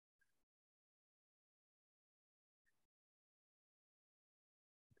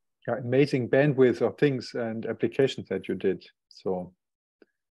 Yeah, amazing bandwidth of things and applications that you did. So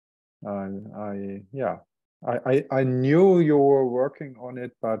I knew you were working on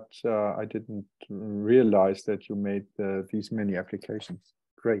it, but I didn't realize that you made these many applications.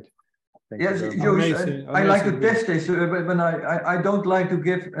 Great. Thank yes, you very much. I like to test this, but when I don't like to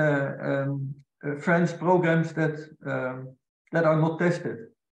give friends programs that are not tested.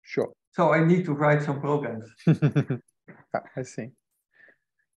 Sure. So I need to write some programs. I see.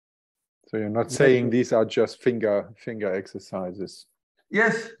 So you're not saying these are just finger exercises.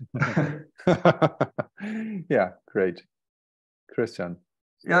 Yes. Yeah, great. Christian.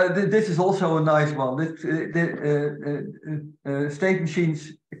 Yeah, this is also a nice one. State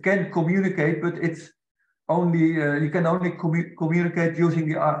machines can communicate, but it's only you can only communicate using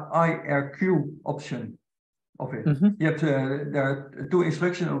the IRQ option of it. Mm-hmm. You have there are two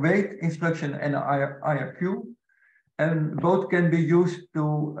instructions: a wait instruction and an IRQ. And both can be used to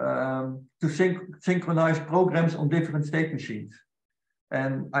synchronize programs on different state machines.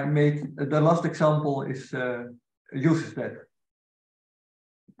 And I made the last example is uses that.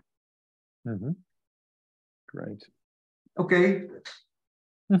 Mm-hmm. Great. Okay.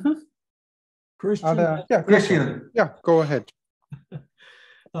 Mm-hmm. Christian. Christian. Yeah, go ahead.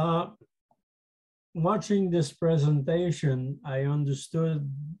 Watching this presentation, I understood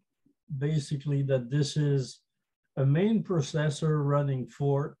basically that this is a main processor running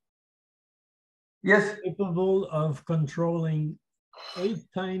Fort. Yes. Capable of controlling 8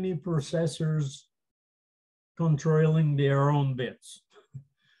 tiny processors controlling their own bits.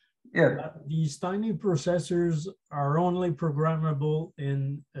 Yeah. But these tiny processors are only programmable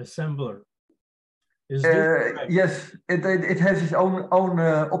in assembler. Is this correct? Yes, it has its own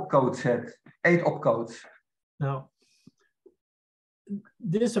opcode set, 8 opcodes. Now,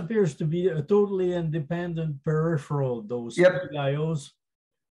 this appears to be a totally independent peripheral, those PIOs.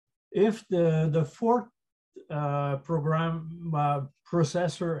 If the Fort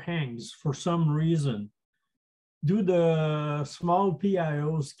processor hangs for some reason, do the small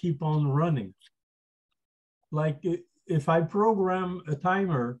PIOs keep on running? Like if I program a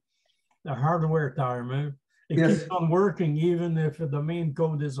timer, a hardware timer, it keeps on working even if the main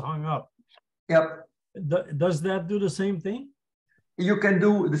code is hung up. Yep. Does that do the same thing? You can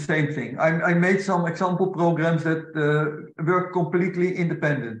do the same thing. I made some example programs that work completely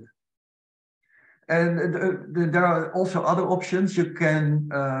independent. And there are also other options. You can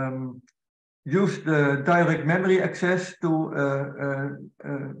use the direct memory access to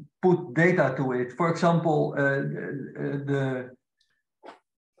put data to it. For example,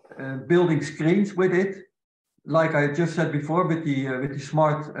 building screens with it, like I just said before, with the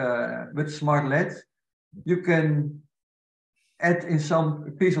smart LEDs, you can add in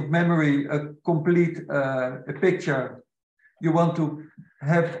some piece of memory a complete a picture you want to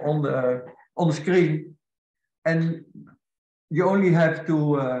have on the screen, and you only have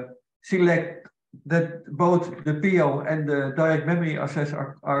to select that both the PO and the direct memory access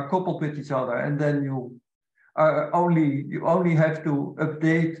are coupled with each other, and then you only have to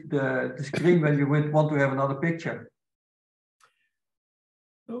update the screen when you want to have another picture.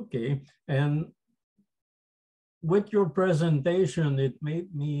 Okay, and with your presentation, it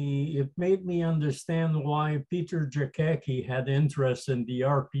made me understand why Peter Jakacki had interest in the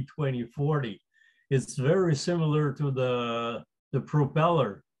RP2040. It's very similar to the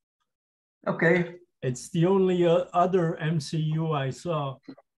propeller. Okay. It's the only other MCU I saw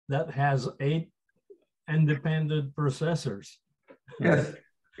that has 8 independent processors. Yes.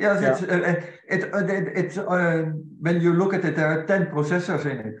 Yes, it's when you look at it, there are 10 processors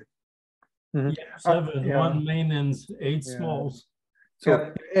in it. Yeah, 7, 1 main and 8 smalls.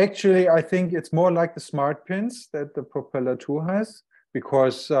 So actually, I think it's more like the smart pins that the Propeller 2 has,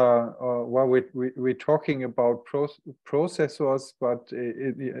 because while we're talking about processors, but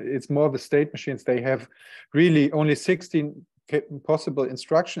it's more the state machines. They have really only 16 possible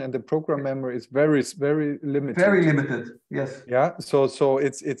instruction, and the program memory is very limited. Very limited, yes. Yeah, so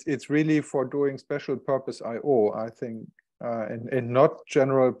it's really for doing special purpose I/O, I think, and not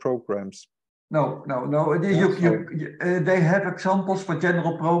general programs. No. They have examples for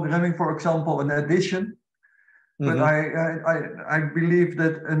general programming, for example, an addition. But I believe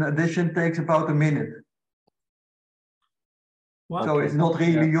that an addition takes about a minute. Wow. So it's not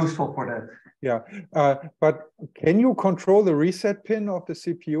really useful for that. Yeah, but can you control the reset pin of the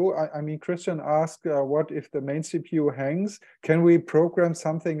CPU? I mean, Christian asked, what if the main CPU hangs? Can we program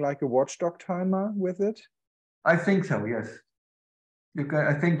something like a watchdog timer with it? I think so, yes. You can.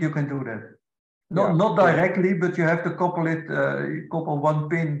 I think you can do that. Not directly, but you have to couple it. Couple one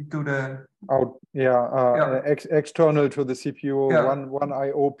pin to the external to the CPU. One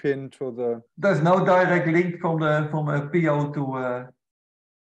I/O pin to the. There's no direct link from a PO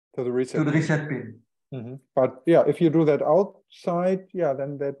to the reset pin. But yeah, if you do that outside,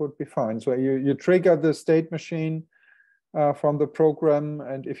 then that would be fine. So you trigger the state machine from the program,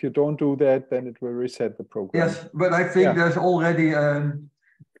 and if you don't do that, then it will reset the program. Yes, but I think there's already a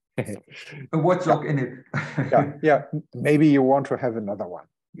watchdog in it. Maybe you want to have another one.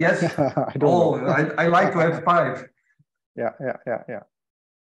 Yes. I don't know. I like to have 5. Yeah.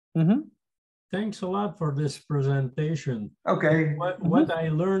 Thanks a lot for this presentation. Okay. What I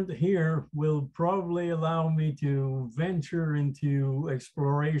learned here will probably allow me to venture into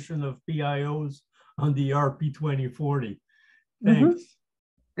exploration of PIOs on the RP2040. Thanks.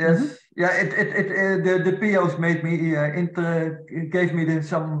 Yes. The POs made me gave me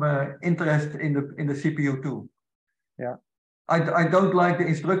some interest in the CPU too. Yeah. I don't like the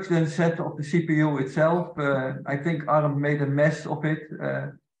instruction set of the CPU itself. I think ARM made a mess of it.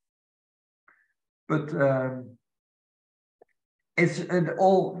 But it's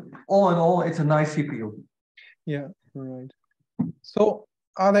all in all, it's a nice CPU. Yeah, right. So,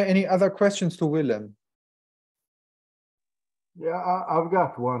 are there any other questions to Willem? Yeah, I've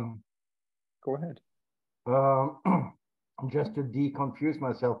got one. Go ahead. Just to deconfuse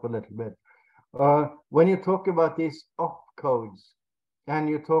myself a little bit. When you talk about these opcodes, and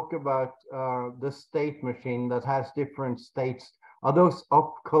you talk about the state machine that has different states. Are those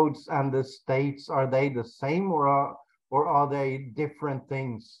opcodes and the states, are they the same, or are they different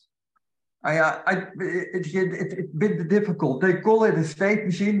things? It's a bit difficult. They call it a state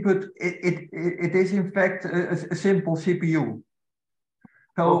machine, but it is in fact a simple CPU.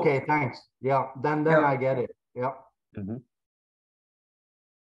 So, okay, thanks. Yeah, then I get it. Yeah. Mm-hmm.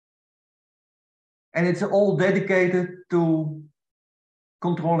 And it's all dedicated to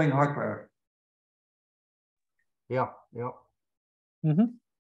controlling hardware. Yeah, yeah. Mm-hmm.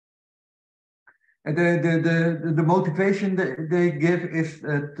 And the motivation that they give is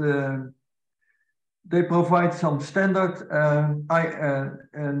that they provide some standard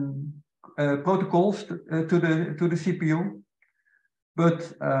protocols to the CPU.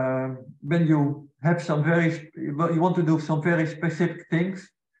 But when you have you want to do some very specific things,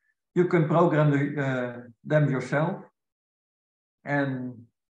 you can program them yourself. And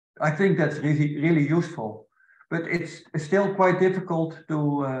I think that's really useful. But it's still quite difficult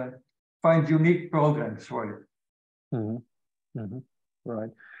to find unique programs for it. Mm-hmm. Mm-hmm.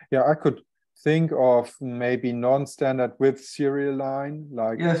 Right. Yeah, I could think of maybe non-standard with serial line,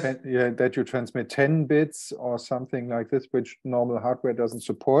 like yes. that you transmit 10 bits or something like this, which normal hardware doesn't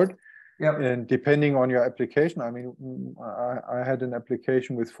support. Yep. And depending on your application, I mean, I had an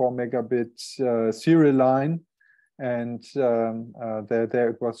application with 4 megabit serial line, and there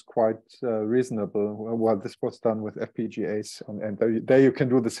it was quite reasonable. Well, this was done with FPGAs, and there you can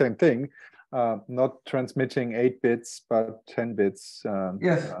do the same thing. Not transmitting 8 bits, but 10 bits.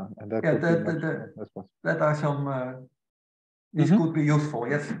 Yes, and that that are some, these could be useful,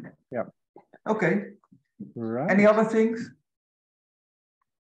 yes. Yeah. Okay. Right. Any other things?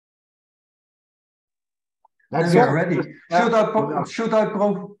 That's then we are ready. Should I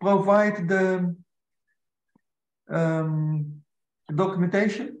provide the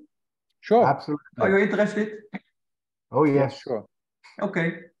documentation? Sure. Absolutely. Are you interested? Oh, yes. Yeah, sure.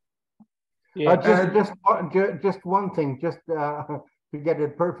 Okay. Yeah. Just one thing, just to get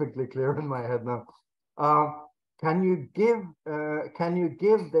it perfectly clear in my head now. Can you give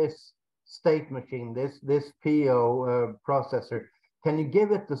this state machine, this PO processor, can you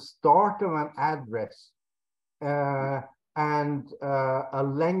give it the start of an address and a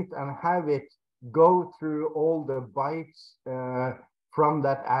length, and have it go through all the bytes from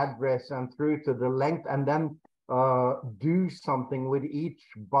that address and through to the length, and then do something with each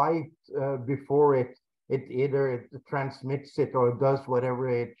byte before it either transmits it or does whatever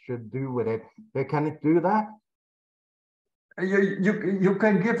it should do with it? Can it do that? You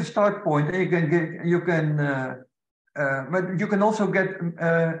can give a start point. But you can also get,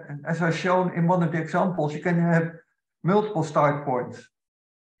 as I've shown in one of the examples, you can have multiple start points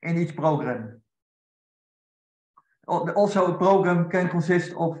in each program. Also, a program can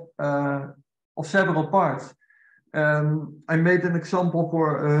consist of several parts. I made an example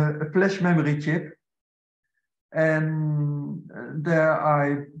for a flash memory chip, and there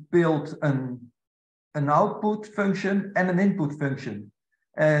I built an output function and an input function,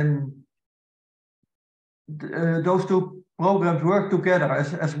 and those two programs work together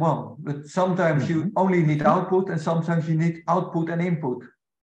as one. But sometimes you only need output, and sometimes you need output and input.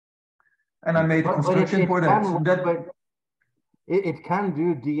 And I made a construction for that. It can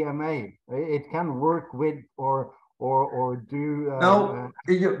do DMA. It can work with or do. No,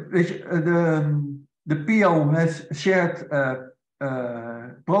 the PO has shared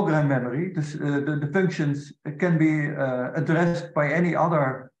program memory. The functions can be addressed by any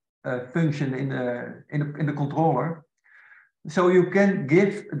other function in the controller. So you can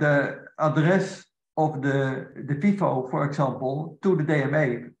give the address of the FIFO, for example, to the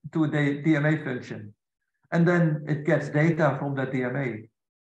DMA function. And then it gets data from that DMA.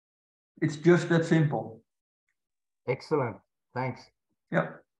 It's just that simple. Excellent. Thanks. Yeah.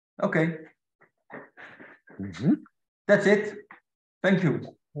 Okay. That's it. Thank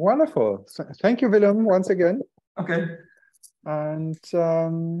you. Wonderful. Thank you, Willem, once again. Okay. And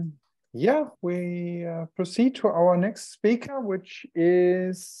yeah, we proceed to our next speaker, which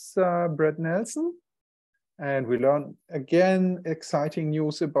is Brett Nelson. And we learn again exciting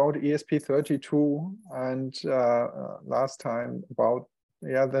news about ESP32, and last time about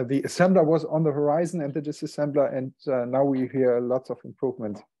the assembler was on the horizon and the disassembler, and now we hear lots of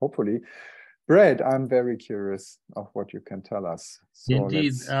improvements, hopefully. Brett, I'm very curious of what you can tell us. So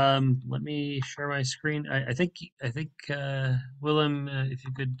indeed. Let me share my screen. I think Willem, if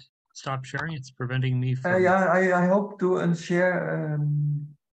you could stop sharing, it's preventing me from. Yeah, I hope to unshare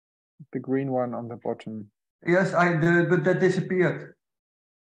the green one on the bottom. Yes, I did, but that disappeared.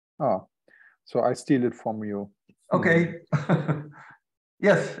 Oh, so I steal it from you. Okay.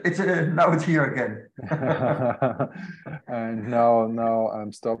 Yes, it's now it's here again. And now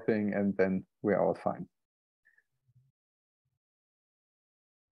I'm stopping, and then we're all fine.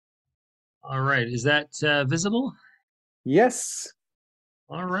 All right, is that visible? Yes.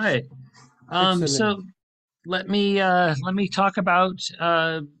 All right. Excellent. So let me talk about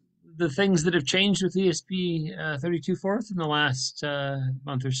the things that have changed with ESP32 in the last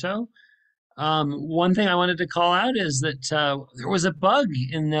month or so. One thing I wanted to call out is that there was a bug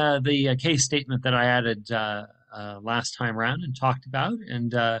in the case statement that I added last time around and talked about,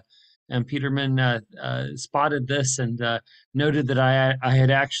 and Peterman spotted this and noted that I had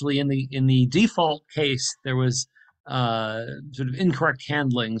actually in the default case there was sort of incorrect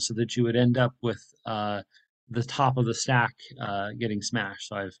handling, so that you would end up with the top of the stack getting smashed.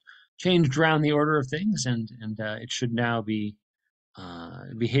 So I've changed around the order of things, and it should now be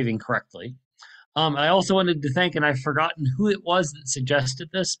behaving correctly. I also wanted to thank, and I've forgotten who it was that suggested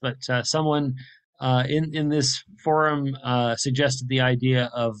this, but someone in this forum suggested the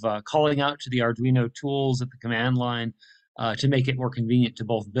idea of calling out to the Arduino tools at the command line to make it more convenient to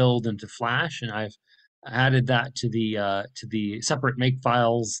both build and to flash. And I've added that to the separate make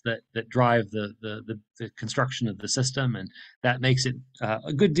files that drive the construction of the system, and that makes it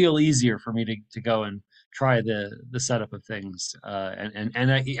a good deal easier for me to go and try the setup of things,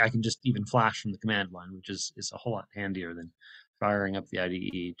 and I can just even flash from the command line, which is a whole lot handier than firing up the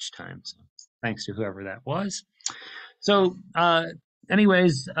IDE each time. So thanks to whoever that was. So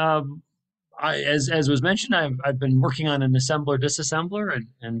anyways, as was mentioned, I've been working on an assembler disassembler,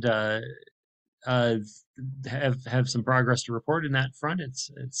 and have some progress to report in that front.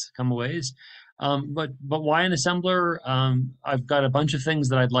 It's come a ways. But why an assembler? I've got a bunch of things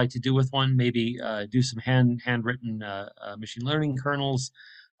that I'd like to do with one. Maybe do some handwritten machine learning kernels.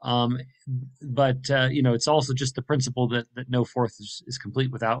 But it's also just the principle that no Forth is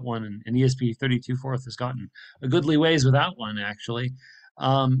complete without one, and ESP32 Forth has gotten a goodly ways without one, actually.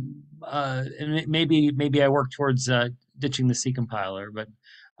 And maybe I work towards ditching the C compiler. But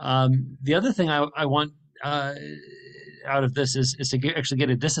the other thing I want out of this is to actually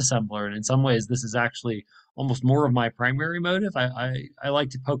get a disassembler, and in some ways this is actually almost more of my primary motive. I like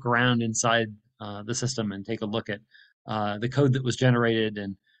to poke around inside the system and take a look at the code that was generated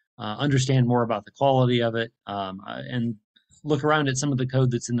and understand more about the quality of it, and look around at some of the code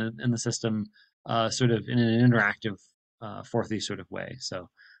that's in the system, sort of in an interactive, Forthy sort of way. So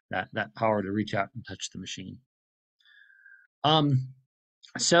that power to reach out and touch the machine.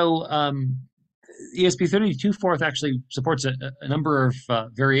 ESP32 Forth actually supports a number of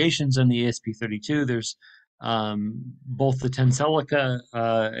variations on the ESP32. There's both the Tenselica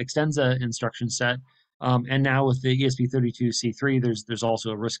Extensa instruction set, and now with the ESP32C3, there's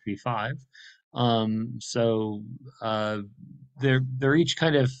also a RISC-V5. They're each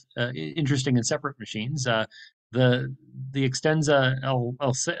kind of interesting and separate machines. The Extensa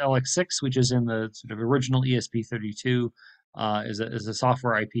LX6, which is in the sort of original ESP32, is a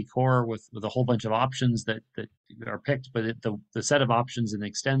software IP core with a whole bunch of options that are picked, but the set of options in the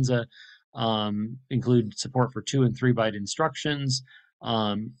Extensa include support for 2 and 3 byte instructions.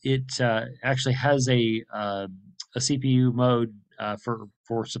 It actually has a CPU mode for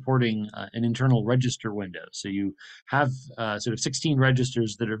supporting an internal register window. So you have sort of 16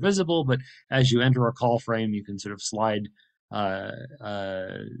 registers that are visible, but as you enter a call frame, you can sort of slide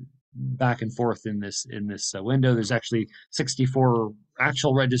back and forth in this window. There's actually 64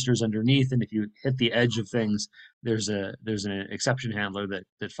 actual registers underneath, and if you hit the edge of things, there's an exception handler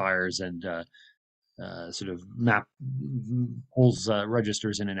that fires and sort of pulls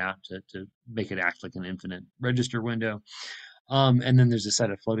registers in and out to make it act like an infinite register window. And then there's a set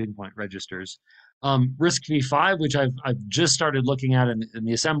of floating point registers. RISC-V5, which I've just started looking at in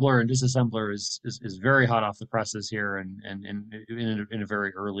the assembler and disassembler, is very hot off the presses here, and in a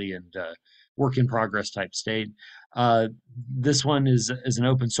very early and work in progress type state. This one is an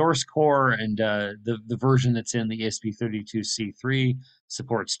open source core, and the version that's in the ESP32C3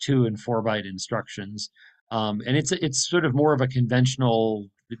 supports 2 and 4 byte instructions. And it's sort of more of a conventional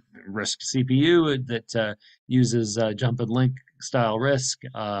RISC CPU that uses jump and link style RISC.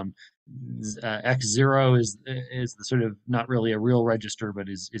 X0 is the sort of not really a real register, but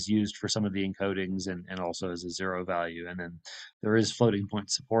is used for some of the encodings and also as a 0 value. And then there is floating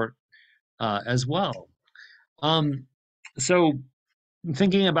point support as well. So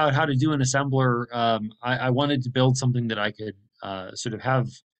thinking about how to do an assembler, I wanted to build something that I could sort of have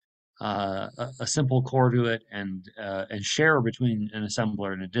a simple core to it and share between an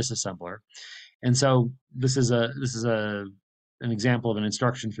assembler and a disassembler. And so this is a an example of an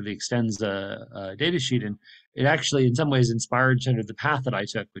instruction for the extensa datasheet, and it actually in some ways inspired sort of the path that I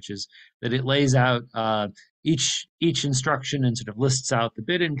took, which is that it lays out each instruction and sort of lists out the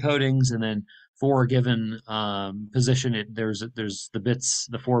bit encodings, and then for a given position, there's the bits,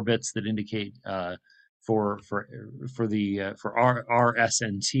 the 4 bits that indicate for R, S,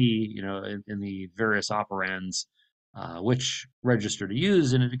 and T, you know, in the various operands, which register to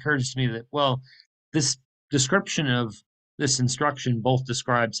use. And it occurs to me that, well, this description of this instruction both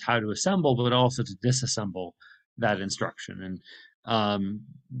describes how to assemble, but also to disassemble that instruction. And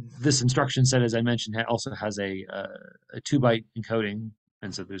this instruction set, as I mentioned, also has a 2-byte encoding.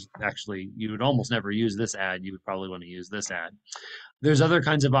 And so there's actually, you would almost never use this add. You would probably want to use this add. There's other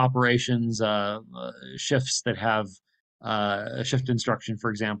kinds of operations, shifts that have a shift instruction, for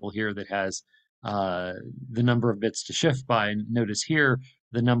example, here that has the number of bits to shift by. And notice here,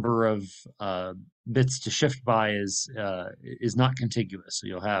 the number of bits to shift by is not contiguous. So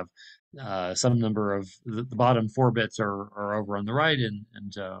you'll have some number of the bottom 4 bits are over on the right, and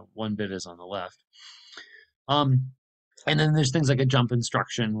 1 bit is on the left. And then there's things like a jump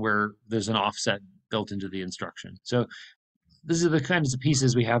instruction where there's an offset built into the instruction. So these are the kinds of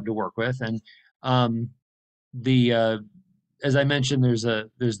pieces we have to work with. And as I mentioned,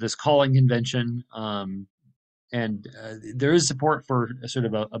 there's this calling convention, and there is support for a sort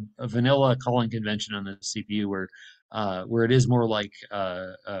of a vanilla calling convention on the CPU where it is more like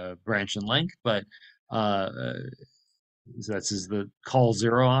branch and link, but so that's the call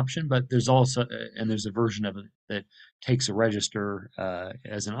 0 option. But there's also there's a version of it that takes a register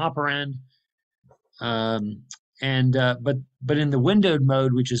as an operand. But in the windowed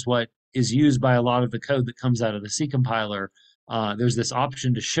mode, which is what is used by a lot of the code that comes out of the C compiler, there's this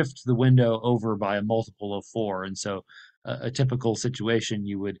option to shift the window over by a multiple of 4. And so a typical situation,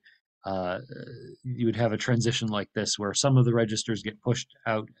 you would have a transition like this where some of the registers get pushed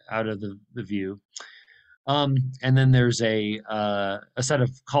out of the view. And then there's a set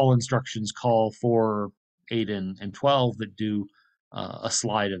of call instructions, call 4, 8, and 12, that do a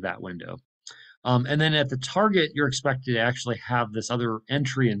slide of that window. And then at the target, you're expected to actually have this other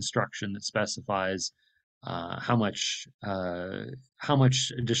entry instruction that specifies how much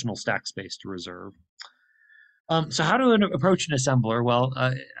additional stack space to reserve. So how to approach an assembler? Well,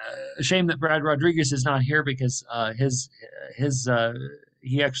 a shame that Brad Rodriguez is not here, because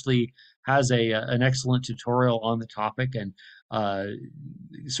he actually has an excellent tutorial on the topic, and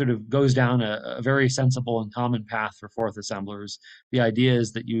sort of goes down a very sensible and common path for Forth assemblers. The idea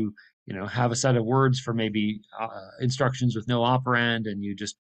is that you have a set of words for maybe instructions with no operand, and you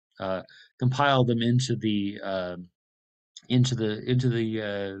just compile them into the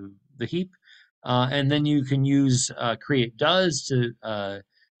heap, and then you can use create does to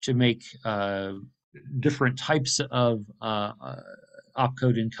make different types of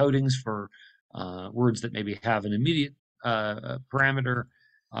opcode encodings for words that maybe have an immediate parameter,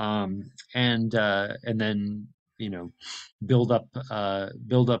 and then build up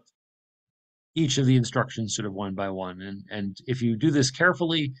each of the instructions sort of one by one. And if you do this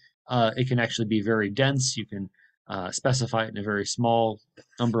carefully, it can actually be very dense. You can specify it in a very small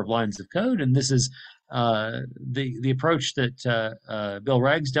number of lines of code. And this is the approach that Bill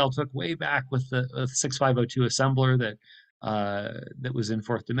Ragsdale took way back with the 6502 assembler that was in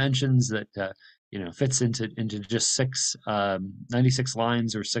Fourth Dimensions, that fits into just 96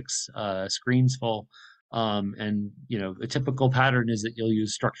 lines or 6 screens full. And a typical pattern is that you'll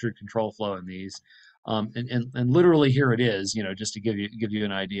use structured control flow in these, and literally here it is. Just to give you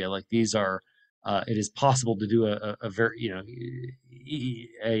an idea, like these are. It is possible to do a very an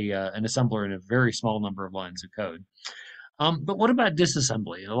assembler in a very small number of lines of code. But what about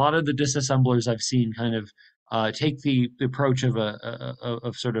disassembly? A lot of the disassemblers I've seen kind of take the approach of a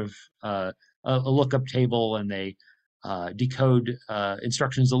lookup table, and they decode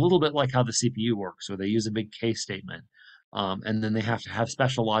instructions a little bit like how the CPU works, where they use a big case statement, and then they have to have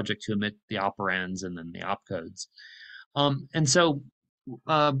special logic to emit the operands and then the opcodes. And so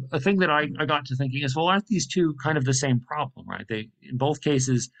a thing that I got to thinking is, well, aren't these two kind of the same problem, right? In both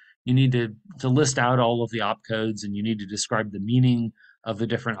cases, you need to list out all of the opcodes, and you need to describe the meaning of the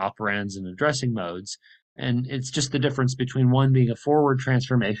different operands and addressing modes. And it's just the difference between one being a forward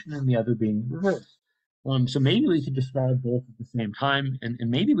transformation and the other being reverse. So maybe we could describe both at the same time, and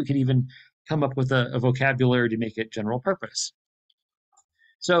maybe we could even come up with a vocabulary to make it general purpose.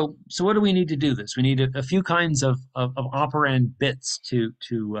 So what do we need to do this? We need a few kinds of operand bits to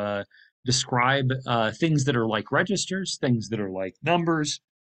describe things that are like registers, things that are like numbers.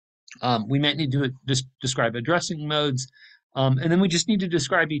 We might need to just describe addressing modes, and then we just need to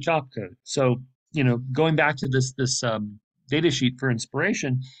describe each opcode. So going back to this data sheet for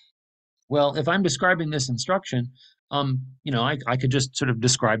inspiration. Well, if I'm describing this instruction, I could just sort of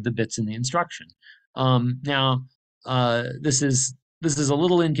describe the bits in the instruction. Now, this is a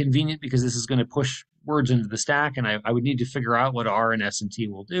little inconvenient because this is going to push words into the stack, and I would need to figure out what R and S and T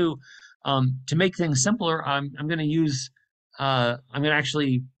will do. To make things simpler, I'm going to use I'm going to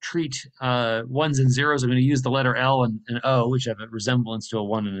actually treat ones and zeros. I'm going to use the letter L and O, which have a resemblance to a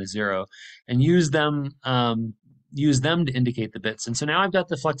 1 and a 0, and use them to indicate the bits. And so now I've got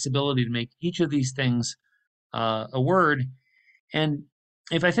the flexibility to make each of these things a word. And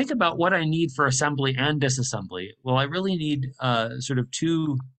if I think about what I need for assembly and disassembly, well, I really need sort of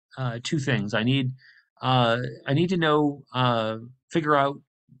two things. I need to know, figure out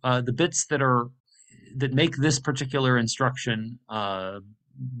the bits that make this particular instruction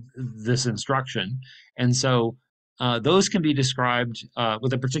this instruction. And so those can be described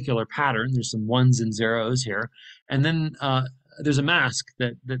with a particular pattern. There's some 1s and 0s here. And then there's a mask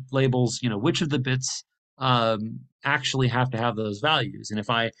that labels, which of the bits actually have to have those values. And if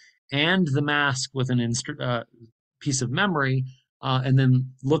I AND the mask with an piece of memory and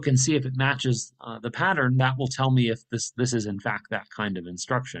then look and see if it matches the pattern, that will tell me if this is in fact that kind of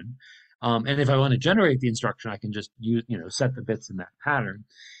instruction. And if I want to generate the instruction, I can just use, set the bits in that pattern.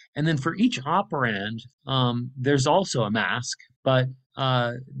 And then for each operand, there's also a mask, but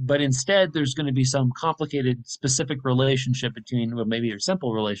instead there's going to be some complicated specific relationship between, well, maybe a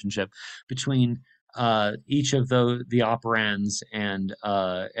simple relationship between each of the operands and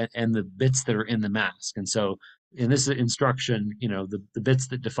the bits that are in the mask. And so in this instruction, the bits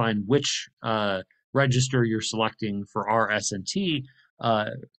that define which register you're selecting for R, S, and T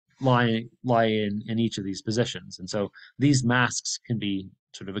lie in each of these positions. And so these masks can be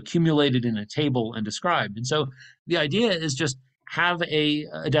sort of accumulated in a table and described. And so the idea is just have a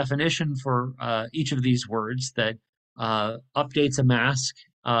definition for each of these words that updates a mask,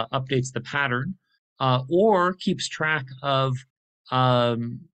 updates the pattern, or keeps track of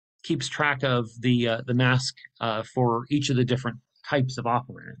the mask for each of the different types of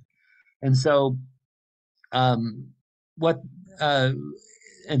operand. And so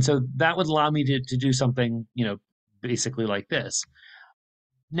and so that would allow me to do something, basically like this.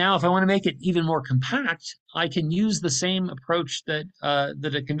 Now, if I want to make it even more compact, I can use the same approach that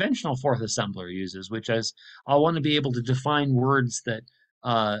a conventional fourth assembler uses, which is I'll want to be able to define words that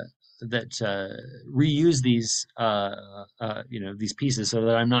reuse these these pieces, so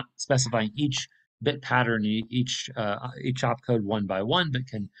that I'm not specifying each bit pattern, each opcode one by one, but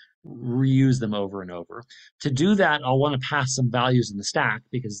can reuse them over and over. To do that, I'll want to pass some values in the stack,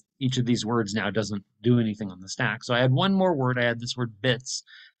 because each of these words now doesn't do anything on the stack. So I had one more word. I had this word bits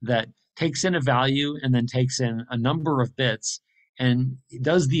that takes in a value and then takes in a number of bits and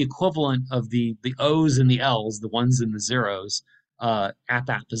does the equivalent of the O's and the L's, the 1s and the 0s, at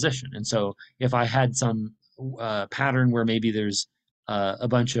that position. And so if I had some pattern where maybe there's a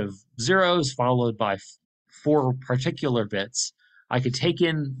bunch of 0s followed by 4 particular bits, I could take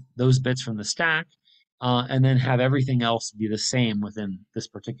in those bits from the stack and then have everything else be the same within this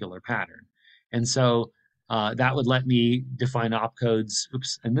particular pattern. And so that would let me define opcodes.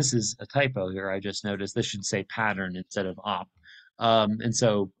 Oops, and this is a typo here. I just noticed this should say pattern instead of op. And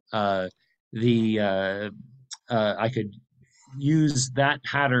so I could use that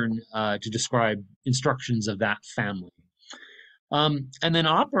pattern to describe instructions of that family. And then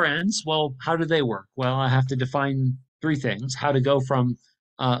operands, well, how do they work? Well, I have to define 3 things: how to go from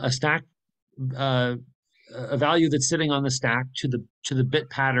a stack, a value that's sitting on the stack to the bit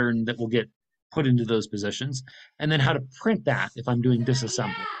pattern that will get put into those positions, and then how to print that if I'm doing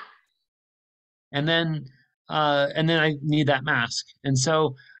disassembly. And then I need that mask. And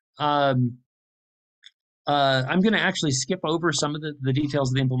so I'm going to actually skip over some of the details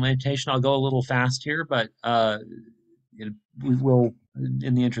of the implementation. I'll go a little fast here, but we will,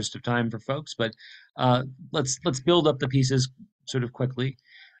 in the interest of time for folks, but let's build up the pieces sort of quickly.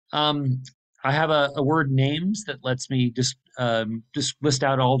 I have a word names that lets me just list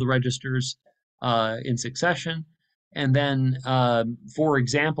out all the registers in succession. And then, for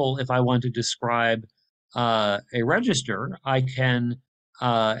example, if I want to describe a register, I can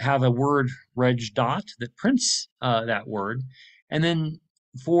have a word reg dot that prints that word. And then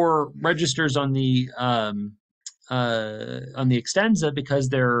for registers on the extensa, because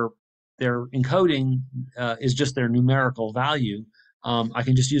their encoding is just their numerical value, I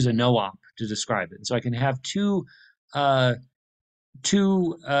can just use a no-op to describe it. So I can have two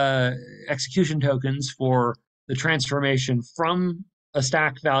execution tokens for the transformation from a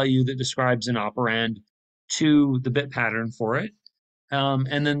stack value that describes an operand to the bit pattern for it.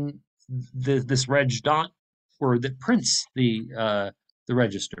 And then this reg dot word that prints the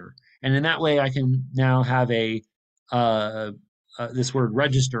register. And in that way, I can now have a this word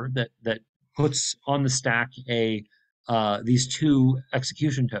register that puts on the stack these two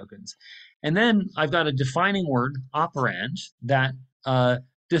execution tokens. And then I've got a defining word, operand, that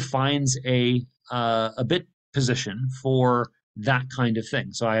defines a bit position for that kind of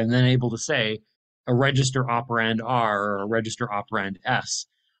thing. So I am then able to say a register operand R or a register operand S.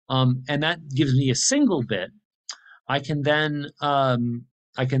 And that gives me a single bit. I can then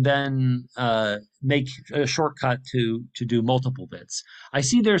make a shortcut to do multiple bits. I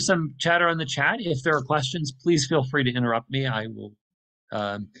see there's some chatter on the chat. If there are questions, please feel free to interrupt me. I will,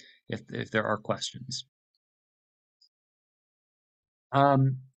 if there are questions.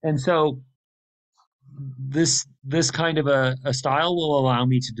 And so this kind of a style will allow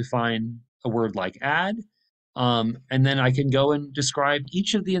me to define a word like add, and then I can go and describe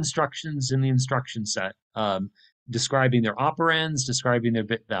each of the instructions in the instruction set, describing their operands, describing their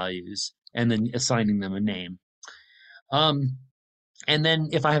bit values, and then assigning them a name. And then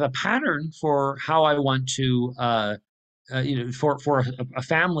if I have a pattern for how I want to, for a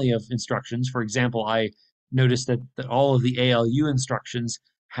family of instructions, for example, I noticed that all of the ALU instructions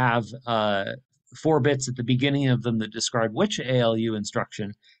have 4 bits at the beginning of them that describe which ALU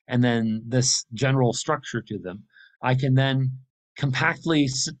instruction, and then this general structure to them. I can then compactly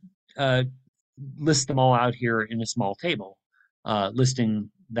list them all out here in a small table, listing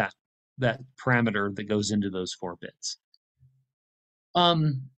that parameter that goes into those 4 bits.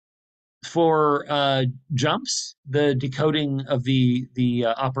 For jumps, the decoding of the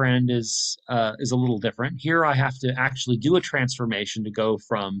operand is a little different. Here I have to actually do a transformation to go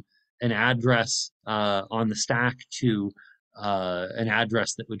from an address on the stack to an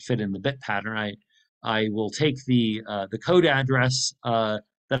address that would fit in the bit pattern. I will take the code address that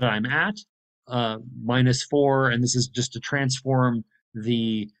I'm at, -4, and this is just to transform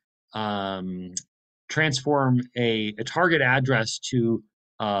a target address to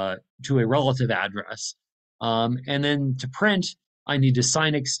a relative address, and then to print, I need to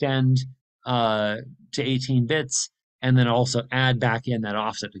sign extend to 18 bits, and then also add back in that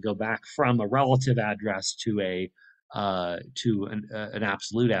offset to go back from a relative address to an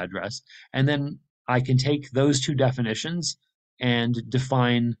absolute address, and then I can take those two definitions and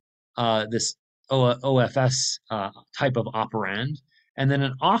define this OFS type of operand, and then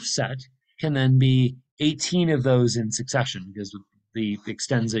an offset can then be 18 of those in succession, because the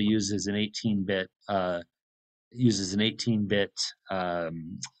extensa uses an 18-bit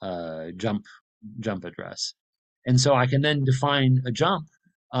jump address, and so I can then define a jump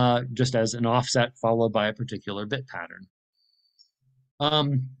just as an offset followed by a particular bit pattern.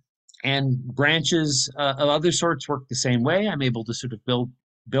 And branches of other sorts work the same way. I'm able to sort of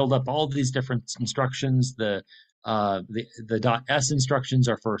build up all these different instructions. The .s instructions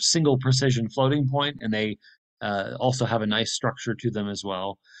are for single precision floating point, and they also have a nice structure to them as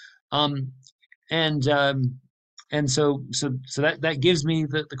well. And so that gives me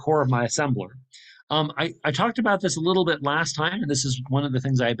the core of my assembler. I talked about this a little bit last time, and this is one of the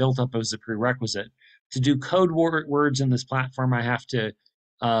things I built up as a prerequisite. To do code words in this platform, I have to,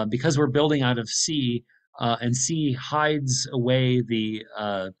 because we're building out of C, and C hides away the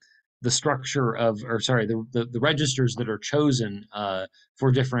structure of, or sorry, the registers that are chosen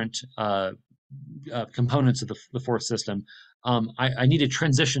for different components of the Forth system. I need a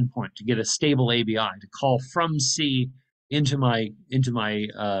transition point to get a stable ABI to call from C into my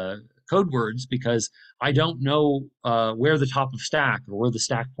code words, because I don't know where the top of stack or where the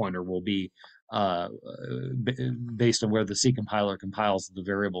stack pointer will be based on where the C compiler compiles the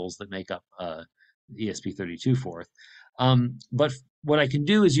variables that make up ESP32 Forth. But what I can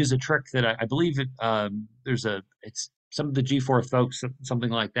do is use a trick that I believe it's some of the G4 folks, something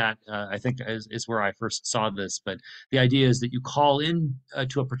like that, I think is where I first saw this. But the idea is that you call in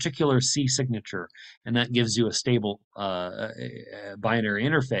to a particular C signature, and that gives you a stable binary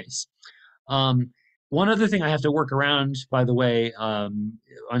interface. One other thing I have to work around, by the way, on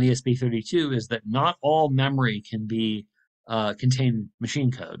ESP32 is that not all memory can be contain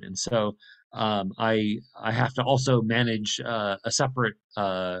machine code, and so I have to also manage a separate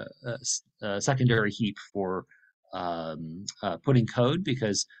secondary heap for putting code,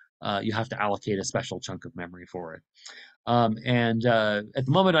 because you have to allocate a special chunk of memory for it. And at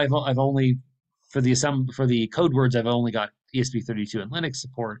the moment, I've only for the code words, I've only got ESP32 and Linux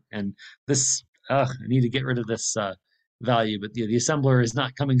support, and this I need to get rid of this value, but the assembler is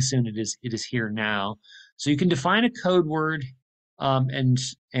not coming soon. It is here now. So you can define a code word and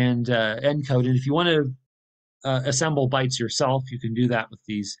encode, and if you want to assemble bytes yourself, you can do that with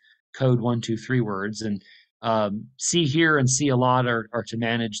these code 1, 2, 3 words. And C here and C a lot are to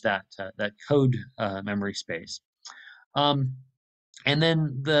manage that that code memory space. And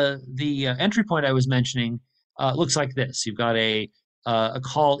then the entry point I was mentioning looks like this. You've got a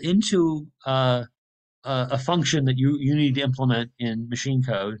call into a function that you need to implement in machine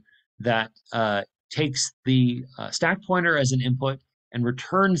code that takes the stack pointer as an input and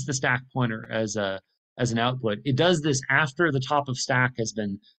returns the stack pointer as an output. It does this after the top of stack has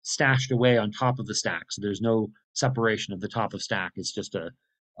been stashed away on top of the stack, so there's no separation of the top of stack. It's just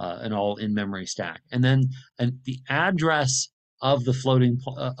an all in-memory stack. And then the address of the floating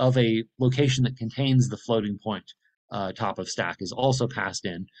of a location that contains the floating point top of stack is also passed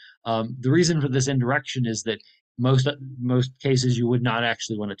in. The reason for this indirection is that most cases you would not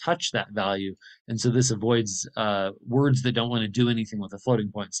actually want to touch that value, and so this avoids words that don't want to do anything with a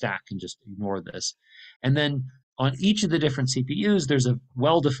floating point stack can just ignore this. And then on each of the different CPUs, there's a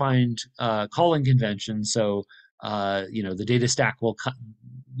well-defined calling convention. So the data stack will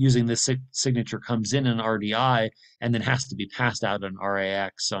using this signature comes in an RDI and then has to be passed out on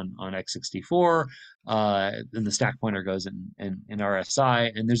RAX on x64. Then the stack pointer goes in RSI,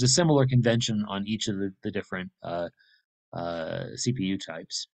 and there's a similar convention on each of the different CPU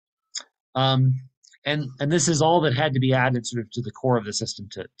types. And this is all that had to be added sort of to the core of the system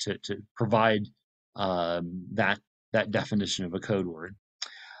to provide that definition of a code word.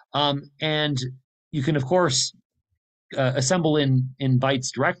 And you can of course assemble in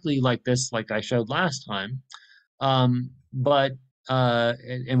bytes directly like this, like I showed last time, and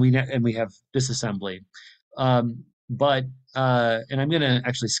we have disassembly, and I'm going to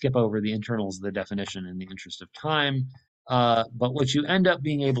actually skip over the internals of the definition in the interest of time. But what you end up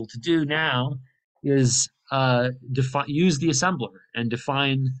being able to do now is use the assembler and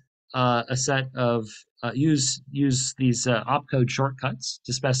define a set of use these opcode shortcuts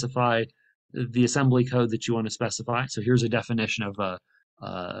to specify the assembly code that you want to specify. So here's a definition of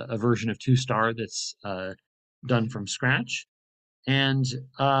a version of 2 star that's done from scratch, and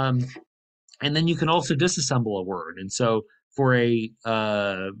then you can also disassemble a word. And so for a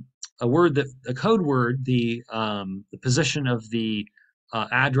code word, the position of the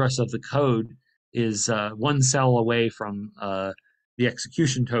address of the code is 1 cell away from the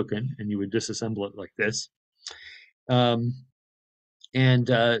execution token, and you would disassemble it like this.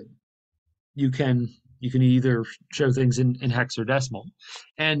 You can either show things in hex or decimal,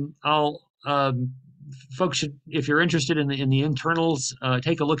 and I'll folks should, if you're interested in the internals,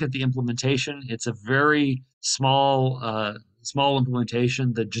 take a look at the implementation. It's a very small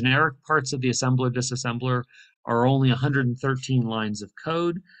implementation. The generic parts of the assembler disassembler are only 113 lines of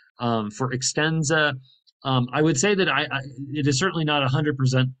code. For Extenza, I would say that it is certainly not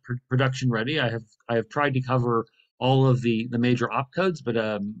 100% production ready. I have tried to cover all of the major opcodes, but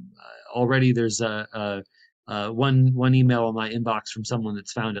already there's one email in my inbox from someone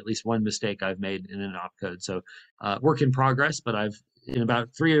that's found at least one mistake I've made in an opcode. So work in progress, but I've in about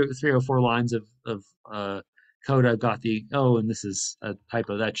three or four lines of code I've got and this is a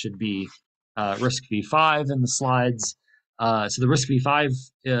typo, that should be RISC-V5 in the slides. So the RISC-V5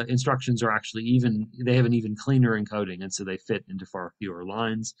 instructions are actually they have an even cleaner encoding, and so they fit into far fewer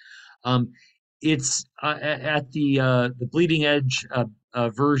lines. It's at the bleeding edge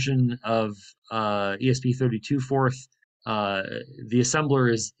version of ESP32 Forth. The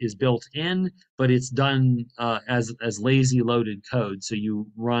assembler is built in, but it's done as lazy loaded code. So you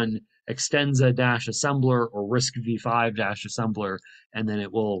run Extenza-assembler or RISC-V5-assembler, and then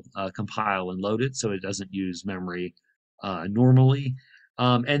it will compile and load it, so it doesn't use memory normally.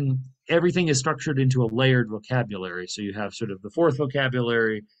 And everything is structured into a layered vocabulary. So you have sort of the Forth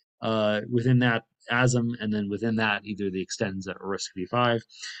vocabulary, within that Asm, and then within that either the Extenza or RISC-V5.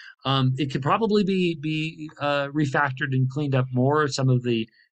 It could probably be refactored and cleaned up more.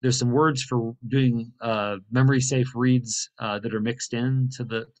 There's some words for doing memory safe reads that are mixed into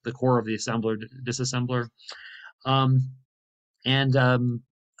the core of the assembler disassembler.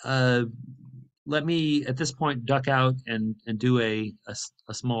 Let me at this point duck out and do a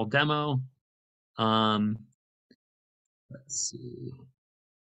small demo. Let's see.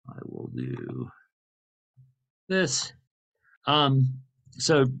 I will do this.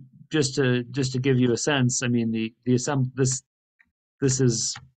 So just to give you a sense, I mean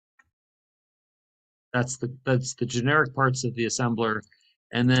that's the generic parts of the assembler,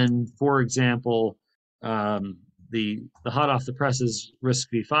 and then for example, the hot off the presses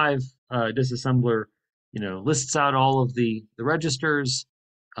RISC-V5 disassembler, lists out all of the registers,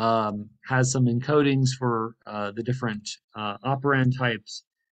 has some encodings for the different operand types.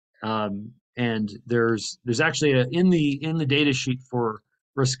 And there's actually in the data sheet for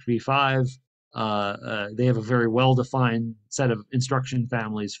RISC-V5, they have a very well-defined set of instruction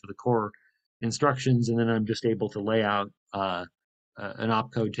families for the core instructions, and then I'm just able to lay out an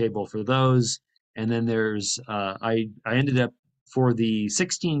opcode table for those. And then there's I ended up for the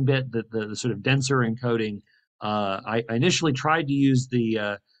 16-bit, the sort of denser encoding. I initially tried to use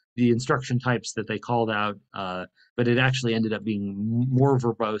the instruction types that they called out, but it actually ended up being more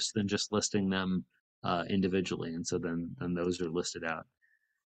verbose than just listing them individually, and so then those are listed out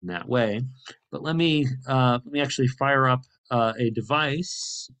in that way. But let me actually fire up a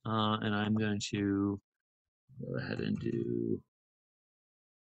device, and I'm going to go ahead and do.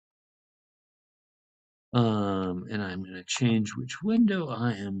 And I'm going to change which window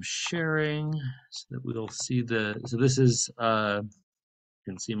I am sharing so that we'll see the. So this is.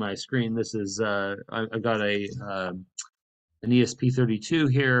 You can see my screen. This is I got an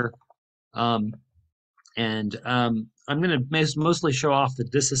ESP32 here, and I'm going to mostly show off the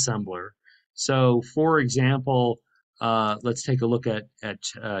disassembler. So, for example, let's take a look at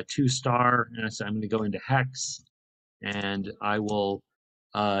 2-star, and so I'm going to go into hex, and I will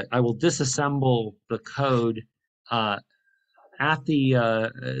disassemble the code at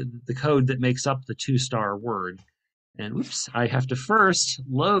the code that makes up the 2-star word. And whoops, I have to first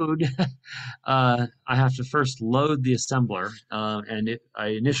load. I have to first load the assembler, and I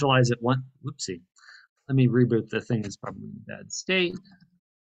initialize it one. Whoopsie. Let me reboot the thing. It's probably in a bad state.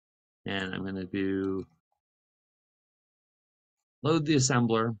 And I'm going to do load the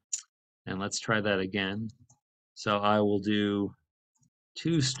assembler, and let's try that again. So I will do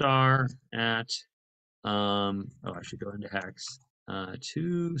 2-star at. I should go into hex.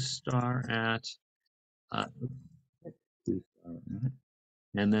 2-star at.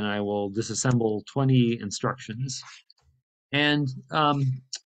 And then I will disassemble 20 instructions. And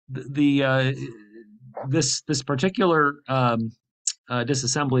this particular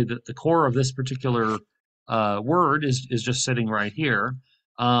disassembly, the core of this particular word is just sitting right here.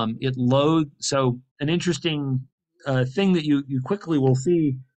 It loads. So an interesting thing that you quickly will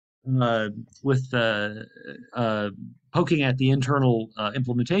see with poking at the internal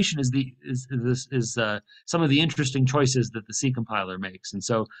implementation is some of the interesting choices that the C compiler makes. And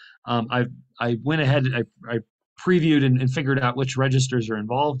so I went ahead, I previewed and figured out which registers are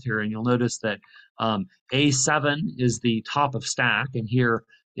involved here, and you'll notice that A7 is the top of stack, and here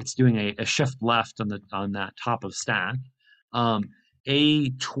it's doing a shift left on that top of stack.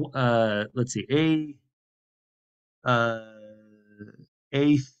 A3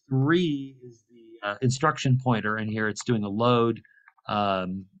 is the instruction pointer, and here it's doing a load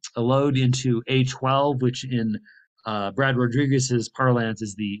into A12, which in Brad Rodriguez's parlance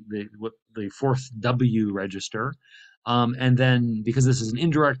is the fourth W register. And then because this is an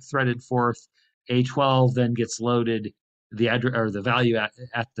indirect threaded fourth, A12 then gets loaded, the address or the value at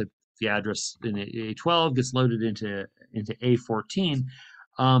the address in A12 gets loaded into A14.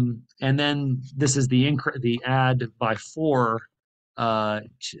 And then this is the add by 4 of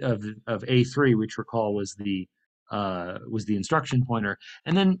A3, which recall was the instruction pointer.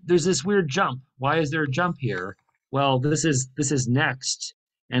 And then there's this weird jump. Why is there a jump here? Well, this is next,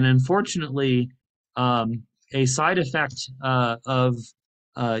 and unfortunately, a side effect of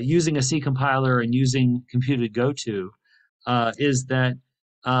using a C compiler and using computed goto is that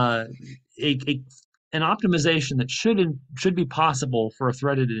an optimization that should be possible for a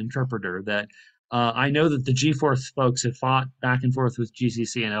threaded interpreter that I know that the GForce folks have fought back and forth with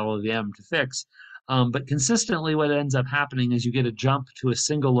GCC and LLVM to fix, but consistently what ends up happening is you get a jump to a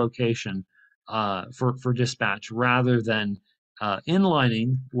single location for dispatch rather than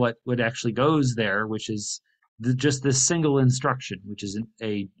inlining what actually goes there, which is just this single instruction, which is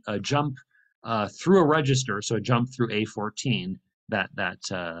a jump through a register, so a jump through A14. What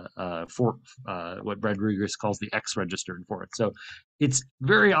Brad Rodriguez calls the X register in fourth. So it's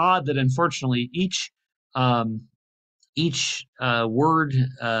very odd that unfortunately each word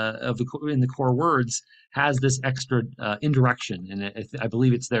in the core words has this extra indirection, and I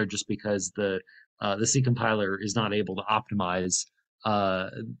believe it's there just because the C compiler is not able to optimize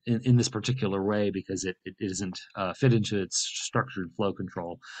in this particular way because it isn't fit into its structured flow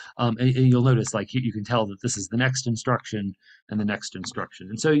control. And you'll notice, like you can tell that this is the next instruction and the next instruction,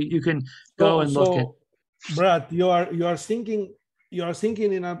 and so you can go and look at. Brad, you are thinking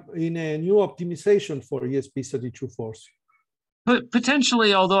in a new optimization for ESP32 force. But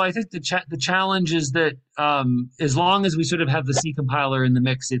potentially, although I think the challenge is that as long as we sort of have the C compiler in the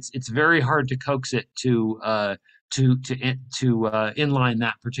mix, it's very hard to coax it to inline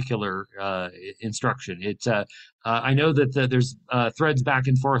that particular instruction. I know that there's threads back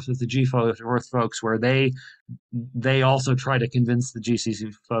and forth with the G4 folks where they also try to convince the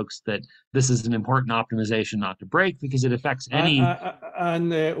GCC folks that this is an important optimization not to break because it affects any.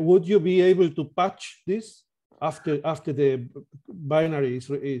 Would you be able to patch this after the binary is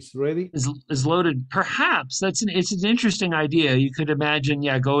ready? Is loaded? Perhaps it's an interesting idea. You could imagine,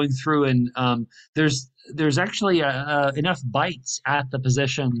 yeah, going through and there's actually enough bytes at the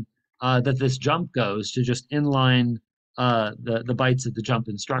position that this jump goes to just inline the bytes of the jump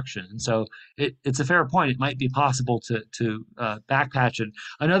instruction. And so it's a fair point. It might be possible to backpatch it.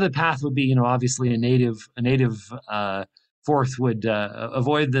 Another path would be, obviously a native Forth would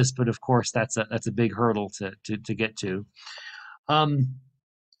avoid this, but of course that's a big hurdle to get to.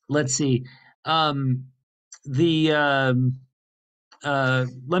 Let's see. Let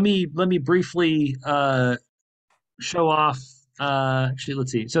me briefly show off. Actually,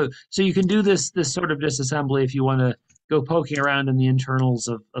 let's see. So you can do this sort of disassembly if you want to go poking around in the internals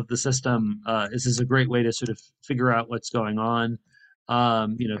of the system. This is a great way to sort of figure out what's going on.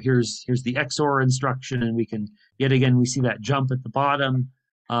 Here's the XOR instruction, and we can yet again we see that jump at the bottom,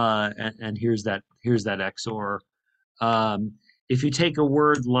 and here's that XOR. If you take a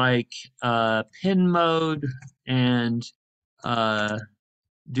word like pin mode and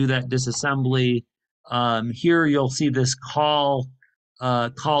do that disassembly, here you'll see this call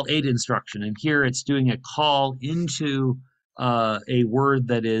 8 instruction, and here it's doing a call into a word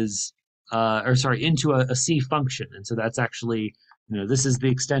that is into a C function, and so that's actually this is the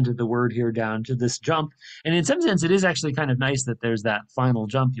extent of the word here down to this jump. And in some sense, it is actually kind of nice that there's that final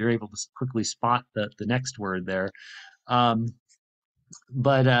jump. You're able to quickly spot the next word there. And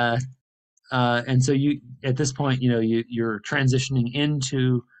so you at this point, you're transitioning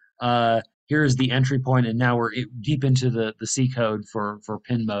into here's the entry point, and now we're deep into the C code for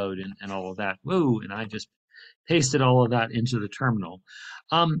pin mode and all of that. Woo! And I just pasted all of that into the terminal.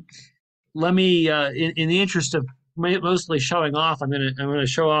 Let me, in the interest of mostly showing off, I'm gonna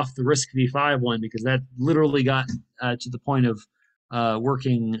show off the RISC-V5 one because that literally got to the point of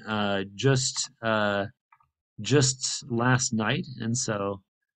working just last night, and so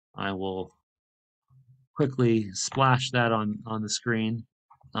I will quickly splash that on the screen.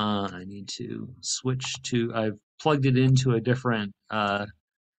 I need to switch to. I've plugged it into a different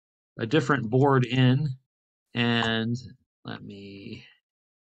board in, and let me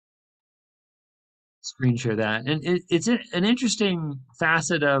screen share that. And it's an interesting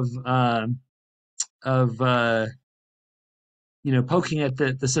facet of poking at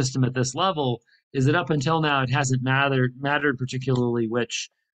the system at this level. Is that up until now it hasn't mattered particularly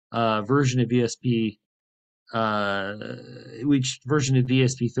which version of ESP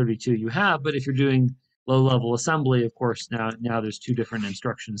ESP32 you have, but if you're doing low-level assembly, of course, now there's 2 different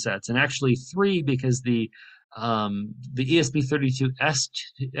instruction sets, and actually 3 because the ESP32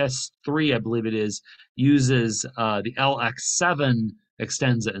 S3, I believe it is, uses the LX7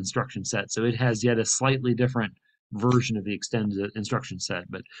 extensa instruction set, so it has yet a slightly different version of the extended instruction set,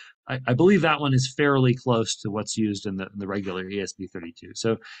 but I believe that one is fairly close to what's used in the regular ESP32.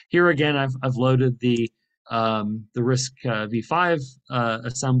 So here again, I've loaded the RISC-V5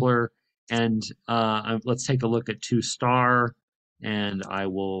 assembler, and let's take a look at 2 star, and I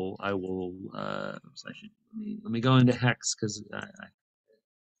will let me go into hex because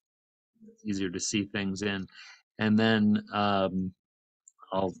it's easier to see things in, and then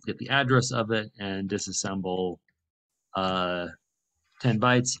I'll get the address of it and disassemble 10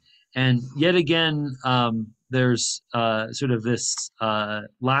 bytes. And yet again, there's sort of this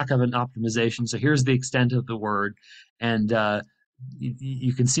lack of an optimization. So here's the extent of the word, and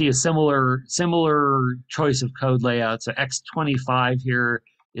you can see a similar choice of code layout. So X25 here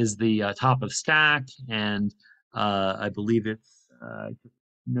is the top of stack, and I believe it's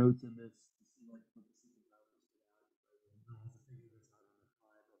notes in this.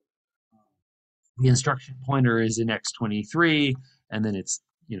 The instruction pointer is in X23, and then it's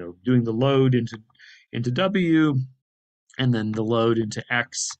doing the load into W, and then the load into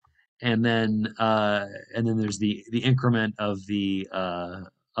X, and then there's the increment of the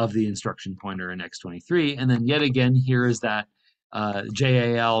instruction pointer in X23, and then yet again here is that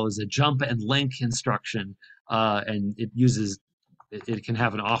JAL is a jump and link instruction, and it can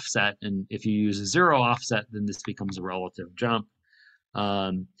have an offset, and if you use a 0 offset, then this becomes a relative jump.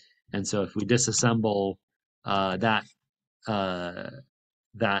 And so if we disassemble that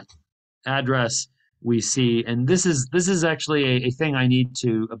address, we see, and this is actually a thing I need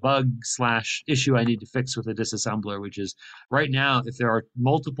to, a bug / issue I need to fix with a disassembler, which is right now, if there are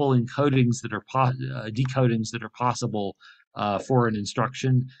multiple encodings that are decodings that are possible for an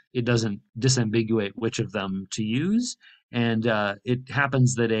instruction, it doesn't disambiguate which of them to use, and it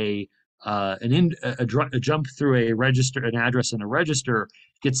happens that a jump through a register, an address in a register,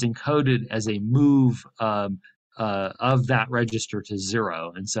 gets encoded as a move of that register to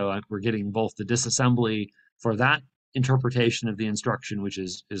 0. And so we're getting both the disassembly for that interpretation of the instruction, which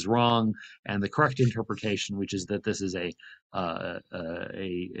is wrong, and the correct interpretation, which is that this is a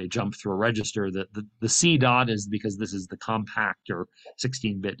jump through a register. The C dot is because this is the compact or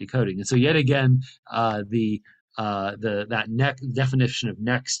 16-bit decoding. And so yet again, that definition of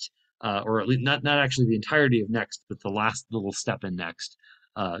next, or at least not actually the entirety of next, but the last little step in next,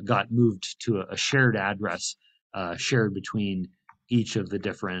 got moved to a shared address, shared between each of the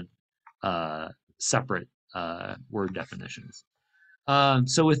different separate word definitions.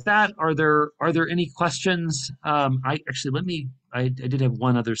 So with that, are there any questions? I did have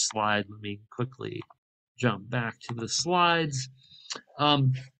one other slide. Let me quickly jump back to the slides.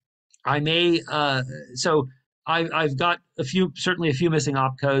 I've got certainly a few missing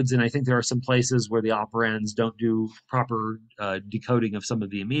opcodes, and I think there are some places where the operands don't do proper decoding of some of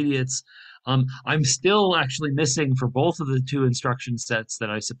the immediates. I'm still actually missing for both of the 2 instruction sets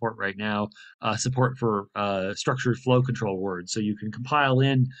that I support right now, support for structured flow control words. So you can compile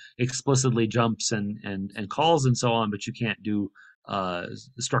in explicitly jumps and calls and so on, but you can't do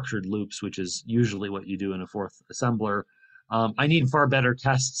structured loops, which is usually what you do in a Forth assembler. I need far better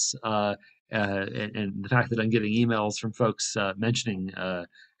tests, and the fact that I'm getting emails from folks mentioning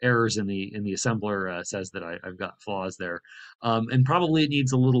errors in the assembler says that I've got flaws there, and probably it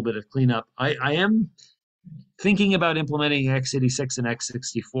needs a little bit of cleanup. I am thinking about implementing x86 and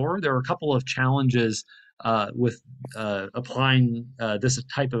x64. There are a couple of challenges with applying this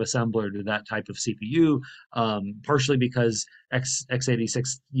type of assembler to that type of CPU, partially because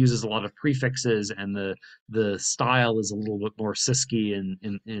x86 uses a lot of prefixes, and the style is a little bit more CISC-y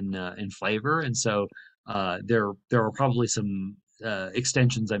in flavor, and so there are probably some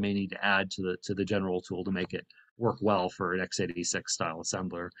extensions I may need to add to the general tool to make it work well for an x86 style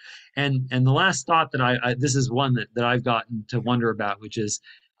assembler. And the last thought that this is one that I've gotten to wonder about, which is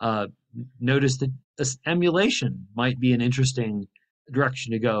notice that this emulation might be an interesting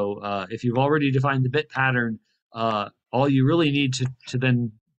direction to go. If you've already defined the bit pattern, all you really need to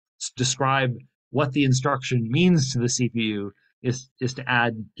then describe what the instruction means to the CPU is to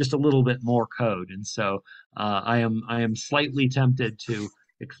add just a little bit more code. And so I am slightly tempted to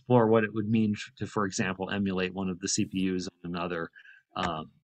explore what it would mean to, for example, emulate one of the CPUs on another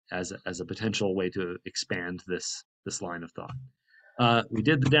as a potential way to expand this line of thought. We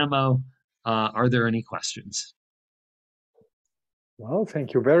did the demo. Are there any questions? Well,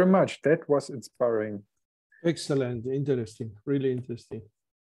 thank you very much. That was inspiring. Excellent, interesting, really interesting.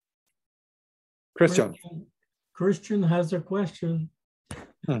 Christian has a question.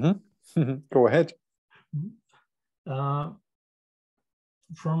 Go ahead. From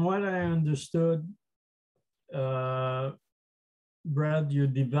what I understood, Brad, you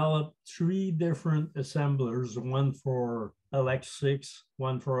developed 3 different assemblers, one for LX6,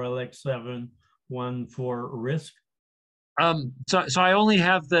 one for LX7, one for RISC. So I only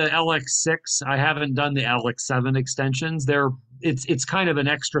have the LX6. I haven't done the LX7 extensions. It's kind of an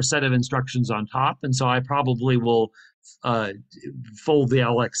extra set of instructions on top, and so I probably will fold the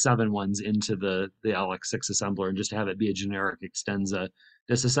LX7 ones into the LX6 assembler and just have it be a generic extensa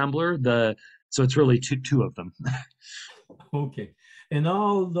disassembler. So it's really two of them. Okay, and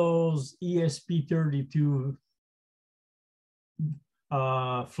all those ESP32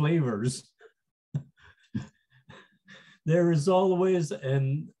 flavors, there is always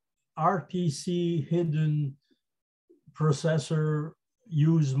an RTC hidden processor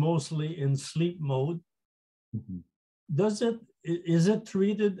used mostly in sleep mode. Is it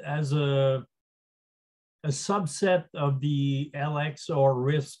treated as a subset of the LX or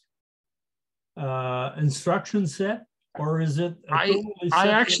RISC instruction set, or is it I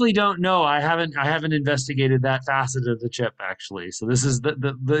actually don't know. I haven't investigated that facet of the chip, actually. So this is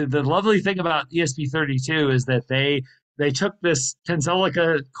the lovely thing about ESP32 is that they took this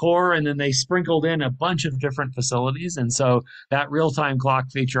Tensilica core and then they sprinkled in a bunch of different facilities. And so that real-time clock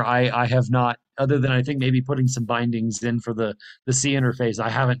feature, I have not, other than I think maybe putting some bindings in for the C interface, I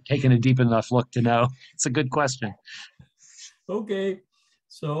haven't taken a deep enough look to know. It's a good question. Okay,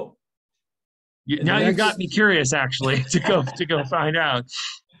 so now you've got me curious, actually, to go find out.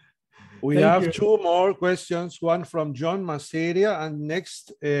 We have two more questions, one from John Maseria and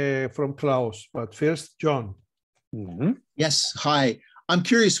next from Klaus. But first, John. Yes, hi. I'm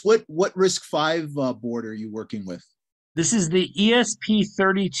curious, what RISC-V board are you working with? This is the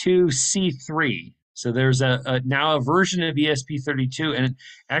ESP32C3. So there's now a version of ESP32, and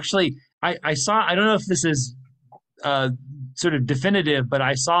actually I saw, I don't know if this is sort of definitive, but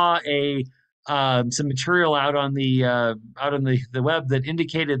I saw some material out on the web that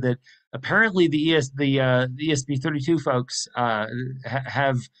indicated that apparently the ESP32 folks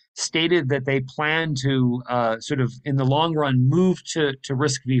have stated that they plan to sort of in the long run move to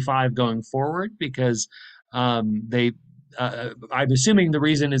RISC-V going forward, because I'm assuming the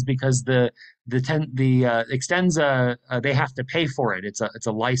reason is because the Extenza they have to pay for it. It's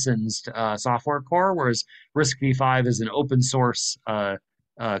a licensed software core, whereas RISC-V is an open source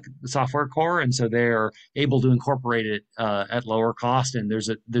software core, and so they're able to incorporate it at lower cost. And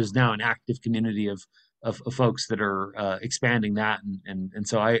there's now an active community of folks that are expanding that, and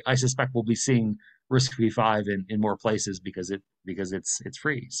so I suspect we'll be seeing RISC-V in more places because it's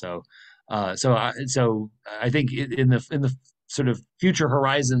free. So I think in the sort of future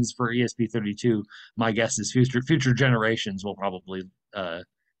horizons for ESP32, my guess is future generations will probably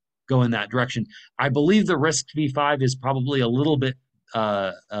go in that direction. I believe the RISC-V is probably a little bit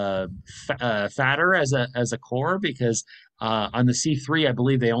fatter as a core, because on the C3 I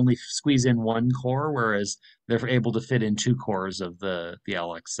believe they only squeeze in one core, whereas they're able to fit in two cores of the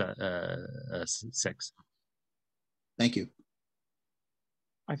LX6. Thank you.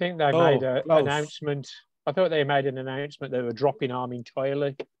 I think they made an announcement. I thought they made an announcement they were dropping ARM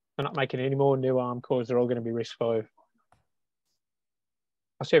entirely. They're not making any more new ARM cores. They're all going to be RISC-V.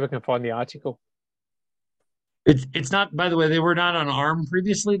 I'll see if I can find the article. It's not. By the way, they were not on ARM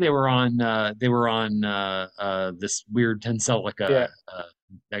previously. They were on this weird Tenselica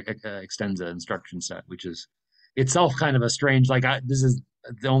Extenza instruction set, which is itself kind of a strange. This is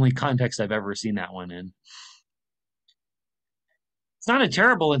the only context I've ever seen that one in. It's not a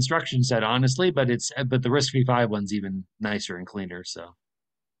terrible instruction set, honestly, but the RISC-V one's even nicer and cleaner. So,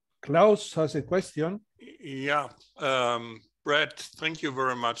 Klaus has a question. Yeah. Brad, thank you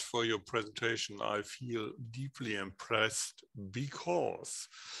very much for your presentation. I feel deeply impressed because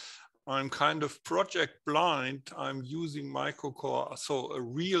I'm kind of project blind. I'm using Microcore, so a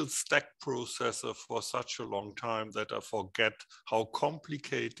real stack processor, for such a long time that I forget how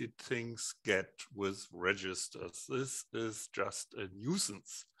complicated things get with registers. This is just a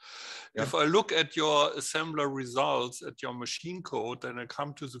nuisance. Yeah. If I look at your assembler results, at your machine code, then I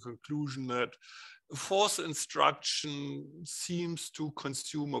come to the conclusion that fourth instruction seems to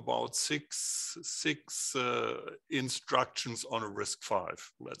consume about six instructions on a RISC-V,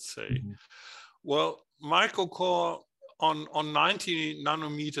 let's say. Mm-hmm. Well, Microcore on 90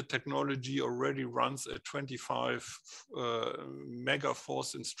 nanometer technology already runs at 25 mega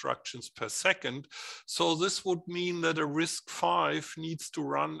force instructions per second. So this would mean that a RISC-V needs to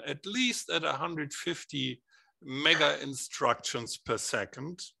run at least at 150 mega instructions per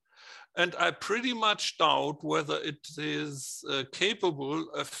second. And I pretty much doubt whether it is capable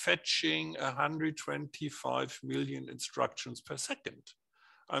of fetching 125 million instructions per second.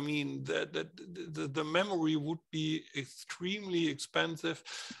 I mean, the memory would be extremely expensive.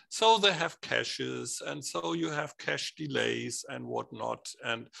 So they have caches, and so you have cache delays and whatnot.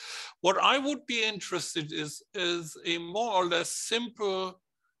 And what I would be interested is a more or less simple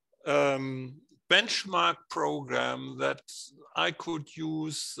benchmark program that I could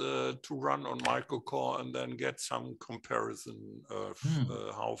use to run on Microcore and then get some comparison of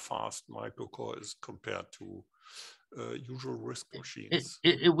how fast Microcore is compared to usual RISC machines.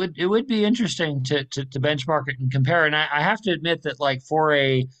 It would be interesting to benchmark it and compare. And I have to admit that, like, for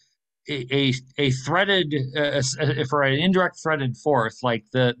a threaded for an indirect threaded fourth, like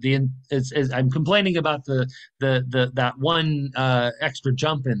I'm complaining about that one extra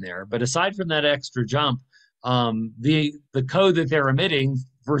jump in there, but aside from that extra jump, the code that they're emitting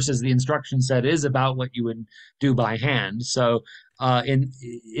versus the instruction set is about what you would do by hand. So in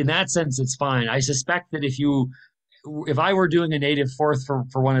that sense, it's fine. I suspect that if I were doing a native fourth for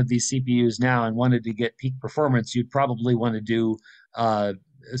one of these CPUs now and wanted to get peak performance, you'd probably want to do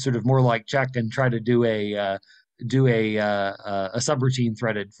sort of more like check and try to do a subroutine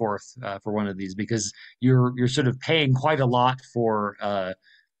threaded fourth for one of these, because you're sort of paying quite a lot for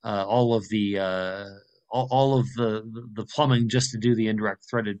all of the plumbing just to do the indirect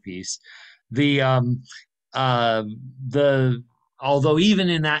threaded piece. Although even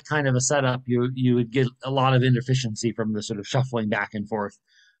in that kind of a setup, you would get a lot of inefficiency from the sort of shuffling back and forth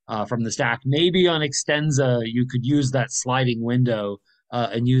from the stack. Maybe on Extenza, you could use that sliding window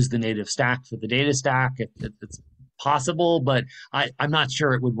and use the native stack for the data stack. It's possible, but I'm not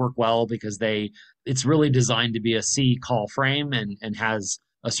sure it would work well because it's really designed to be a C call frame and has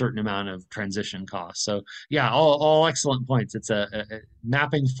a certain amount of transition costs. So yeah, all excellent points. It's a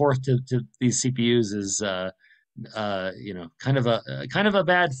mapping forth to these CPUs is kind of a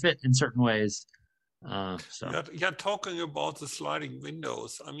bad fit in certain ways. So yeah, talking about the sliding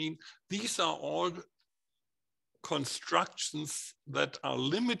windows, I mean, these are all constructions that are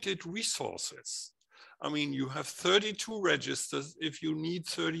limited resources. I mean, you have 32 registers. If you need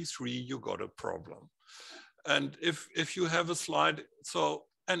 33, you got a problem. And if you have a slide, so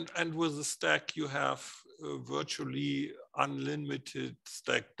and with a stack, you have virtually unlimited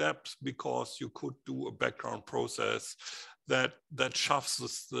stack depth because you could do a background process that shoves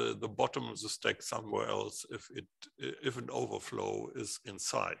the bottom of the stack somewhere else if an overflow is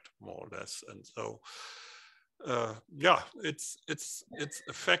inside, more or less. And so yeah, it's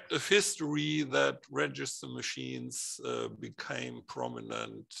a fact of history that register machines became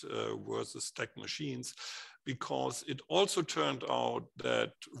prominent versus stack machines, because it also turned out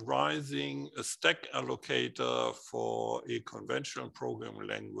that writing a stack allocator for a conventional programming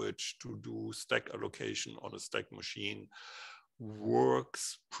language to do stack allocation on a stack machine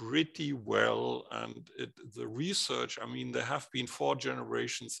works pretty well. And the research, I mean, there have been 4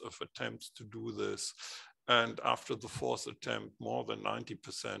 generations of attempts to do this. And after the 4th attempt, more than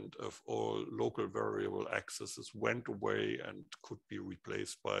 90% of all local variable accesses went away and could be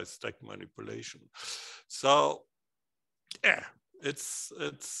replaced by stack manipulation. So yeah, it's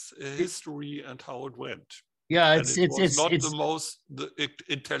a history and how it went. Yeah, it's not the most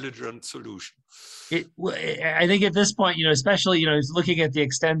intelligent solution. I think at this point, especially, looking at the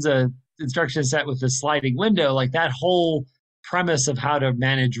Extensa instruction set with the sliding window, like that whole premise of how to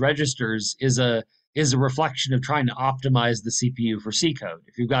manage registers is a reflection of trying to optimize the CPU for C code.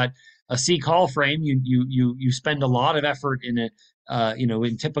 If you've got a C call frame, you spend a lot of effort in it,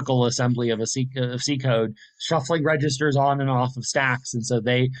 in typical assembly of C code, shuffling registers on and off of stacks. And so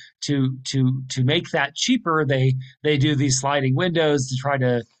to make that cheaper, they do these sliding windows to try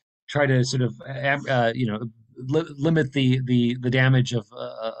to sort of limit the damage of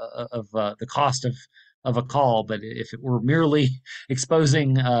the cost of a call. But if it were merely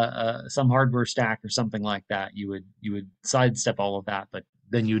exposing some hardware stack or something like that, you would sidestep all of that. But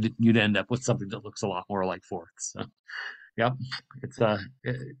then you'd end up with something that looks a lot more like Forth. So, yep,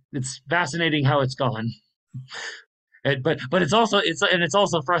 it's fascinating how it's gone. But it's also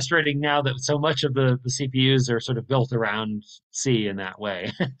frustrating now that so much of the CPUs are sort of built around C in that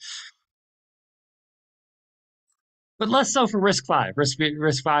way. But less so for RISC-V.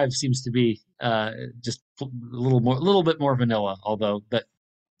 RISC-V seems to be just a little bit more vanilla, although, but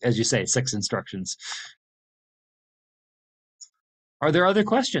as you say, 6 instructions. Are there other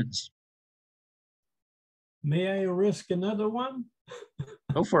questions? May I risk another one?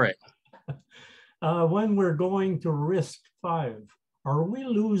 Go for it. When we're going to RISC-V, are we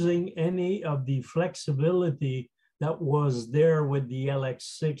losing any of the flexibility that was there with the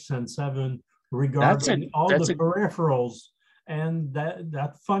LX6 and 7 regarding all the peripherals and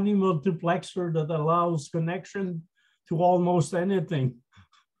that funny multiplexer that allows connection to almost anything?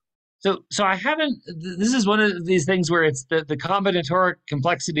 So I haven't. This is one of these things where it's the combinatoric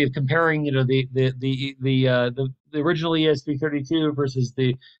complexity of comparing, the original ESP32 versus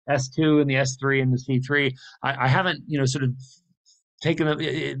the S2 and the S3 and the C3. I haven't, sort of taken them.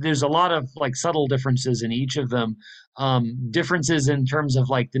 There's a lot of like subtle differences in each of them. Differences in terms of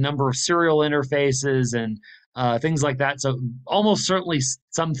like the number of serial interfaces and things like that. So almost certainly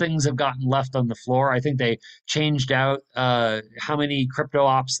some things have gotten left on the floor. I think they changed out how many crypto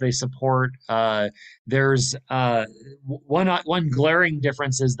ops they support. There's one glaring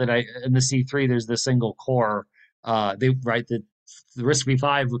difference is that in the C3 there's the single core. The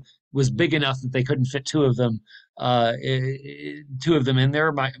RISC-V was big enough that they couldn't fit 2 of them. 2 of them in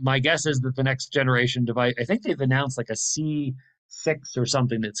there. My guess is that the next generation device, I think they've announced like a C6 or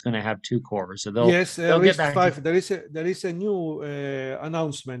something that's going to have 2 cores. So they'll get back. There is a new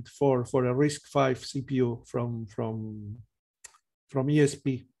announcement for a RISC-V CPU from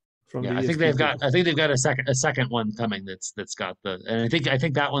ESP. I think they've got a second one coming that's got and I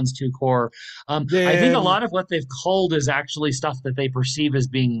think that one's 2 core. I think a lot of what they've culled is actually stuff that they perceive as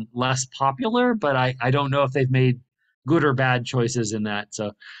being less popular, but I don't know if they've made good or bad choices in that.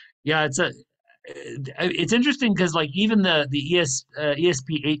 So yeah, it's interesting because like even the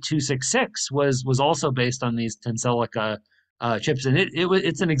ESP8266 was also based on these Tensilica chips, and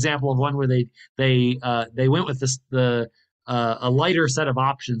it's an example of one where they went with a lighter set of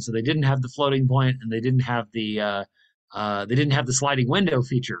options. So they didn't have the floating point and they didn't have the They didn't have the sliding window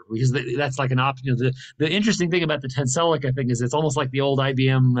feature because that's like an option. You know, the interesting thing about the Tensilica thing is it's almost like the old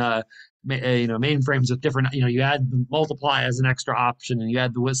IBM mainframes with different, you add the multiply as an extra option and you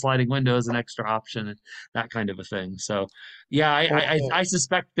add the sliding window as an extra option and that kind of a thing. So yeah, I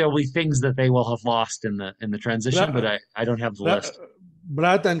suspect there'll be things that they will have lost in the transition, but I don't have the list.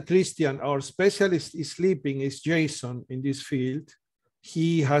 Brad and Christian, our specialist is sleeping is Jason in this field.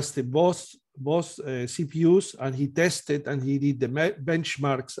 He has the both CPUs and he tested and he did the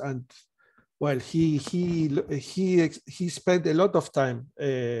benchmarks, and well, he spent a lot of time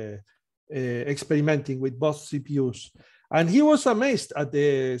experimenting with both CPUs, and he was amazed at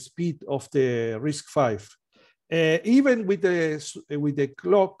the speed of the RISC-V. Even with the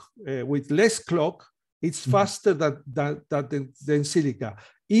clock, with less clock, it's faster than Tensilica.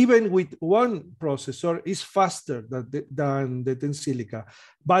 Even with one processor, it's faster than the Tensilica.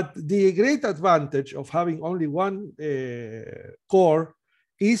 But the great advantage of having only one core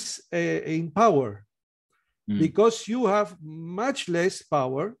is in power, because you have much less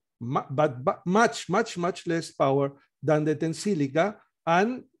power, but much less power than the Tensilica,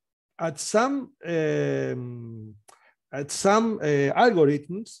 and at some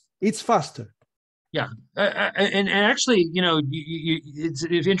algorithms, it's faster. Yeah, and actually,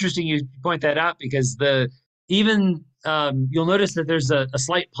 it's interesting you point that out, because you'll notice that there's a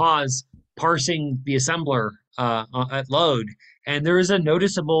slight pause parsing the assembler at load, and there is a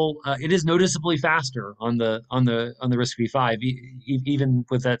noticeable. It is noticeably faster on the RISC-V, even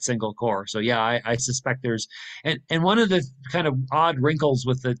with that single core. So yeah, I suspect there's and one of the kind of odd wrinkles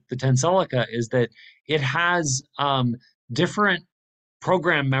with the Tensilica is that it has different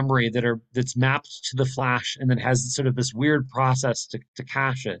program memory that's mapped to the flash, and then has sort of this weird process to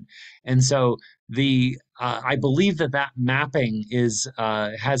cache it. And so I believe that mapping has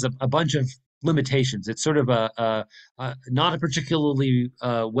a bunch of limitations. It's sort of not a particularly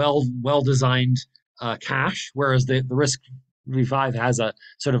well designed cache, whereas the RISC-V has a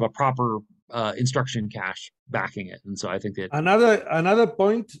sort of a proper instruction cache backing it. And so I think that another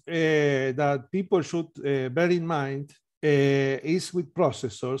point that people should bear in mind is with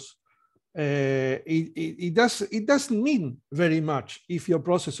processors. It doesn't mean very much if your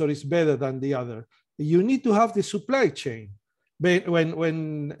processor is better than the other. You need to have the supply chain.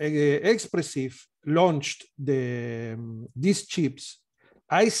 When Expressive launched these chips,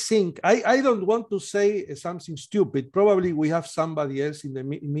 I think I don't want to say something stupid. Probably we have somebody else in the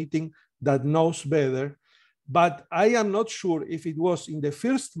meeting that knows better, but I am not sure if it was in the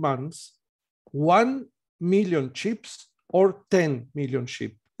first months 1 million chips or 10 million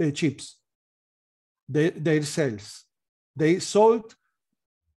chips, their sales. They sold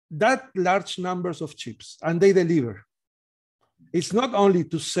that large numbers of chips and they deliver. It's not only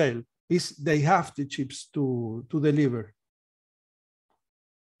to sell, they have the chips to deliver.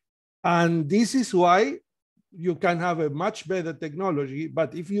 And this is why you can have a much better technology,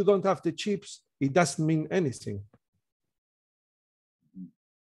 but if you don't have the chips, it doesn't mean anything.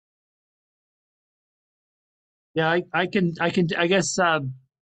 Yeah, I guess to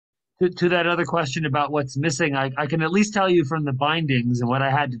that other question about what's missing, I can at least tell you from the bindings and what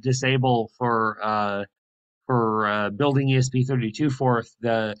I had to disable for building ESP32 Forth,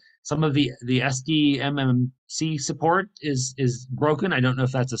 some of the SDMMC support is broken. I don't know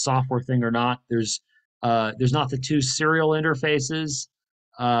if that's a software thing or not. There's not the two serial interfaces.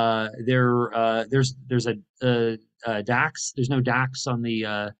 There's a DAX. There's no DAX on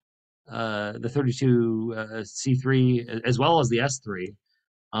the 32C3 as well as the S3.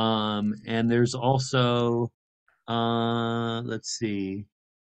 And there's also let's see,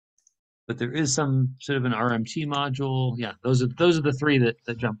 but there is some sort of an RMT module. Yeah, those are the three that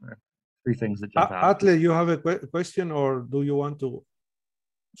jump there. Three things that jump out. Atle, you have a question, or do you want to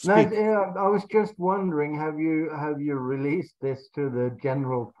speak? No, I was just wondering, have you released this to the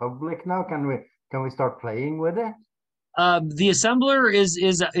general public now? Can we start playing with it? The assembler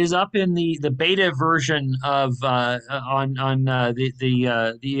is up in the beta version of on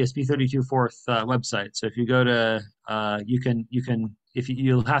the ESP32 Forth website. So if you go to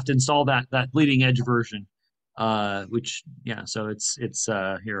you'll have to install that bleeding edge version, which so it's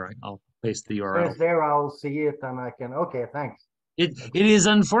here. I'll paste the URL. It's there. I'll see it and I can. Okay, thanks. It is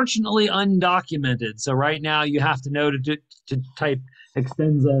unfortunately undocumented. So right now you have to know to type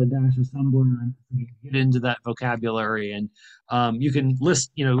extensa-assembler and get into that vocabulary, and you can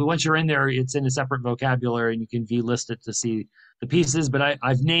list, once you're in there, it's in a separate vocabulary and you can vlist it to see the pieces, but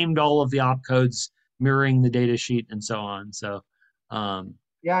I've named all of the opcodes mirroring the data sheet and so on. So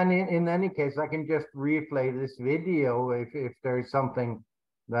yeah, and in any case, I can just replay this video if there's something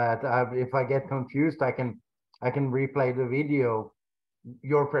that if I get confused, I can I can replay the video,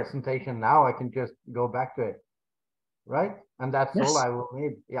 your presentation now. I can just go back to it, right? And that's all I will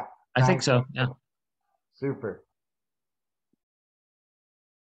need. Yeah. I think so. Yeah. Super.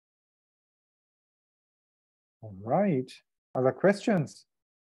 All right. Other questions?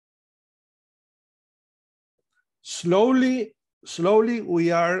 Slowly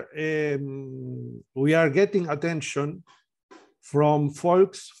we are getting attention from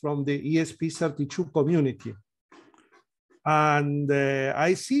folks from the ESP32 community. And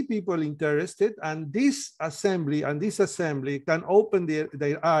I see people interested, and this assembly can open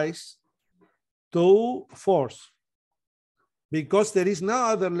their eyes to force, because there is no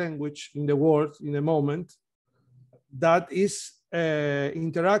other language in the world in the moment that is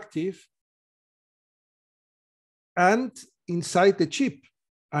interactive and inside the chip,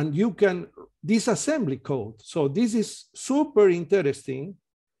 and you can disassembly code. So this is super interesting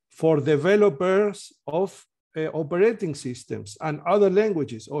for developers of operating systems and other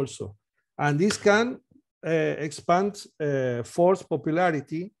languages also. And this can expand force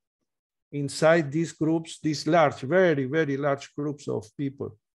popularity inside these groups, these large, very, very large groups of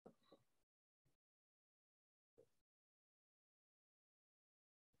people.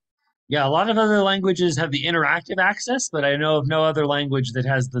 Yeah, a lot of other languages have the interactive access, but I know of no other language that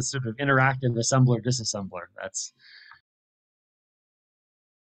has the sort of interactive assembler disassembler. That's.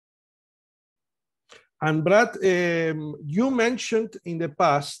 And Brad, you mentioned in the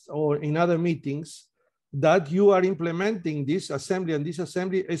past or in other meetings that you are implementing this assembly and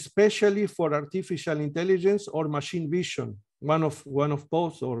disassembly, especially for artificial intelligence or machine vision, one of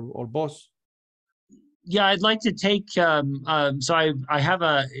both or both. Yeah, I'd like to take, so I have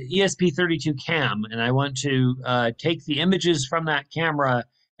a ESP32 cam, and I want to take the images from that camera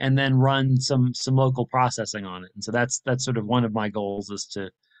and then run some local processing on it. And so that's sort of one of my goals, is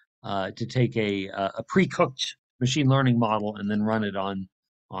to take a pre-cooked machine learning model and then run it on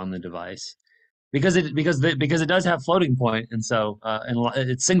the device. Because it does have floating point, and so and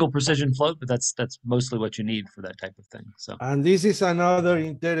it's single precision float, but that's mostly what you need for that type of thing. So, and this is another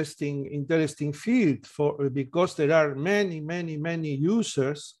interesting field because there are many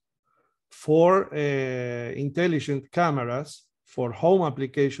users for intelligent cameras for home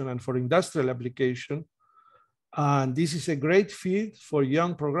application and for industrial application, and this is a great field for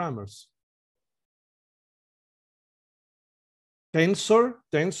young programmers.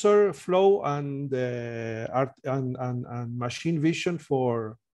 TensorFlow and machine vision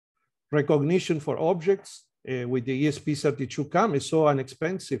for recognition for objects with the ESP32 cam is so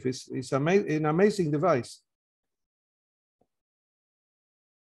inexpensive. It's an amazing device.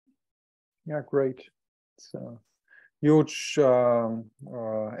 Yeah, great. It's a huge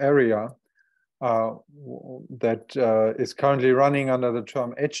area that is currently running under the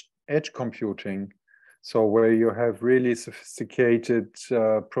term edge computing. So where you have really sophisticated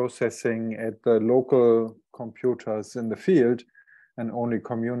processing at the local computers in the field and only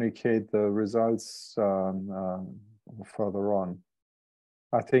communicate the results further on.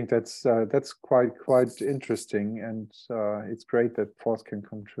 I think that's quite interesting, and it's great that Forth can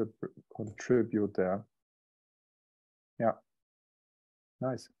contribute there. Yeah,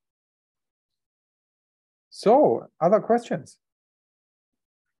 nice. So, other questions?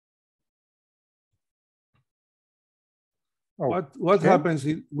 Oh, what happens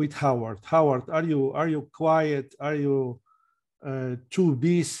with Howard? Howard, are you quiet? Are you too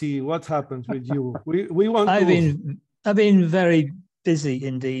busy? What happens with you? We want. I've been very busy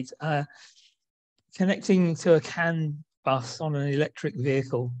indeed. Connecting to a CAN bus on an electric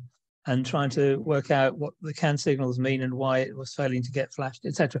vehicle and trying to work out what the CAN signals mean and why it was failing to get flashed,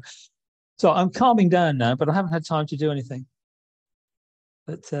 etc. So I'm calming down now, but I haven't had time to do anything.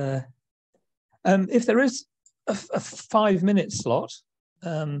 But if there is a 5-minute slot,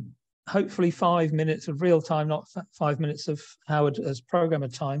 hopefully 5 minutes of real time, not 5 minutes of Howard as programmer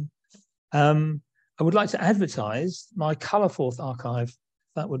time, I would like to advertise my Colorforth archive.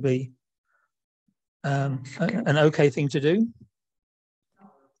 That would be an okay thing to do.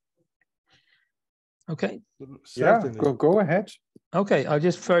 Okay. Yeah, go ahead. Okay, I'll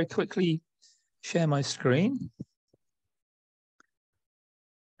just very quickly share my screen.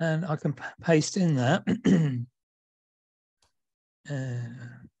 And I can paste in that.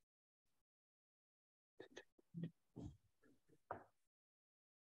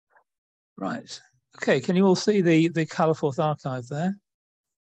 Right. Okay, can you all see the Colorforth archive there?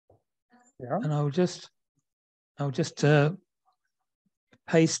 Yeah. And I'll just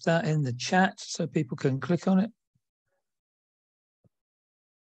paste that in the chat so people can click on it.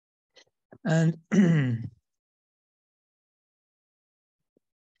 And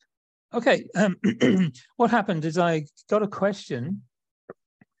Okay, what happened is I got a question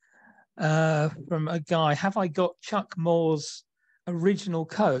from a guy, have I got Chuck Moore's original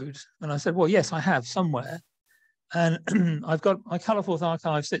code? And I said, well, yes, I have somewhere. And I've got my Colorforth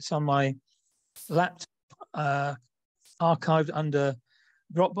archive sits on my laptop, archived under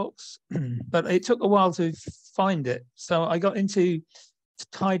Dropbox, but it took a while to find it. So I got into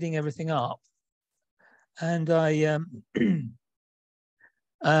tidying everything up. And I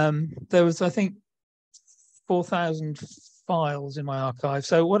there was, I think, 4,000 files in my archive.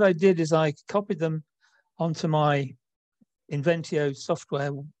 So what I did is I copied them onto my Inventio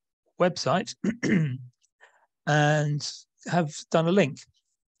software website and have done a link.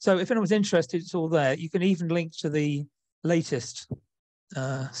 So if anyone's interested, it's all there. You can even link to the latest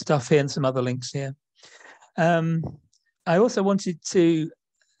stuff here and some other links here. I also wanted to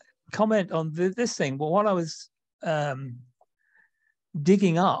comment on this thing. Well, while I was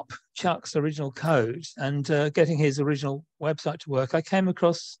digging up Chuck's original code and getting his original website to work, I came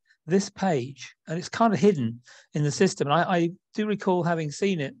across this page, and it's kind of hidden in the system. And I do recall having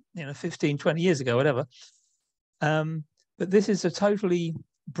seen it, 15, 20 years ago, whatever. But this is a totally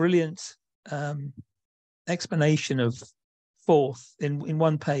brilliant explanation of Forth in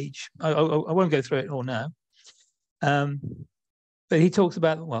one page. I won't go through it all now. But he talks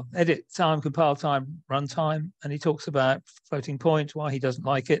about, well, edit time, compile time, run time, and he talks about floating point, why he doesn't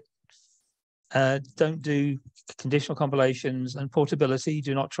like it. Don't do conditional compilations, and portability.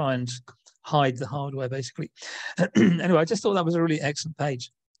 Do not try and hide the hardware, basically. Anyway, I just thought that was a really excellent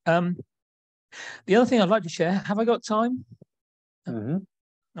page. The other thing I'd like to share, have I got time?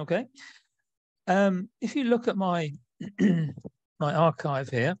 Okay. If you look at my my archive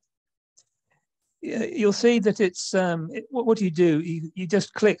here, you'll see that it's what do? You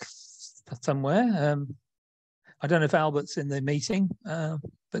just click somewhere. I don't know if Albert's in the meeting,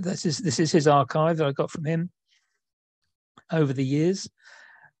 but this is his archive that I got from him over the years.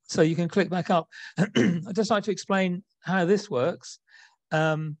 So you can click back up. I'd just like to explain how this works,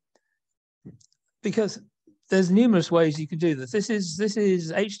 because there's numerous ways you can do this. This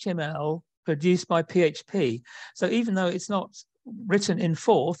is HTML produced by PHP. So even though it's not written in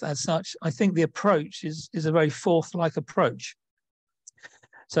Forth as such, I think the approach is a very Forth-like approach.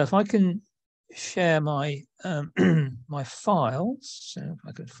 So if I can share my my files, so if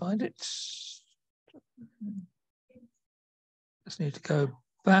I could find it, just need to go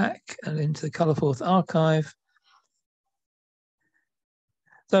back and into the Colorforth archive.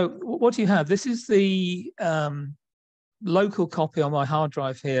 So what do you have? This is the local copy on my hard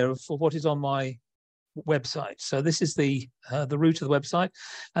drive here for what is on my website. So this is the root of the website,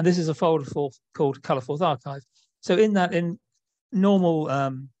 and this is a folder called Colorforth Archive. So in that, in normal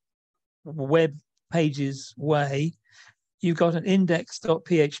web pages way, you've got an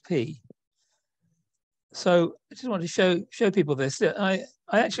index.php. So I just want to show people this. I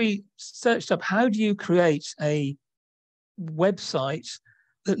actually searched up, how do you create a website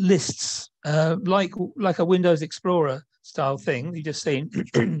that lists like a Windows Explorer style thing you just seen?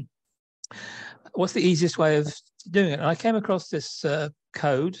 What's the easiest way of doing it? And I came across this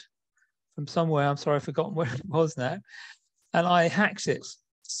code from somewhere. I'm sorry, I've forgotten where it was now. And I hacked it.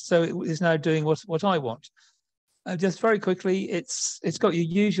 So it is now doing what I want. Just very quickly, it's got your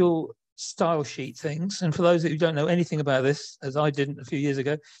usual style sheet things. And for those who don't know anything about this, as I didn't a few years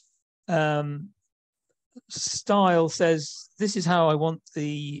ago, style says, this is how I want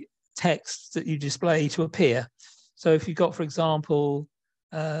the text that you display to appear. So if you've got, for example,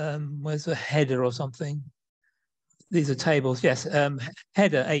 where's the header or something? These are tables. Yes,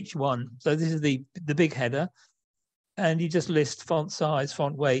 header H1. So this is the big header, and you just list font size,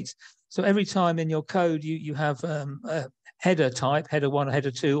 font weight. So every time in your code you have a header type, header 1 or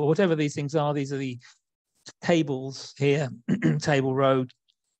header 2, or whatever these things are. These are the tables here, table row,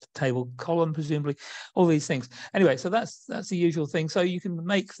 table column, presumably, all these things. Anyway, so that's the usual thing. So you can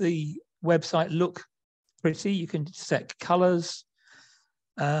make the website look pretty. You can set colors.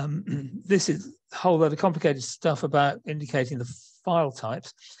 This is a whole lot of complicated stuff about indicating the file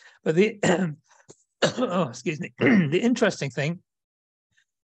types. But the oh, excuse me, the interesting thing,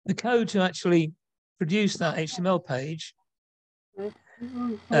 the code to actually produce that HTML page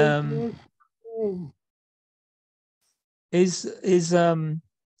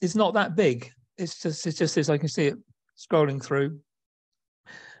is not that big. It's just as I can see it scrolling through,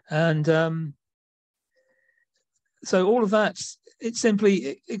 and so all of that, it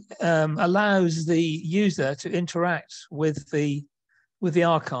simply allows the user to interact with the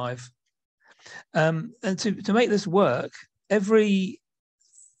archive. And to make this work, every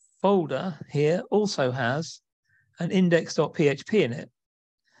folder here also has an index.php in it.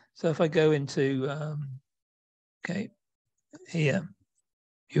 So if I go into, okay, here,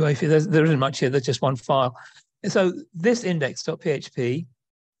 UEFI, there isn't much here, there's just one file. So this index.php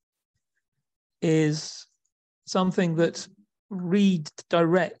is something that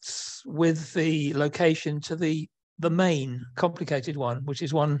redirects with the location to the main complicated one, which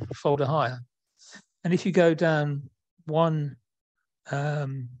is one folder higher. And if you go down one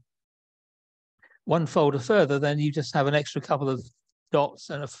folder further, then you just have an extra couple of dots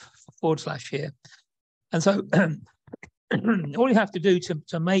and a / here. And so all you have to do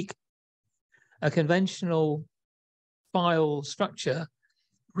to make a conventional file structure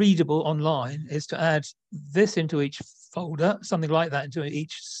readable online is to add this into each folder, something like that into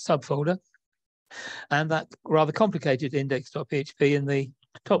each subfolder, and that rather complicated index.php in the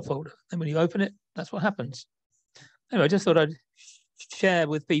top folder. And when you open it, that's what happens. Anyway, I just thought I'd share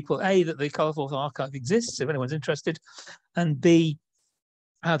with people, A, that the Colorforth archive exists, if anyone's interested, and B,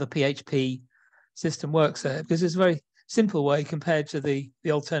 how the PHP system works there, because it's a very simple way compared to the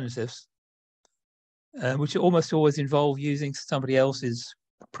alternatives, which almost always involve using somebody else's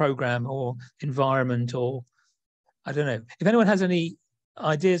program or environment, or I don't know. If anyone has any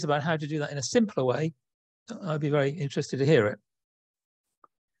ideas about how to do that in a simpler way, I'd be very interested to hear it.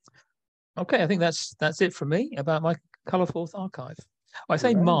 Okay, I think that's it from me about my Colorforth archive. I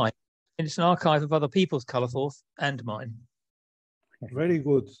say mine, and it's an archive of other people's Colorforth and mine. Very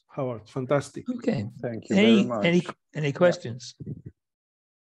good, Howard. Fantastic. Okay. Thank you very much. Any questions?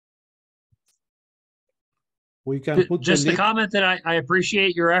 We can put just a comment that I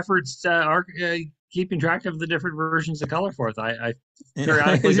appreciate your efforts keeping track of the different versions of Colorforth. I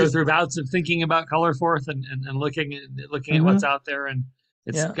periodically go through bouts of thinking about Colorforth and looking at what's out there, and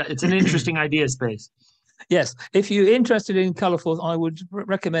it's an interesting idea space. Yes, if you're interested in Colorforth, I would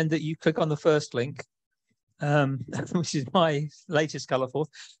recommend that you click on the first link, which is my latest Colorforth,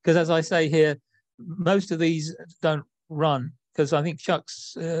 because as I say here, most of these don't run, because I think Chuck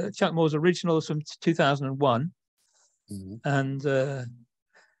Moore's original is from 2001, and it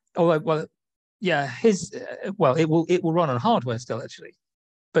will run on hardware still actually,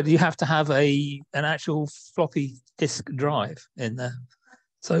 but you have to have an actual floppy disk drive in there,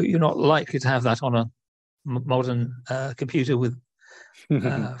 so you're not likely to have that on a modern computer with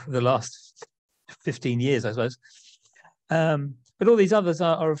for the last 15 years, I suppose. But all these others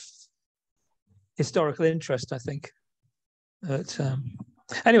are of historical interest, I think. But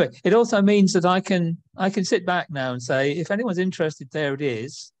anyway, it also means that I can sit back now and say, if anyone's interested, there it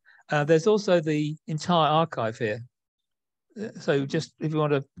is. There's also the entire archive here. So just if you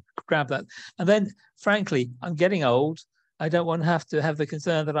want to grab that. And then, frankly, I'm getting old. I don't want to have the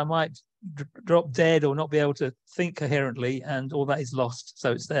concern that I might drop dead or not be able to think coherently, and all that is lost.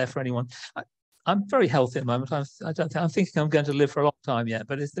 So it's there for anyone. I'm very healthy at the moment. I'm thinking I'm going to live for a long time yet,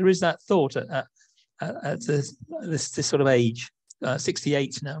 but there is that thought at this sort of age,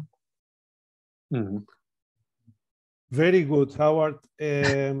 68 now. Very good, Howard.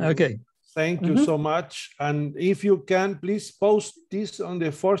 Okay. Thank you so much. And if you can, please post this on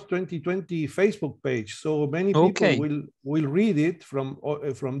the Forth 2020 Facebook page, so many people will read it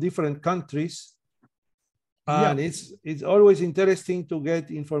from different countries. And it's always interesting to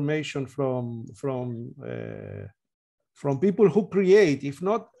get information from people who create. If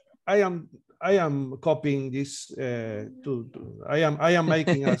not, I am copying this. I am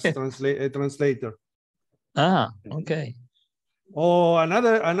making as a translator. Ah, okay. Oh,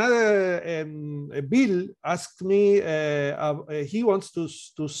 another Bill asked me. He wants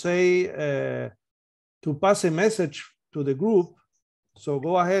to say to pass a message to the group. So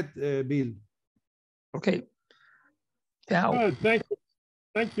go ahead, Bill. Okay. Good.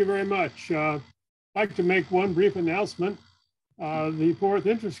 Thank you very much. I'd like to make one brief announcement. The Fourth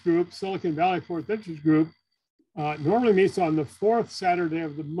Interest Group, Silicon Valley Fourth Interest Group, normally meets on the fourth Saturday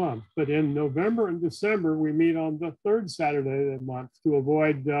of the month, but in November and December, we meet on the third Saturday of the month to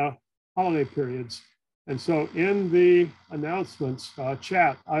avoid holiday periods. And so in the announcements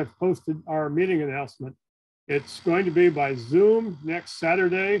chat, I've posted our meeting announcement. It's going to be by Zoom next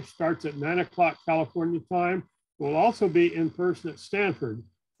Saturday, starts at 9 o'clock California time. We'll also be in person at Stanford.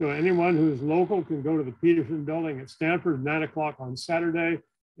 So anyone who's local can go to the Peterson building at Stanford, 9 o'clock on Saturday,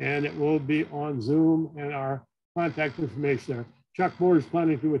 and it will be on Zoom, and our contact information there. Chuck Moore is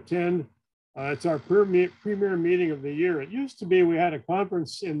planning to attend. It's our premier meeting of the year. It used to be we had a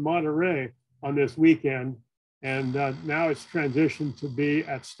conference in Monterey on this weekend, and now it's transitioned to be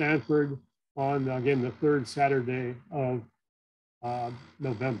at Stanford on, again, the third Saturday of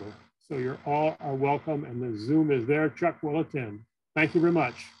November. So you all are welcome, and the Zoom is there. Chuck will attend. Thank you very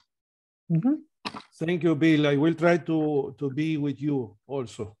much. Thank you, Bill. I will try to be with you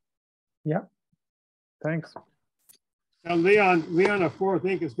also. Yeah, thanks. Leon of Forth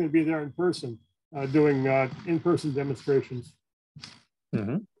Inc. is going to be there in person, doing in-person demonstrations.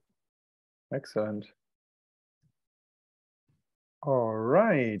 Excellent. All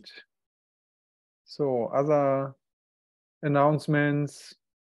right. So other announcements,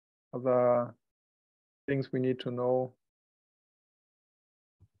 other things we need to know.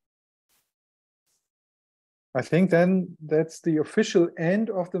 I think then that's the official end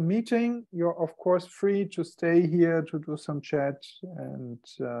of the meeting. You're of course free to stay here to do some chat and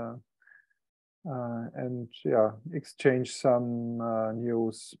yeah, exchange some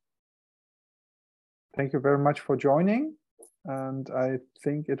news. Thank you very much for joining. And I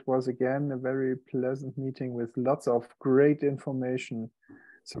think it was again a very pleasant meeting with lots of great information,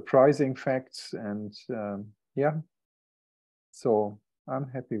 surprising facts, and yeah, so I'm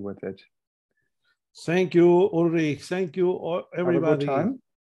happy with it. Thank you, Ulrich. Thank you, everybody.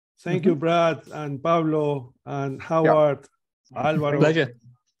 Thank you, Brad and Pablo and Howard, Alvaro. Pleasure.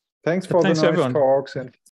 Thanks for the nice talks and